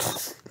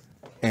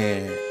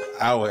 and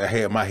I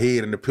had my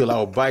head in the pillow.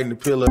 I was biting the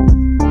pillow.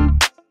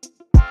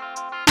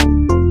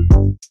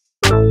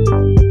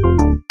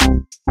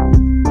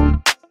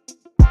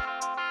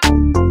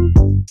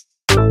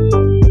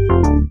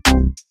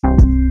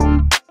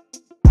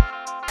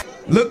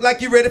 Look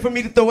like you ready for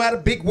me to throw out a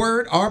big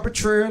word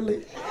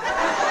arbitrarily.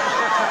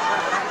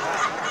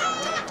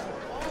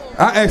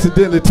 I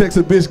accidentally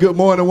texted a bitch good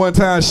morning one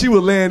time. She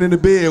was laying in the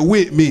bed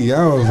with me.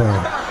 I was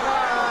like,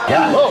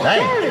 God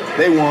damn.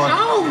 They won.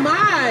 Oh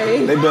my.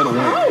 They better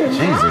win.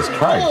 Jesus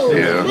Christ.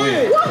 Yeah.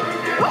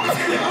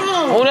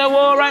 Who that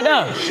was right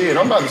now? Shit,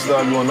 I'm about to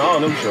start doing all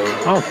them shows.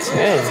 Oh,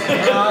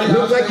 damn.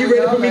 Look like you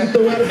ready for me to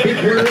throw out a big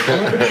word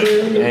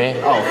arbitrarily.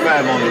 Yeah. Oh,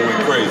 5 on it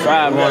went crazy.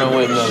 5 on it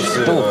went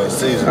stupid.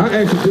 Season. I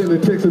accidentally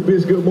texted a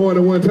bitch good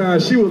morning one time.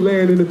 She was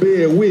laying in the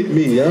bed with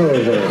me. I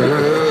was like,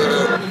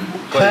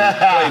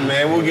 Clayton,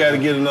 man, we gotta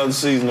get another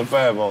season of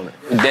 5 on it.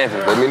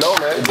 Definitely. Let me know,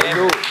 man. Let's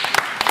do it.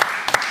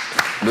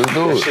 Let's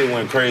do That it. shit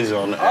went crazy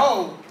on that.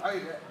 Oh, hey,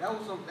 that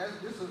was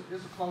this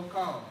is a close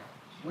call.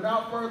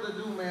 Without further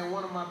ado, man,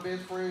 one of my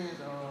best friends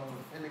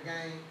in the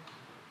game.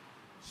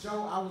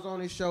 I was on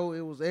his show.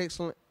 It was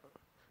excellent.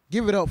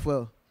 Give it up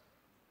for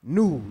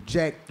New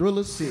Jack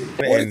Thriller City.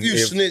 What if you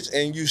snitch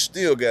and you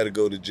still gotta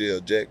go to jail,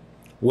 Jack?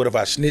 what if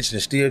I snitched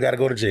and still got to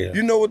go to jail?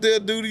 You know what they'll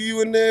do to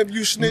you in there if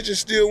you snitch and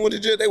still went to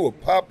jail? They will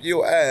pop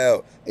your eye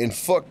out and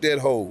fuck that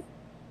hole.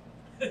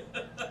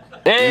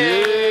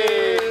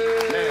 Hey!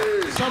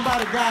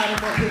 Somebody got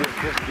him up here.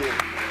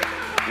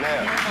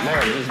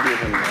 Now, just give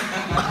him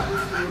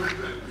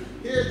that.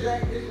 Here,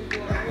 Jack, this is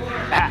what I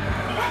want.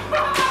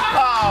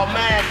 Oh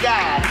man,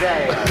 god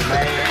damn,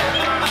 man.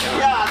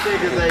 Y'all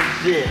niggas ain't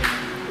shit.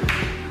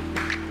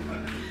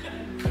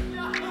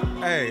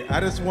 Hey, I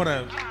just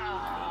wanna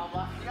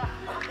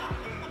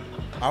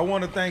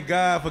thank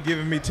God for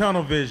giving me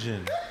tunnel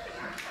vision.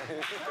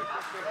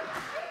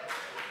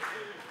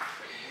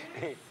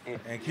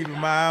 And keeping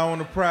my eye on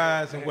the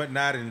prize and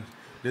whatnot, and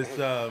this,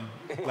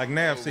 like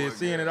Nav said,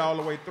 seeing it all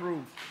the way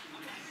through.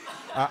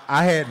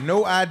 I had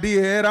no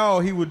idea at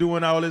all he was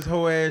doing all this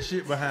whole ass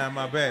shit behind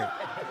my back.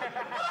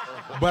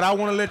 But I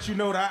want to let you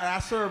know that I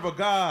serve a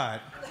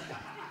God.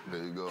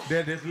 There you go.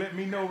 That just let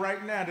me know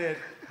right now that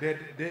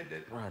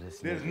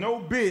there's no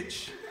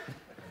bitch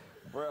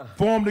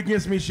formed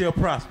against me shall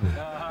prosper.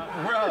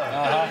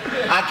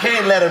 I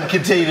can't let him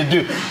continue to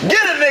do.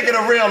 Get a nigga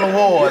the real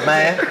award,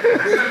 man.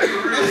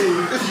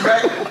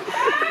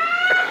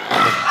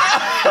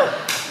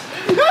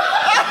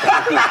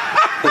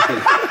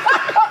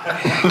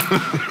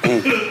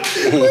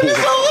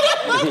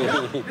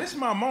 This is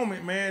my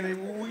moment, man. You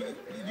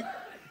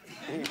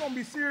gonna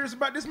be serious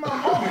about this? My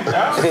moment,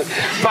 dog.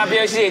 Pop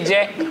your shit,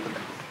 Jack.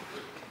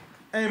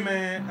 Hey,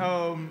 man.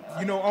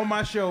 You know, on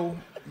my show.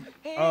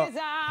 His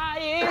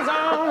eye is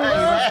on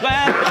the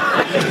back.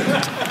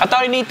 I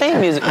thought he need theme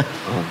music.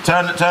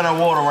 Turn that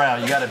water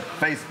around. You gotta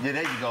face. Yeah,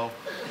 there you go.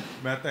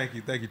 Man, thank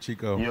you,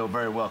 Chico. You're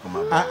very welcome, my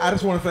brother. I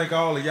just want to thank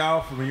all of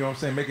y'all for, you know what I'm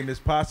saying, making this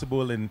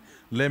possible and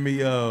let me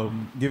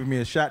giving me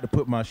a shot to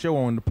put my show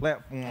on the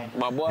platform.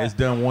 My boy. It's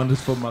done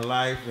wonders for my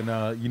life,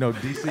 and you know,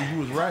 DC, you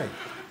was right.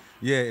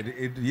 Yeah,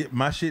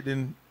 my shit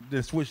didn't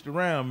switched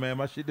around, man.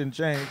 My shit didn't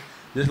change,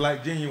 just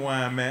like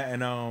Genuine,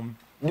 man. And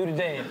do the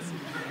dance.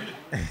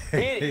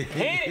 Hit it,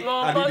 I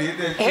motherfucker. did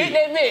that Hit shit.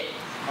 that bitch.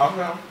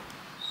 Okay.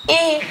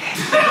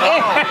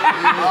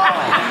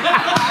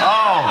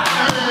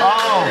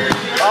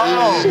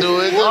 Do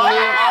it to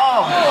me.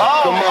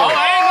 Come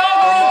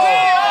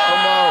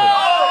on.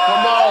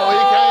 Come on. He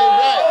came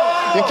back.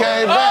 He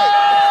came back.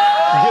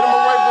 Get him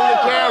away from the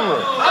camera.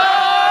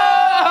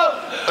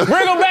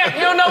 Bring him back.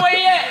 You don't know where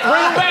he at.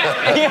 Bring him back.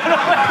 You don't know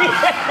where he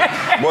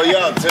at. Boy,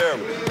 y'all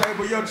terrible. Hey,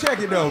 but yo, check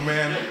it though,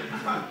 man.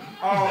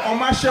 On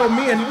my show,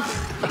 me and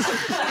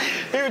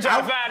He was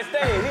trying to find the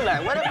stage. He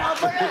like, where the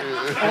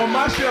motherfucker? on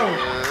my show,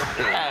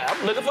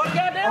 I'm looking for the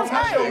goddamn on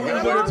my show, we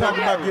were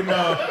talking about getting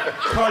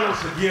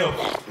Karlous a gift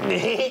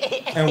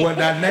and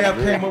whatnot. Nav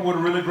came up with a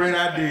really great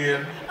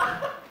idea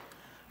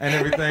and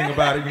everything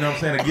about it. You know what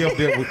I'm saying? A gift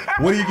that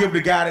what do you give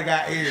the guy that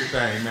got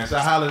everything, man? So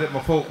I hollered at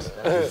my folks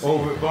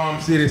over at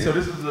Bomb City. So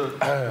this is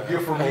a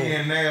gift from me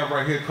and Nav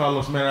right here,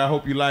 Karlous, man. I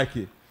hope you like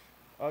it.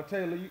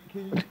 Taylor,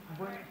 can you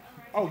bring it?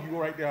 Oh, you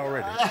were right there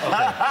already. Okay.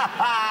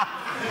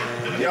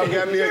 Y'all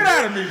got me a Get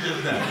out of me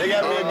just now. They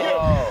got me a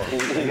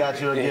gift. They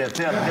got you a gift.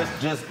 Tell him,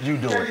 just you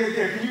do it.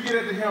 Yeah. Can you get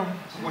it to him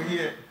where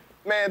he at?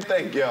 Man,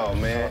 thank y'all,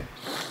 man.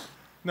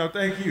 No,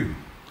 thank you.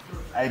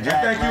 Hey,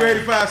 Jack, Thank man. you,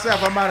 85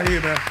 South. I'm out of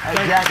here, man. Hey,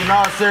 Jack, in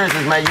all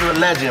seriousness, man, you a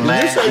legend,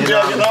 man. Did you say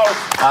Jack and all?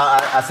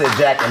 I said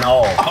Jack and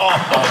all.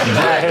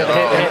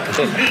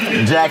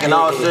 Jack, in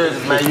all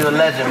seriousness, man, you a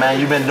legend, man.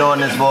 You've been doing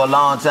this for a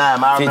long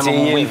time. I remember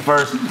when we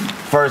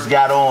first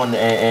got on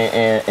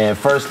and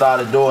first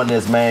started doing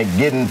this, man,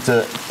 getting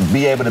to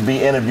be able to be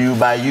interviewed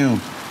by you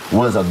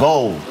was a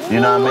goal. You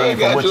know what I mean?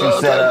 For what you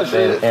set up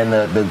and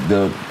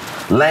the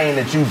lane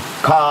that you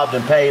carved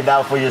and paved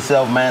out for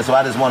yourself, man. So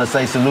I just want to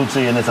say salute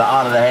to you, and it's an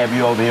honor to have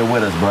you over here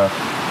with us, bro.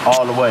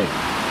 All the way.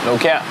 No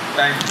cap.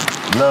 Thank you.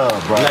 Love,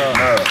 bro.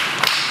 Love.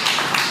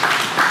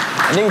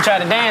 And then he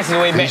tried to dance his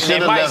way back to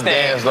that mic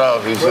stand.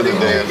 Off. He should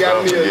have danced got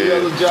off. me a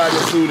yellow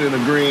jogging suit and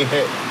a green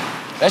hat.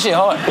 That shit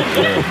hard.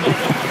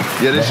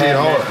 Yeah, this shit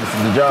hard. This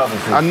is the job.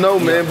 I know,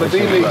 man, but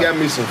these niggas got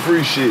me some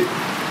free shit.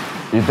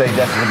 You think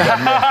that's what got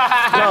me?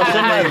 No,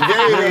 somebody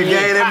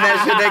gave them that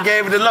shit. They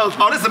gave it the low.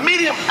 Oh, this is a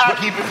medium. I'll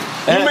keep it.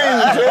 You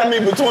mean to tell me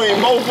between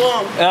both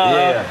of them?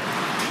 Yeah.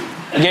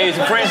 Gave you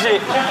some French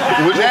shit.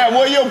 Dad,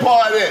 where your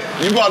part at?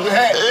 You bought the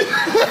hat.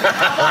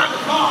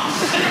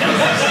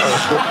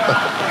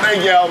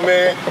 Thank y'all,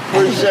 man.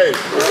 Appreciate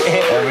it.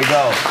 There we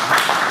go.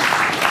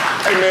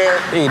 Hey, man.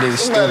 He did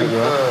Somebody,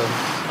 stupid,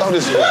 bro. throw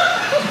this away.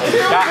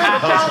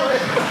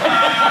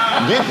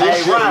 Get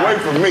this shit away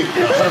from me.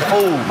 For the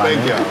food, man.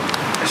 Thank y'all.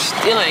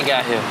 Still ain't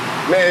got here.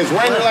 Man, it's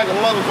raining like a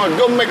motherfucker.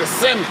 Go make a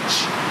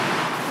sandwich.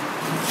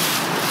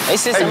 They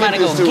said Hey, somebody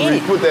get go this get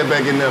too, it. Put that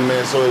back in there,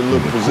 man, so it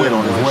look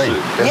presentable on his way.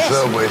 That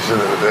Subway should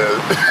have done.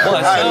 All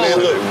right, man,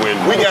 look,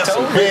 we got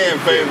some fan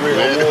favorite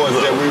awards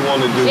that we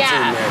want to do too,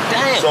 man.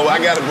 Damn. So I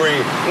got to bring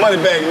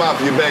Moneybag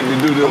Mafia back to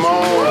do this. Come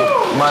on.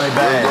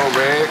 Moneybag. Go,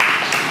 man.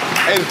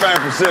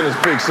 85%ers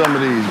pick some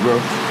of these,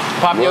 bro.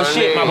 Pop your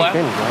shit, my boy.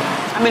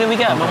 How many we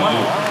got, my boy?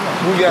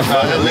 We got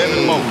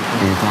 11 more.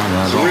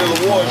 It's a real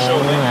award show,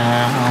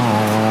 man.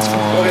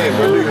 Go ahead,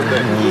 bro, do your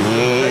thing.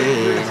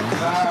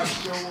 Live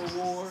show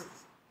award.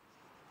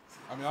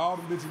 I mean, all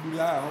the bitches be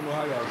live. I don't know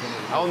how y'all come in.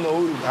 I don't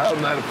know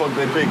how the fuck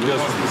they picked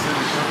Justin.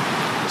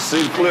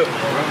 See the clip. Run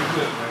the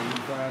clip, man. You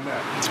can find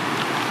out.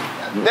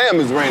 Damn,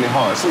 it's raining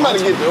hard. Somebody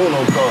get the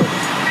Uno card.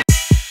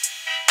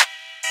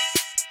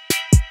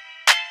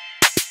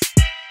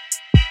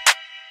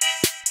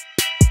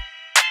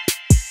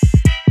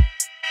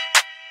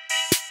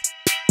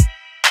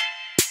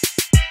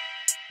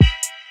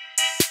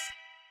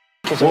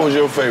 What was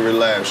your favorite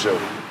live show?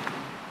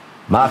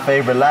 My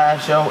favorite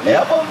live show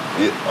ever?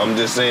 Yeah, I'm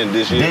just saying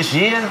this year. This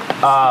year?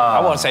 I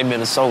want to say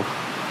Minnesota.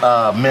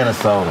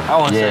 Minnesota. I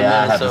want to say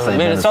I have to say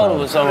Minnesota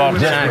was so off the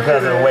Just chain.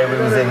 because of the way we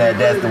was in that,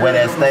 the way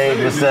that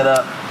stage was set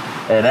up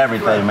and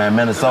everything, man.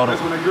 Minnesota.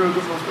 That's when the girls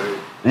go on stage.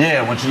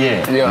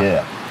 Yeah,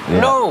 yeah.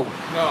 No.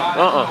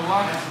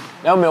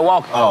 That was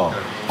Milwaukee. Oh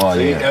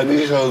yeah.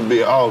 These shows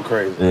be all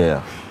crazy.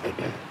 Yeah.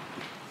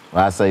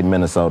 I say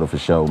Minnesota for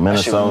sure.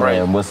 Minnesota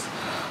and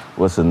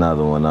what's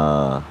another one?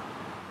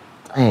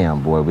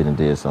 Damn, boy, we done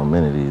did so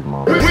many of these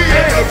moments. Bro, we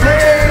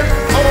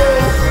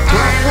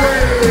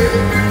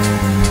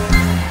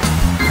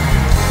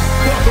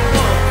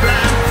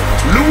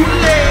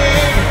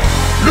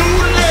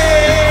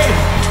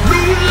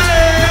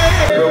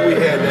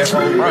had that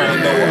whole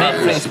round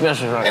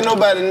though. Ain't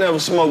nobody never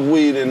smoked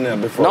weed in there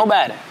before.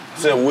 Nobody.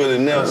 Except Willie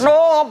Nelson.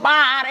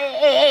 Nobody.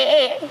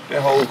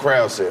 That whole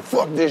crowd said,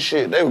 fuck this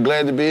shit. They were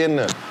glad to be in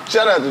there.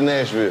 Shout out to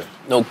Nashville.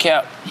 No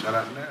cap. Shout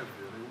out to Nashville.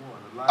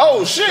 They won.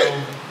 Oh, shit.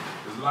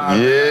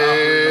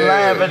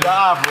 Live at the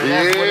Opry.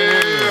 That's what it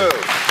is.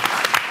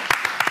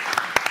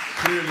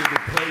 Clearly, the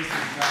place is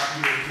not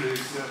here to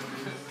accept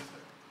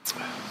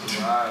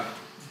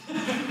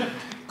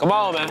this. Come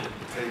on, man.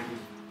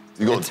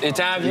 It's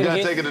time for you to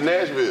gotta take it to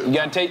Nashville. You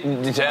gotta take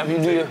the time for you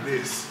to do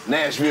this.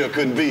 Nashville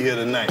couldn't be here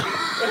tonight.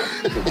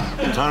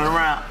 Turn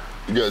around.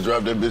 You gotta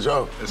drop that bitch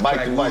off.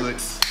 Mike to Mike.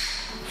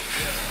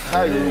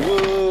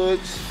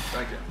 Woods.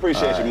 Thank you.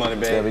 Appreciate your money,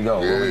 man. There we go.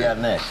 What we got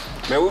next?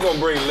 Man, we're gonna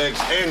bring Lex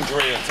and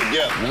Drea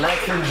together.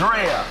 Lex and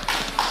Drea.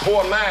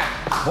 Poor man.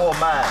 Poor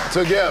man.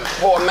 Together.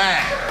 Poor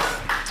man.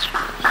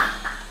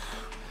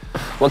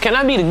 Well, can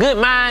I be the good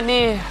mind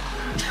then?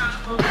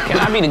 Can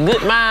I be the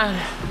good mind?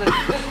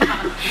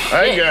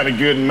 I got a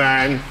good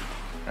mind.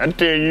 I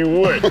tell you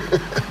what.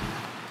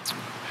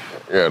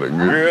 Yeah, the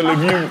girl,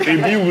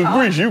 if you was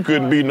Grease, you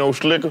couldn't be no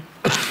slicker.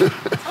 Okay,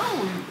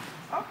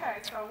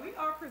 so we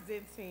are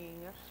presenting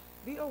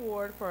the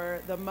award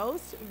for the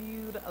most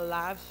viewed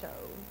live show.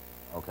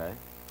 Okay.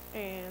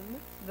 And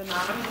the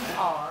nominees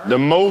are... The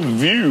most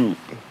viewed.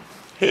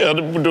 Hell,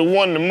 the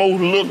one the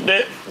most looked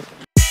at.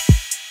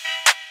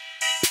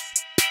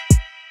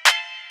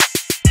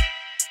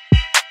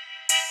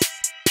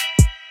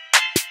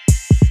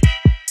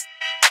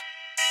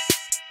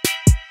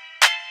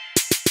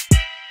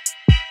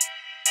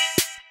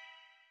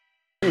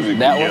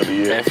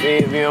 That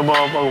Fayetteville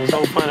motherfucker was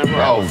so funny,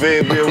 bro. Oh,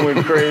 Fayetteville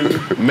went crazy.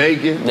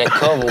 Macon. That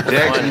cover was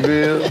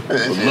Jacksonville.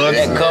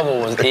 That cover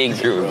was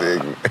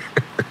ignorant.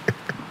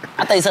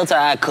 I think sometimes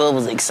our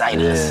covers excite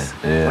us.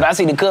 Yeah. When I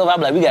see the cover,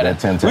 I'm like, we gotta live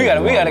up to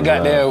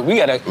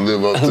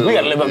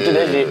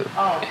that shit.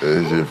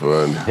 That shit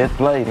funny. Hit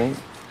play, man.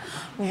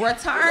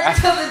 Return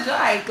to the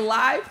Dyke,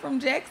 live from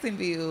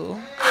Jacksonville.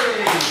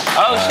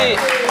 Oh shit.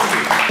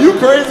 You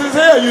crazy as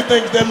hell, you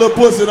think that little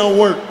pussy don't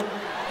work.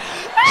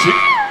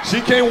 She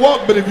can't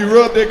walk, but if you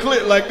rub that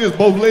clit like this,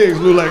 both legs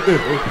look like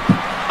this.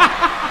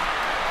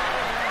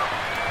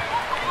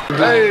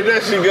 Hey,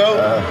 there she go.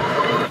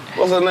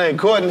 What's her name?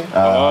 Courtney?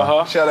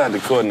 Shout out to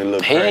Courtney.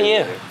 Look Hell crazy.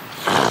 yeah.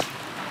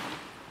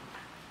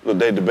 Look,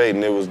 they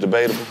debating. It was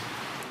debatable.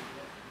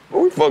 But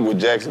we fuck with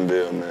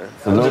Jacksonville, man.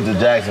 Salute to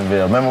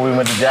Jacksonville. Remember we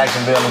went to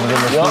Jacksonville and was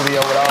in the studio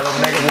with all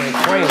them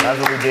niggas? That's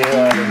what we did,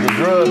 the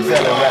drug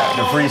selling rap,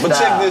 the freestyle. But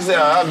check this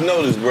out. I've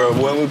noticed, bro,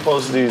 when we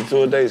posted these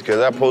tour dates, because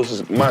I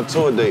posted my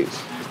tour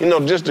dates, you know,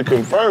 just to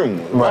confirm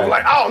them. Right. I'm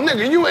like, oh,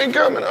 nigga, you ain't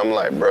coming. I'm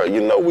like, bro,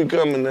 you know we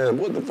coming there.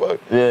 What the fuck?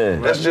 Yeah.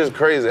 That's just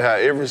crazy how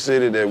every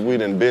city that we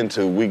done been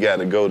to, we got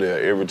to go there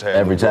every time.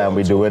 Every time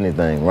we do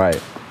anything, right.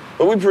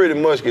 But we pretty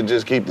much could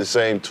just keep the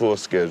same tour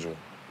schedule,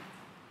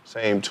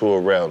 same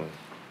tour routing.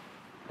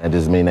 That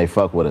just mean they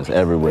fuck with us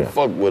everywhere. They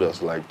fuck with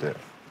us like that.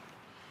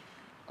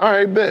 All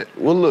right, bet.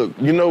 Well, look,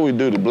 you know we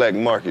do the black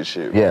market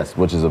shit, right? Yes,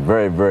 which is a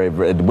very,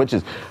 which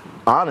is,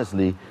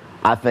 honestly,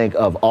 I think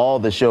of all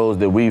the shows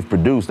that we've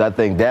produced, I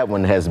think that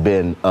one has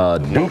been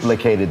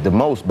duplicated the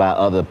most by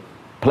other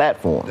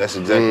platforms. That's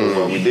exactly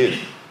why we did it.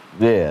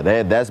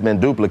 Yeah, that's been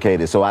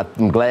duplicated. So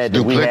I'm glad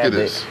that we have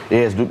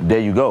there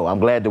you go. I'm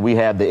glad that we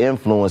have the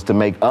influence to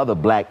make other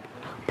black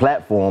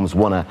platforms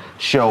want to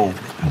show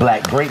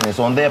black greatness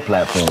on their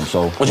platform.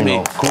 So,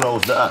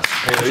 kudos to us.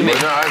 That's a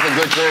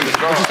good thing to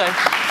start. What you say?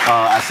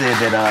 I said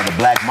that the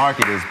black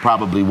market is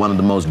probably one of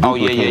the most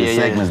duplicated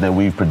segments that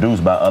we've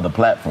produced by other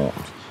platforms.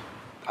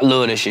 I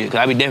love that shit, because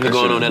I be definitely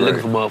going on there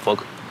looking for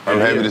motherfuckers. I'm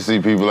happy to see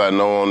people I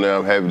know on there.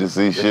 I'm happy to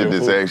see shit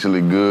that's actually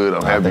good.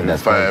 I'm happy to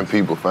find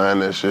people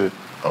find that shit.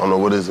 I don't know,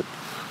 what is it?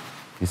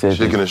 You said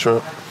chicken and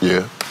shrimp?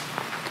 Yeah.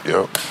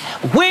 Yep.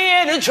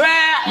 We're the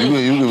trap. I'm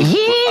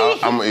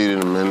gonna eat it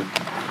in a minute.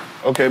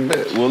 Okay,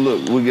 bet. Well,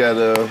 look, we got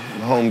a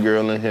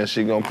homegirl in here.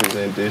 She gonna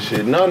present this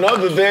shit. None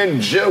other than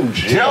JoJo.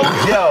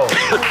 JoJo.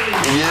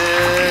 Yeah.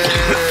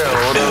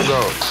 What up,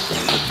 though?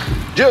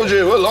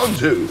 JoJo, what up,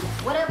 dude?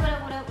 What up?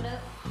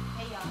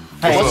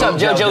 Hey, what's up,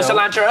 JoJo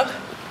Cilantro?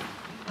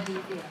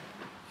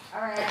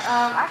 All right,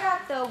 I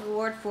got the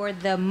award for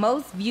the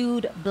most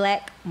viewed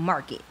black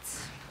market.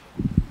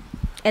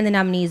 And the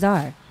nominees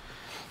are...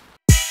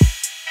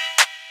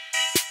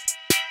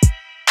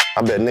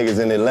 I bet niggas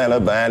in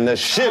Atlanta buying the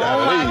shit out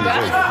of these.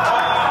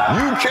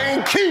 You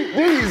can't keep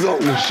these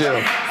on the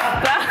shelf.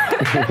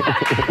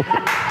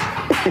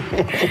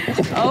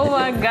 Oh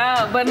my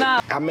God, but nah.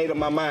 I made up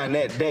my mind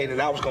that day that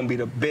I was gonna be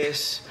the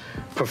best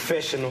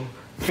professional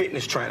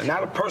fitness trainer.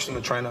 Not a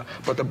personal trainer,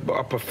 but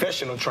a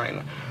professional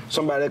trainer.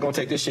 Somebody that's gonna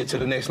take this shit to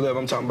the next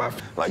level. I'm talking about.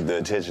 Like the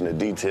attention to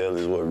detail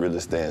is what really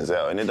stands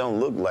out. And it don't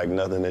look like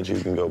nothing that you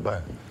can go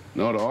buy.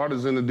 No, the art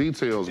is in the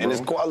details, bro. And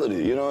it's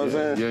quality, you know what I'm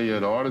saying? Yeah,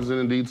 the art is in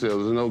the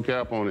details. There's no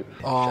cap on it.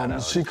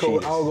 Chico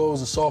Algo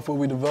is a software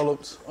we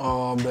developed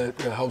that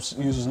helps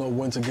users know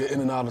when to get in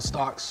and out of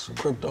stocks,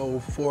 crypto,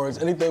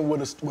 forex, anything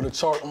with a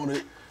chart on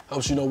it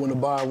helps you know when to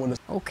buy, when to...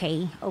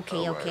 Okay.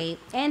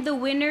 And the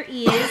winner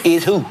is...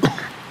 Is who?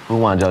 Who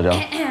won,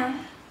 JoJo?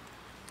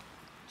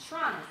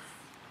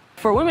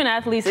 For women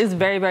athletes, it's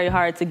very, very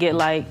hard to get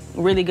like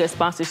really good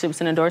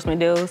sponsorships and endorsement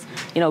deals.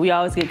 You know, we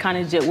always get kind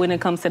of jit when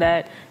it comes to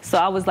that. So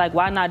I was like,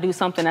 why not do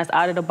something that's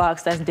out of the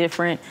box, that's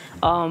different,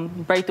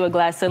 break through a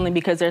glass ceiling,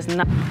 because there's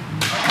not.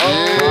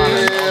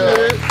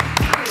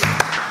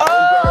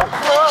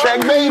 Check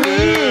baby.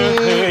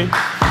 She's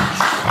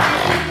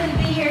gonna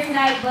be here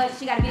tonight, but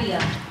she got a video.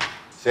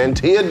 Send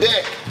to your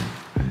deck.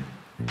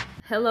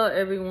 Hello,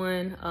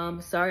 everyone.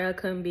 Sorry I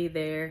couldn't be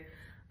there.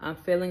 I'm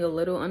feeling a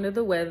little under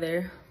the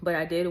weather, but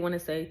I did want to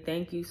say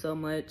thank you so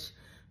much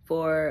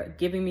for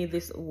giving me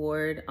this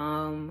award.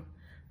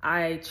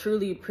 I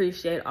truly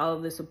appreciate all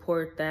of the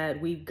support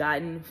that we've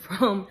gotten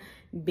from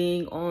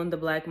being on the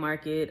black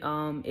market.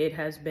 It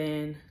has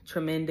been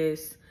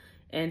tremendous.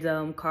 And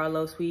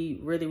Karlous, we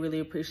really,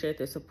 really appreciate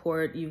the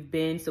support. You've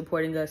been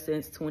supporting us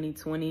since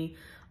 2020.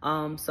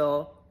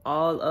 So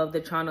all of the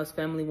Toronto's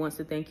family wants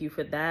to thank you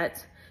for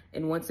that.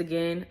 And once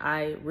again,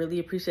 I really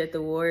appreciate the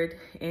award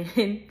and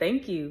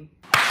thank you.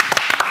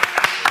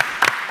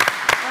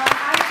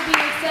 I will be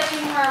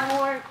accepting her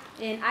award,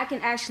 and I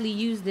can actually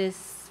use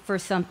this for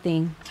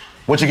something.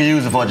 What you can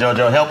use it for,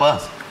 JoJo? Help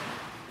us.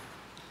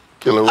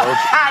 Killer Roach.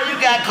 You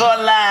got caught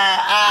lying.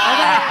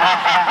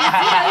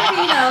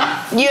 You know.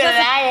 You're a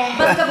liar.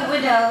 Bust a couple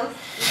windows.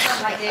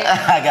 Something like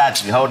that. I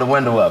got you. Hold the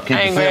window up. Keep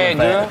Ain't the feeling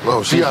bad, fat. girl.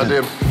 Oh, she out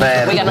there.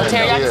 Bad. We got no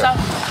teriyaki sauce?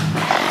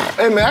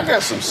 Hey, man, I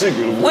got some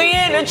secret awards. We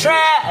in the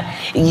trap.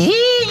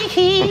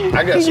 Yeah.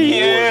 I got some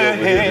awards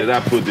over here that I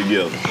put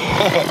together.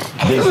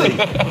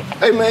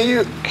 Hey, man,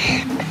 you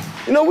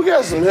know, we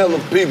got some hella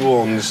people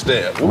on the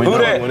staff. We Who know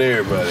that? with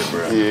everybody,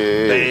 bro.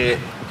 Yeah.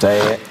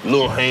 Dad.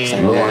 Lil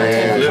Hand.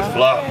 Flip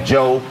Flop.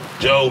 Joe.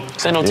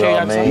 Say no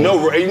teriyaki.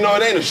 No, you know,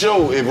 it ain't a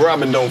show if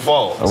Robin don't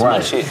fall.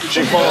 Right. She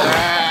falls.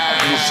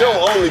 The show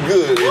only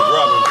good if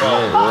Robin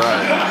falls.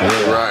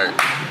 Right.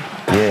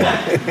 Yeah.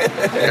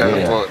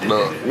 Fucked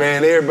up.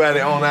 Man, everybody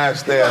on our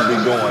staff be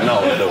going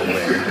off though,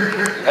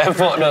 man. That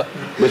fucked up.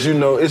 But you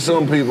know, it's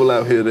some people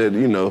out here that,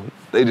 you know,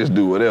 they just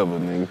do whatever,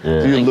 nigga.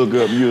 Yeah. You look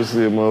up, you'll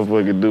see a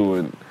motherfucker do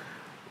it.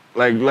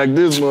 Like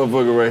this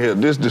motherfucker right here,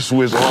 this the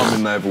Swiss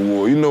Army Knife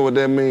Award. You know what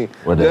that mean?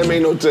 That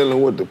mean no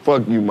telling what the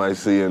fuck you might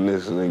see in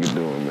this nigga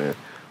doing, man.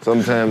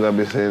 Sometimes I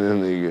be seeing this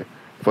nigga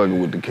fucking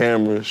with the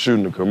camera,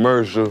 shooting a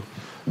commercial,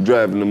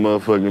 driving the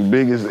motherfucking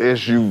biggest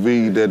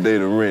SUV that they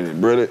done rented.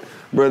 Brother,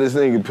 this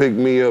nigga picked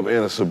me up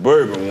in a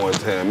Suburban one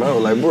time. I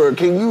was like, bro,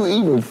 can you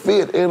even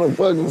fit in a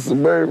fucking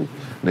Suburban?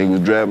 Nigga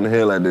was driving the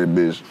hell out that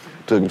bitch.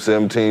 Took him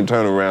 17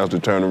 turnarounds to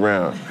turn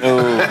around.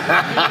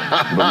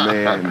 But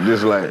man,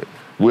 just like,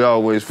 we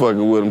always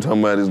fucking with him, talking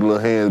about his little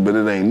hands, but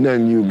it ain't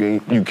nothing you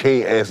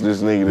can't ask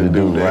this nigga to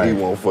do that he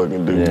won't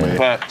fucking do,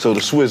 man. So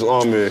the Swiss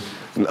Army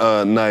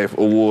Knife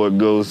Award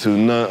goes to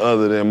none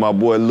other than my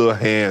boy Lil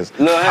Hands.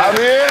 Lil Hands.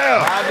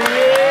 Javier!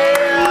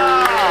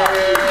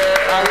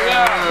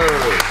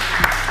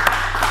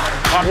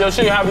 Pop your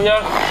shit,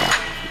 Javier.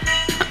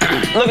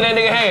 Look at that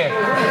nigga hand.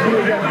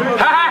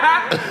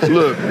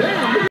 Look.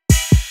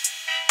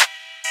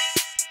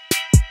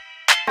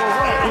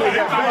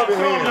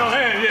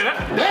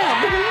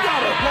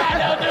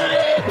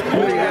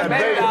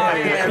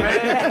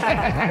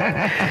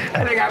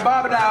 That nigga got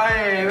Bobby down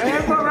here,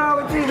 man. What's wrong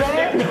with you,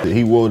 man?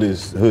 He wore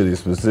this hoodie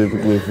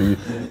specifically for you.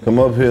 Come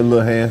up here,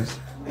 Lil Hands.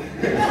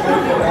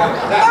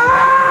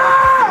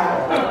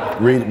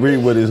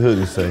 Read what his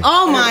hoodie say.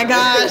 Oh my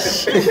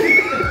gosh.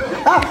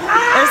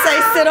 It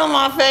say sit on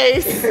my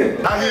face.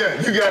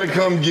 Javier, you gotta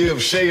come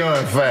give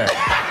Shayon fact.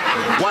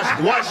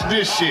 Watch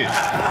this shit.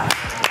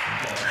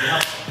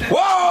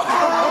 Whoa!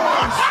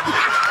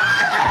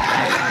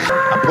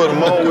 I put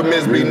him on with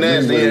Miss B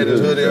Nasty, he had his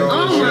hoodie on.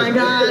 Oh my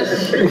gosh.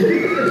 It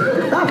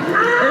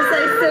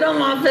say sit on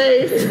my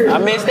face. I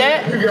missed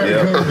that?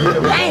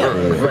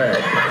 Damn.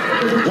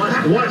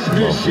 Watch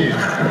this shit.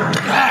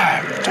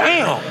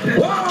 Damn.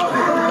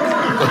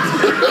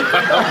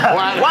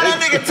 Why that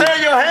nigga turn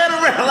your head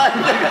around like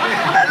that?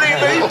 That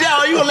nigga,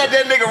 you gonna let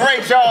that nigga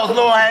Ray Charles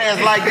little ass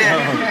like that?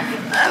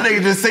 That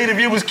nigga just seen if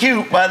you was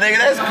cute, my nigga.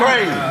 That's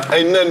crazy.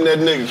 Ain't nothing that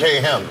nigga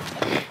can't handle.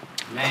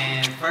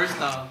 Man, first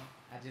off,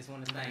 I just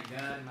want to thank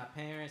God and my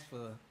parents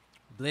for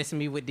blessing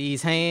me with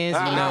these hands.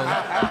 You know,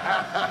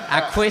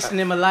 I questioned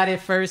them a lot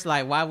at first,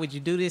 like, why would you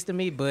do this to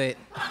me? But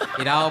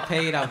it all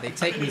paid off. They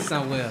take me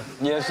somewhere.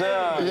 Yes,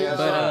 sir. Yes,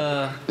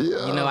 But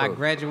you know, I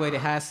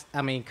graduated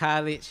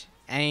college.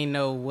 I ain't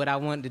know what I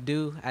wanted to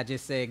do. I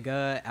just said,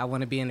 God, I want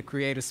to be in the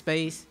creative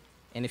space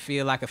and it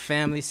feel like a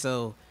family.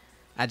 So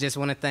I just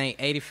want to thank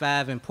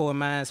 85 and Poor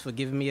Minds for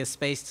giving me a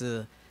space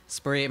to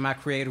spread my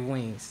creative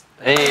wings.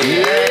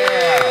 Hey.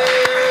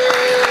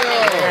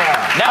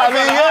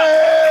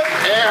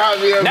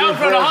 That was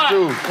from the heart.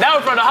 That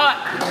was from the heart.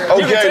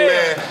 Okay,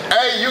 man.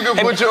 Hey, you can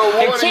put your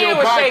award in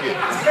your pocket.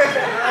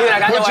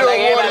 Put your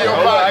award in your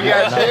pocket.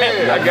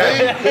 I got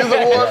you. His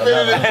award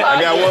fitted in his pocket.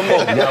 I got one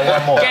more. I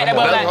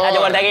just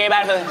want to thank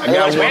everybody.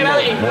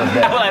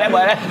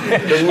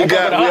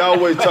 We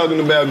always talking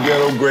about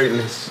ghetto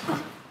greatness.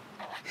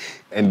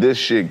 And this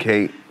shit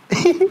can't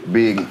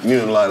be, you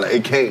know, like,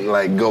 it can't,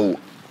 like, go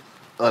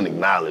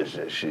unacknowledged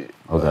and shit.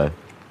 Okay.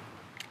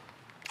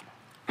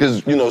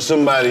 Because, you know,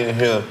 somebody in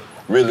here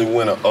really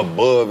went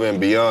above and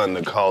beyond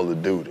the Call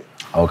of Duty.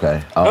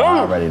 Okay. Oh, I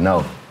already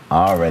know.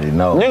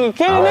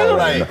 Nigga,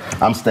 Like,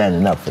 I'm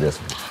standing up for this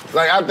one.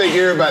 Like, I think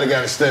everybody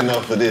got to stand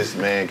up for this,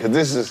 man, because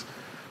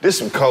this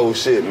some cold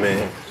shit,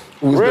 man.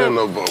 Who's standing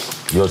up for?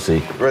 You'll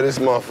see. Bro, this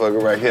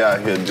motherfucker right here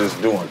out here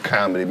just doing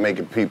comedy,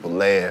 making people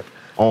laugh.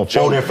 On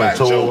 4 different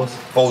tours.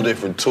 4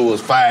 different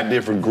tours, 5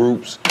 different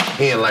groups.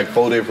 He in like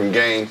 4 different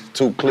games,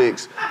 2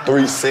 cliques,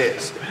 3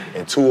 sets,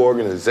 and 2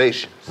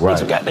 organizations. Right.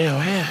 That's a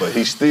goddamn hand. But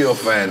he still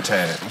find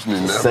time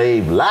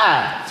Save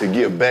lives to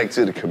give back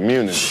to the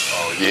community.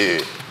 Oh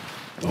yeah.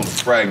 On the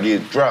Friday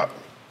get dropped.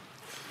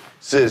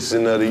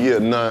 Citizen of the Year,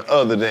 none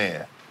other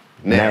than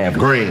Nav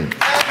Green.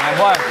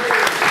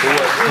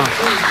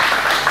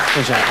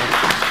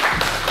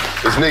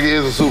 This nigga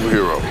is a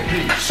superhero.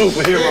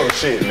 Superhero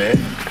shit, man.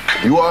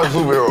 You are a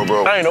superhero,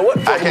 bro. I ain't know what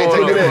the fuck I can't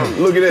take going it on.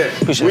 in. Look at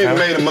that. We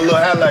made him a little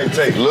highlight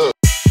tape. Look.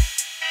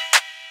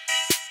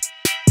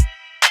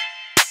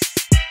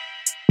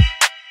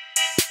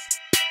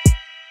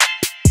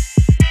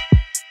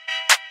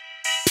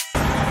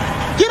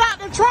 Get out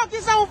the truck,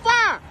 it's on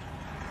fire!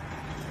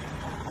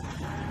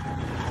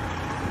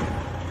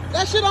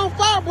 That shit on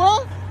fire,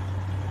 bro.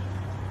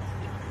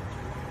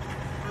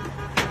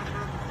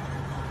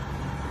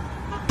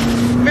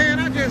 Man,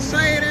 I just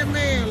saved that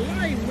man's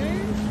life, man.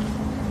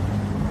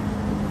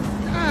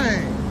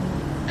 Dang,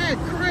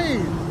 that's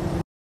crazy.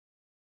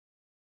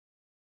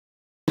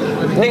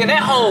 Nigga,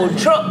 that whole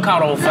truck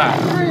caught on fire.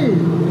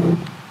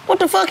 What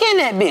the fuck in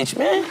that bitch,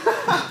 man?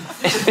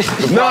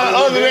 None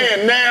other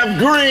than Nav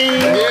Green.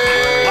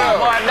 Yeah.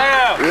 Boy,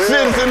 now.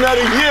 Citizen of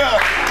the Year.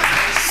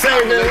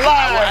 Saving lives.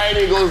 I ain't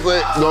even gonna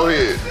say. Go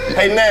ahead.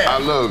 Hey, Nav. I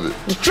love it.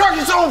 The truck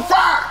is on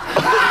fire.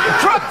 The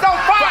truck's on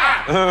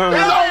fire.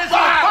 It's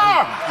on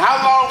fire. How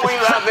long were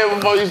you out there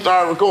before you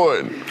started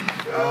recording?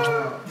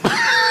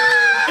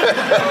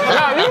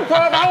 No, you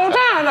put the whole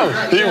time though.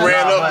 He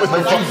ran up with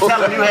the But you phone.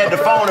 tell him you had the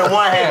phone in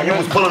one hand, you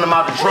was pulling them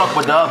out the truck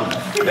with the other one.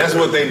 That's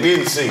what they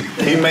didn't see.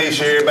 He made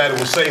sure everybody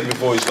was safe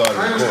before he started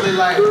Honestly, recording.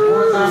 like,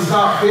 once I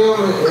stopped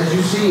filming, as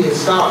you see, it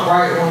stopped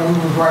right when we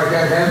was right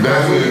there.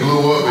 That's when it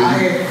blew up. I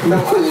had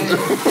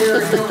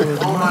carried him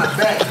on my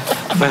back.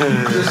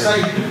 Just say,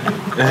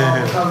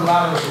 because a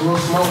lot of little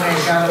smoke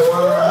ain't got up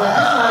under him. But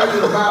it's not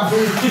even about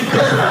me.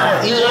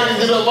 You had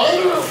to get up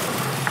under him?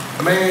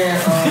 Man,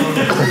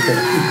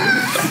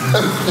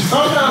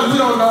 sometimes we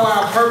don't know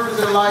our purpose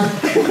in life.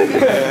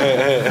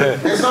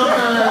 And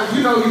sometimes,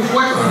 you know, you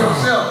question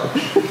yourself.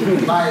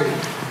 Like,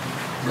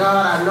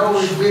 God, I know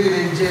it's bigger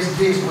than just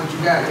this, what you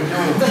got me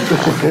doing.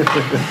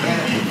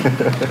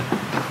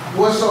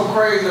 What's so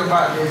crazy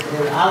about this,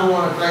 and I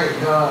want to thank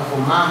God for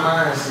my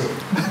mindset.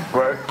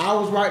 Right. I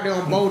was right there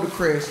on Boulder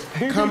Crest,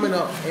 coming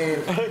up,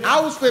 and I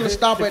was finna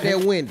stop at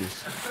that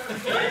Wendy's.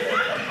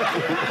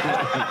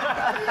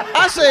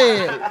 I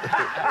said,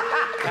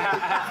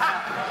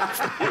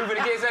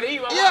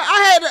 yeah,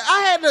 I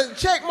had to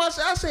check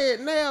myself. I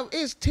said, now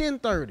it's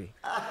 10:30,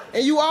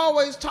 and you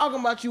always talking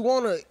about you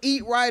want to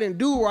eat right and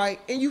do right,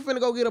 and you finna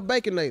go get a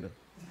Baconator.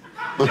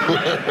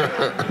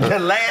 The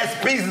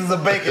last pieces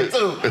of bacon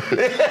too.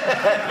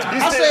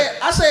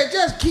 I said,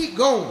 just keep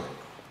going.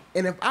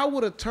 And if I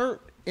would have turned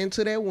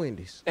into that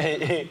Wendy's,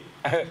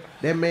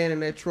 that man in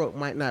that truck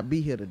might not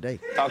be here today.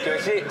 Talk your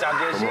shit, talk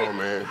your shit. Come on,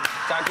 man.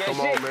 Talk your Come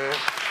shit. on, man.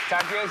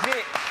 Talk your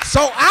shit.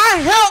 So I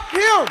helped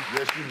him.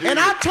 Yes, you did. And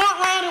I turned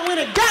around and went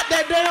and got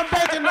that damn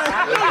bacon. I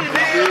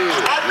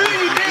knew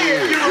you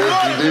did. You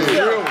rewarded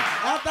yourself.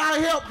 After I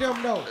helped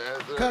him though,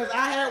 because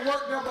I had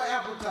worked up an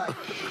appetite.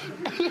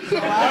 So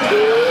I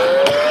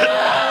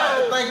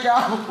thank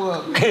y'all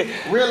for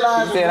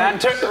realizing. Said I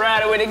turned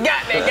around and went and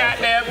got that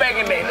goddamn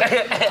bacon there.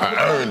 I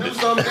earned it.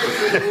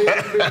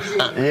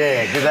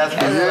 Yeah, because that's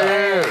the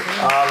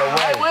all the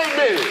way. Hey, wait a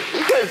minute.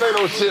 You can't say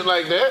no shit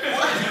like that.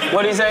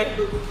 What'd he say?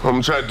 I'm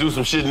gonna try to do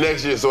some shit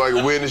next year so I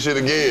can win the shit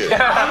again.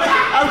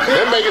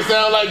 That make it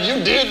sound like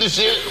you did the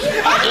shit.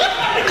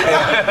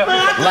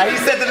 Like he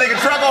set the nigga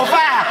truck on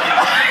fire.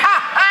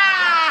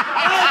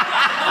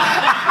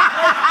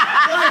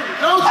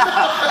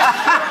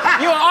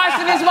 You an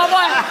arsonist, my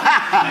boy?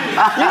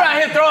 You out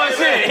here throwing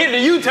shit, hitting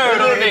the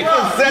U-turn on a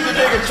nigga. Set the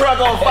nigga truck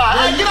on fire.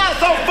 Hey, get out,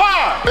 it's on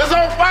fire. It's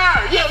on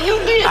fire. Yeah, you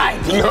did. I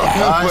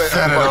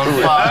set it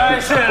on fire. I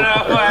set it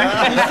on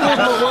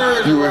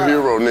fire. You a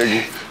hero,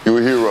 nigga. You a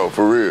hero,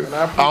 for real. I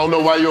don't know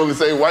why you only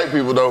say white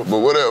people, though, but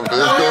whatever. It's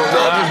cool.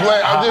 No,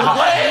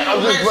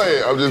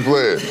 I'm just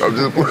playing.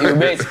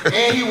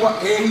 And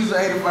he's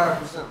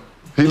 85%.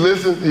 He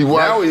listened? He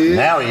watched? Now he is.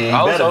 Now he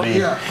ain't better be.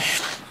 Yeah.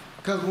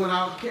 Because when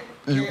I was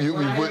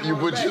You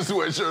put your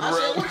sweatshirt I around.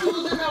 said, what you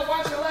was in there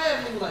watching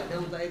last? He was like, that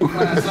was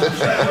 85 something.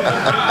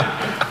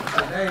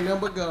 That ain't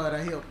nothing but God. I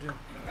helped him.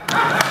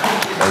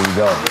 There you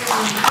go.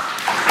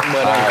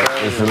 All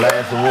right, it's the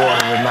last award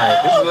of the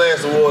night. This is the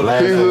last award.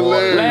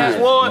 Last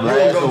award. You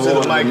gonna go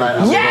to the mic?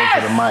 Yes!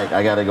 Go to the mic. I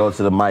gotta go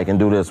to the mic and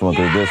do this one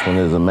because this one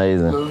is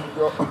amazing.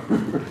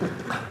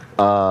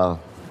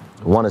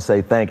 Want to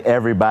say thank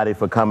everybody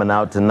for coming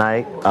out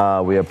tonight.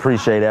 We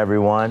appreciate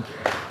everyone.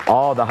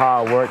 All the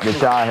hard work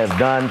that y'all have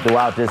done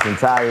throughout this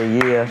entire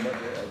year.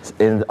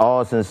 In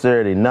all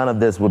sincerity, none of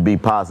this would be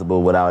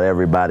possible without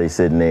everybody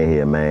sitting in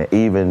here, man.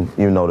 Even,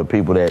 you know, the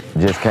people that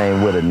just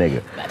came with a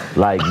nigga.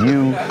 Like,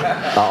 you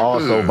are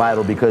also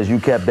vital because you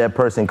kept that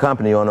person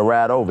company on the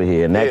ride over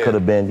here. And that could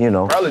have been, you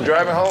know. Probably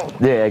driving home.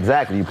 Yeah,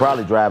 exactly. You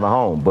probably driving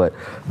home. But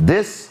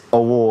this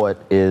award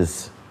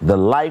is the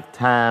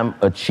Lifetime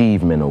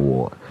Achievement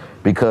Award.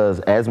 Because,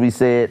 as we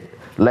said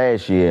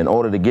last year, in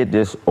order to get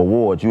this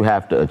award, you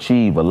have to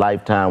achieve a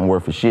lifetime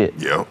worth of shit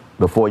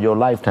before your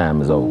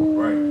lifetime is over.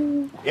 Right.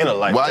 In a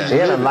lifetime.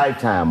 In a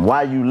lifetime,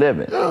 while you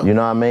living. You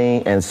know what I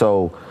mean? And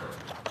so,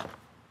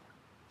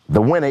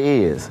 the winner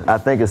is, I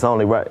think it's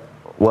only right.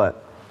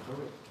 What?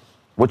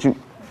 What? Don't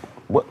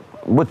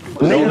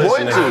Nigga,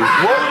 listen to him.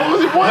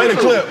 Play the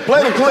clip.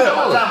 Play the clip.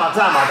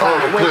 Time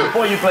out. Wait,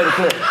 before you play the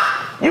clip.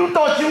 You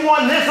thought you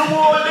won this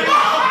award, nigga?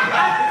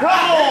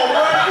 Come on,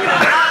 bro. You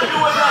did not do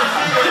enough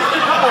shit.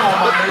 Come on,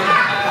 my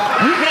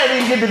nigga. You can't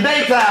even get the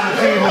daytime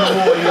achievement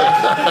award yet.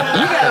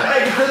 You gotta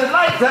make it to the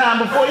nighttime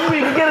before you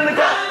even get in the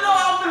car.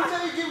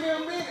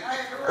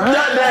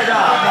 Nah,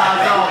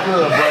 it's all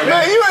good, bro.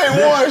 Man, you ain't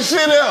won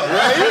shit else,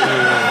 man.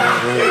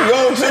 You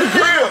go to the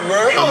crib,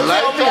 bro. You gonna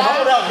tell me,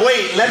 hold up,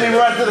 wait, let me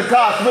run to the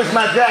car, switch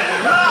my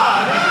jacket.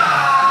 Nah,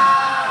 nigga.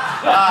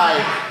 All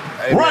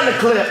right, run the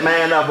clip,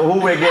 man, of who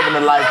we're giving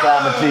the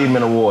Lifetime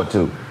Achievement Award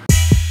to.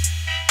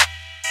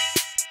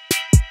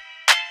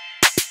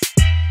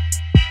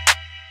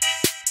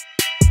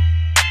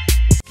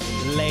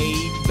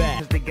 Laid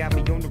back. They got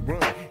me on the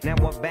run. Now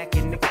I'm back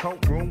in the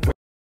courtroom.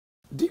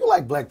 Do you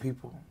like black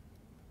people?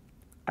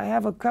 I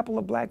have a couple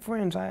of black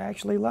friends. I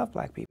actually love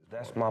black people.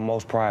 That's my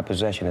most prized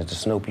possession is the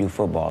Snoop Youth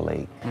Football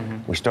League.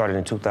 We started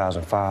in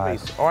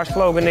 2005. Our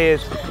slogan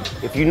is,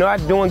 if you're not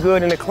doing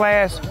good in the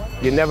class,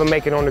 you never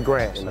make it on the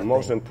grass. And the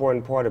most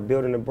important part of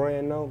building a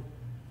brand, though,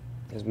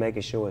 is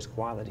making sure it's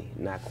quality,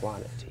 not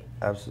quantity.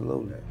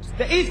 Absolutely.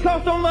 The East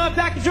Coast don't love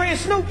Dr. Dre and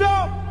Snoop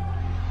Dogg.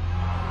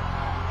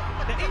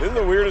 This is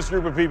the weirdest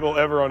group of people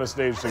ever on a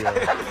stage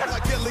together.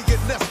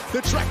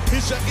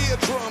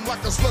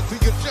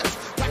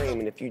 Dream,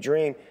 and if you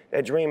dream,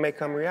 that dream may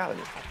come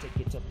reality.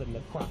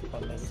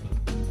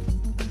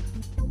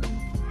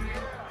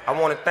 I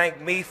want to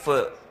thank me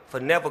for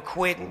never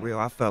quitting. Real,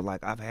 I felt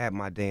like I've had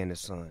my day in the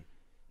sun,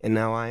 and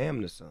now I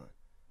am the sun.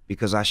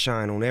 Because I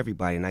shine on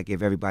everybody, and I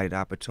give everybody the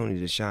opportunity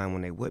to shine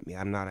when they with me.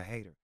 I'm not a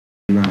hater.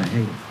 I'm not a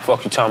hater.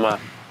 Fuck you talking about?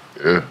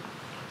 Yeah,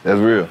 that's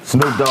real.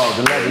 Snoop Dogg,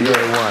 the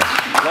legendary one.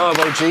 Love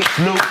OG.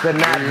 Snoop could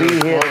not be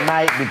here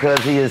tonight because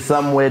he is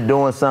somewhere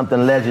doing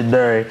something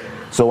legendary.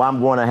 So I'm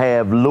going to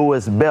have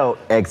Louis Belt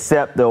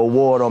accept the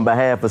award on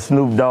behalf of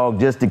Snoop Dogg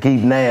just to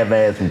keep Nav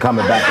ass from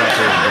coming back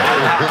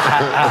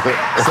up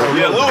here. So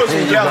yeah, Louis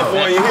from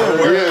California,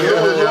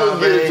 he'll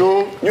get it to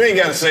him. You ain't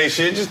got to say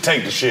shit, just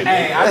take the shit.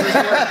 Hey, I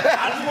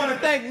just want to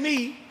thank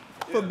me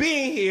for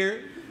being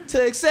here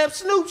to accept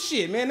Snoop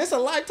shit, man. That's a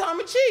lifetime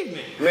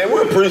achievement. Man,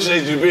 we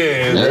appreciate you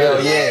being here.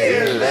 Hell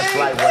yeah. That's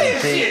like one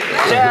cheap.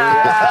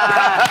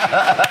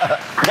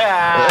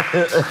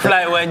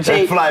 Flight wasn't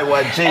cheap. Flight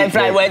wasn't cheap. And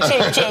flight wasn't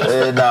cheap,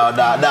 cheap.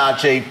 Nah,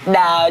 cheap.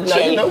 Nah, cheap. Now,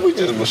 you know, we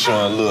just was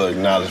showing a little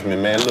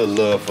acknowledgement, man. A little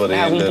love for the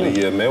end of the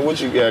year, man. What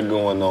you got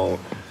going on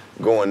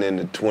going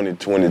into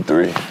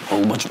 2023?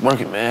 Whole bunch of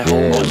working, man.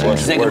 Whole bunch of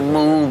executive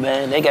move,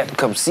 man. They got to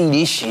come see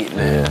this shit,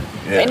 man.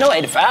 Yeah. Ain't no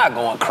 85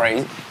 going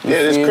crazy. Yeah,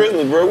 it's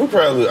Christmas, bro. We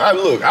probably,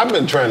 look, I've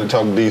been trying to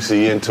talk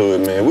DC into it,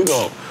 man. We're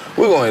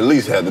gonna at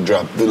least have to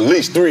drop at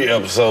least 3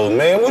 episodes,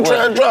 man. We're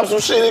trying to drop some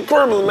shit at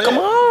Christmas, man. Come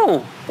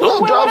on. I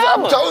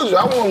told you,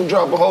 I want to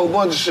drop a whole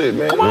bunch of shit,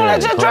 man. Come on,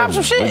 let's just drop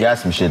some shit. We got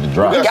some shit to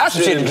drop. We got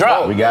some shit to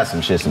drop. We got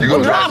some shit to drop. You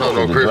gonna drop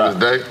something on Christmas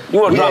Day? You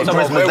want to drop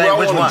something on Christmas Day?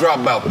 Which one? Drop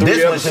about 3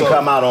 This one should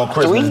come out on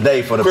Christmas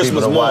Day for the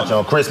people to watch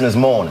on Christmas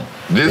morning.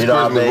 This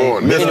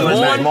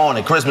Christmas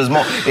morning. Christmas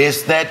morning.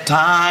 It's that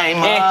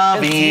time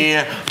of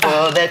year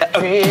for that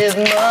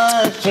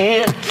Christmas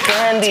cheer,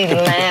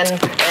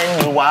 Candyland,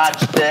 and you watch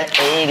the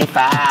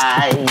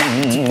 85.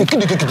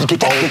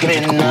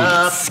 Open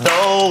up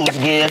those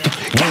gifts,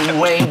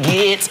 you ain't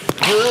get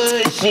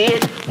good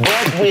shit,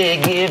 but we're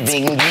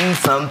giving you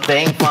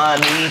something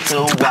funny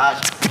to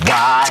watch.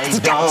 Why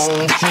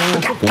don't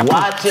you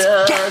watch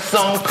us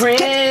on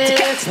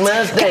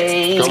Christmas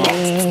Day?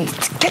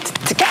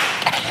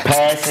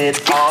 Pass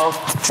it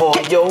off for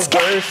your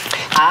worst.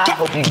 I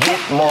hope you get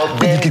more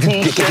than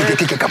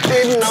t-shirts.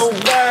 Didn't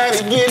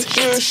nobody get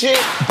you shit,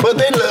 but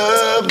they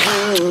love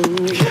you.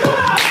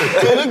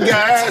 Could've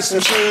got some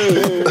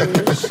shoes,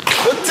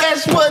 but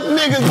that's what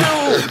niggas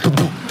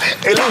do.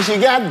 At least you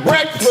got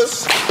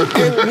breakfast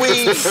and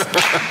weed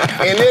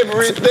and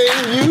everything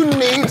you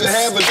need to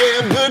have a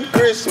damn good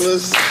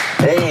Christmas.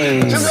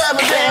 Hey. Just have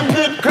a damn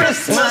good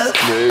Christmas.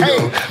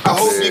 Hey, I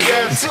hope you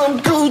got some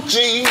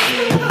Gucci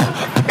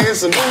and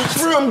some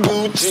boots from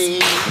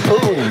Gucci.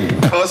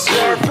 Ooh. A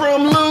scarf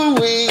from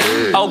Louis.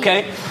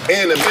 Okay.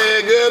 And a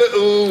bag of the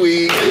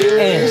ooey.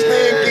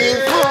 Stinky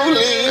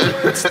Foley.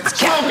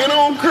 Smoking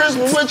on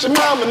Christmas with your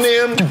mama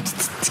and them.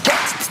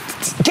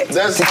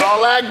 That's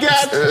all I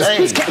got.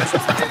 Hey.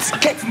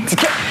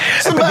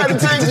 Somebody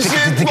take the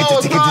shit for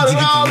a start it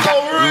all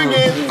over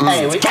again.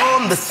 Hey, we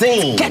on the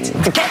scene.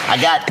 I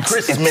got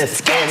Christmas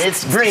and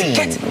it's green.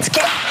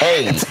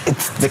 Hey,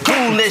 the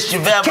coolest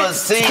you've ever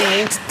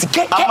seen.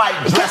 I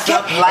might dress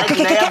up like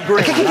Nav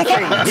Green.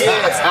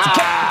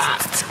 Yeah.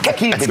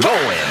 Keep it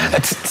going.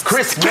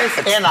 Christmas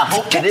and I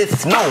hope that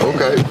it's snowing.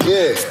 Okay,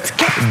 yeah.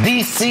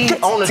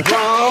 DC on the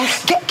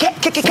drums.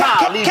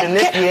 Smile, leaving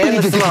Nikki in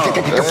the slum.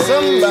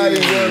 Somebody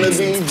gonna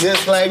be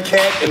just like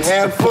Cat and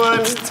have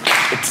fun.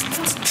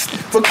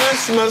 For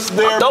Christmas,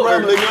 they're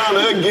probably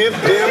gonna give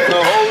him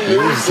a whole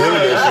new son.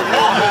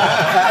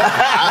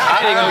 I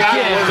ain't gonna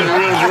kill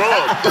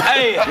him.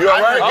 Hey, You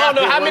all right? I don't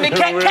know how many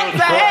cats I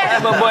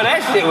had, but boy,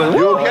 that shit was.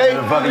 You okay?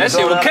 That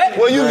shit was cut.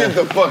 Well, you get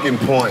the fucking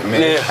point,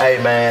 man. Yeah.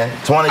 Hey, man, I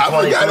forgot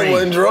it 2023.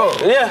 wasn't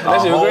drunk. Yeah,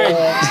 that shit was great.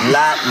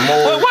 Lot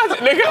more. What was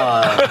it, nigga?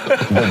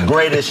 The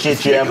greatest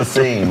shit you ever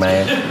seen,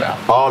 man.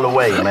 All the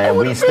way, man.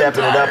 We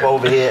stepping it up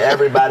over here.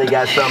 Everybody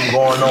got something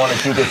going on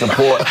that you can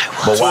support.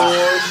 But why?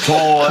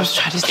 Tours,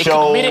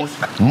 shows,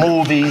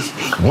 movies,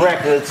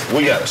 records.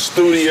 We got a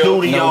studio.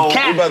 We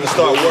about to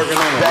start working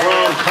on a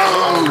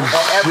rom-com.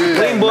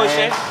 Clean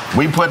bullshit.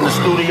 We putting the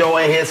studio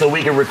in here so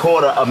we can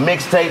record a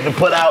mixtape to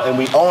put out, and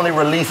we only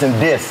releasing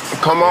discs.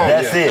 Come on.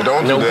 That's it.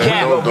 Don't do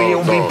that. We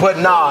be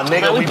putting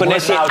nigga. We putting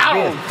that shit out.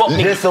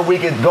 This so we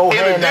can go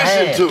hand in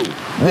hand. To. You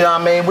know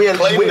what I mean?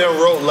 Clayton done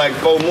wrote like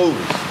 4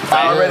 movies.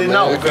 I already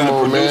know. We finna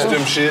produce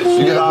them shit.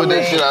 You gotta put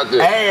that shit out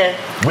there.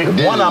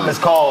 And one of them is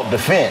called The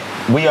Fent.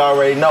 We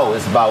already know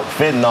it's about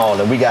fentanyl,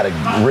 and we gotta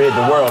rid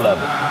the world of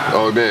it.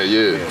 Oh man,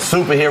 yeah.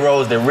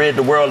 Superheroes that rid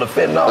the world of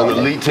fentanyl. An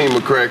elite team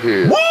of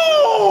crackheads.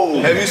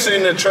 Woo! Have you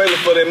seen the trailer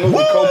for that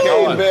movie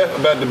Cocaine Bear?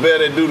 About the bear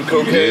that do the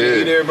cocaine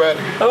and eat everybody?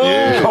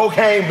 Yeah.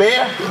 Cocaine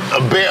bear?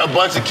 A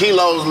bunch of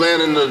kilos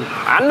landing in the.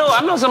 I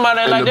know somebody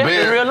that like that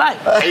in real life.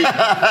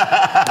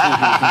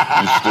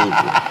 You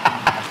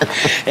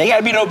stupid. Ain't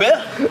gotta be no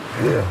bear.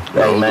 Yeah.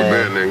 Hey,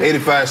 man.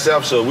 85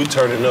 South Show, we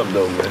turning up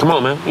though, man. Come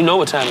on, man. You know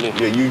what time it is.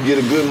 Yeah, you get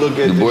a good look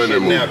at this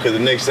shit now, because the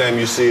next time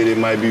you see it, it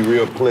might be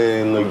real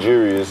player and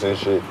luxurious and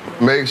shit.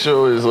 Make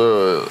sure it's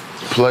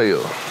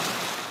player.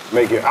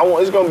 Make it.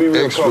 It's gonna be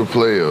real extra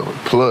player,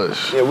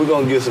 plush. Yeah, we're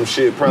gonna get some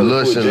shit. Probably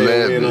Lush put and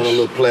Jay in on a lavish.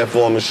 little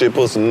platform and shit.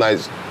 Put some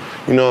nice,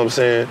 you know what I'm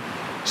saying?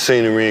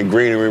 Scenery and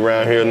greenery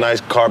around here. Nice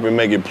carpet,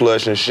 make it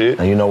plush and shit.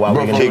 And you know why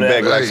we can kick do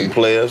that? back like some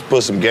players.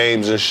 Put some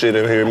games and shit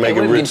in here. Make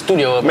it real.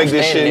 Studio up. Make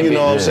this shit. You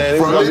know what I'm saying?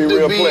 It's For gonna it be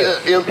real to be player.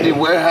 an empty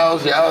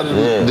warehouse, y'all,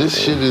 this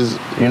shit is.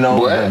 You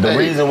know, the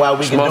reason why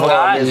we can do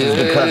all this is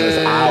because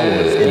it's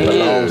ours. It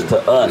belongs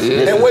to us.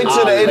 And wait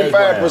till the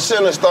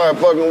 85% start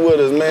fucking with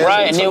us, man.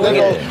 Right, and then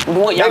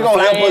they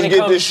gonna help us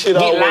get this shit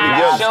all the way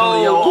together.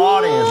 Studio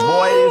audience,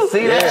 boy. You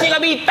see that? She gonna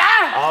be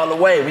fire. All the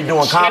way. We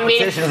doing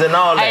competitions and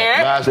all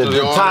that. The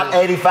top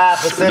 85%,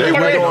 we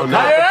doing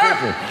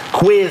competitions,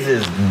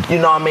 quizzes, you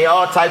know what I mean?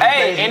 All types of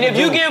things. And if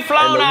you get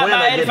flown out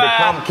by 85,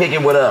 come kick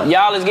it with us.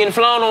 y'all is getting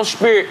flown on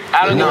Spirit.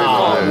 I don't give a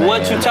fuck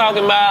what you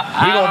talking about.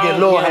 We gonna get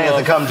Lil Hands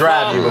to come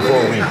drive you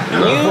before we.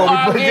 You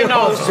are getting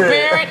on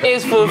Spirit.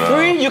 It's for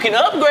free. You can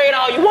upgrade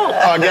all you want.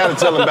 I gotta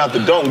tell them about the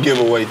Don't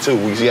Giveaway too.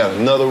 We got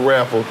another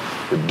raffle.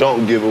 The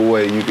Don't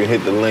Giveaway. You can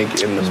hit the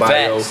link in the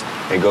bio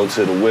and go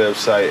to the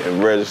website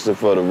and register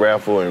for the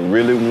raffle and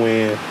really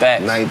win.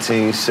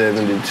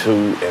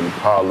 1972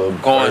 Impala.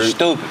 Going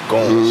stupid.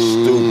 Going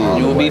stupid.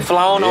 You will be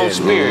flown on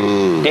Spirit.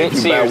 Dead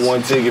If you buy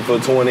one ticket for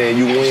 20 and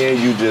you win,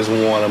 you just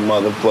won a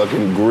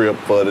motherfucking grip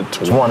for the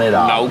 $20.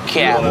 No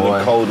cap. One of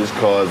the coldest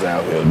cars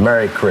out here.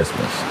 Merry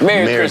Christmas.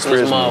 Merry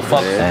Christmas,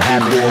 motherfucker. And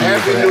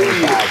Happy New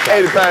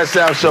Year. 85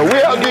 South Show.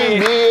 We out there.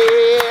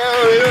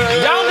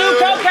 Don't do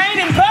cocaine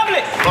in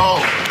public.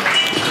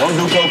 Don't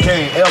do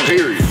cocaine ever.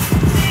 Period.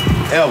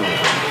 Ever.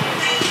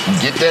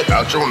 Get that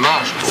out your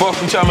nostrils.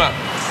 Fuck you talking about?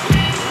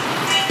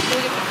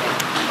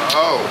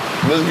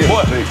 Let's get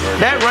what? Big,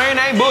 That rain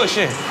ain't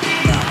bullshit.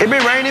 It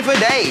been raining for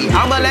days.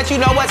 I'ma let you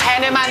know what's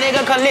happening, my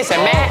nigga. Cause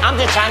listen, man, I'm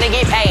just trying to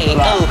get paid.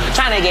 Ooh,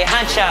 trying to get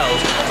hunchos.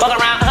 Fuck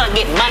around,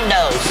 get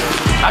mundos.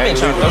 I've been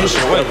trying to throw this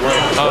shit away.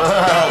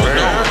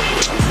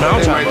 No,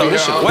 I'm trying to throw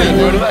this shit away,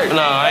 bro.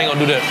 No, I ain't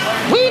gonna do that.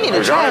 We need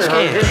a trash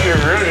can. This shit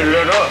really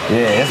lit up.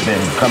 Yeah, it's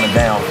been coming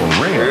down for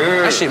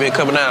real. That shit been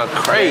coming down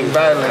crazy.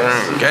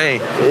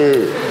 Gang.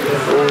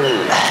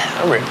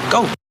 I'm ready to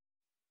go.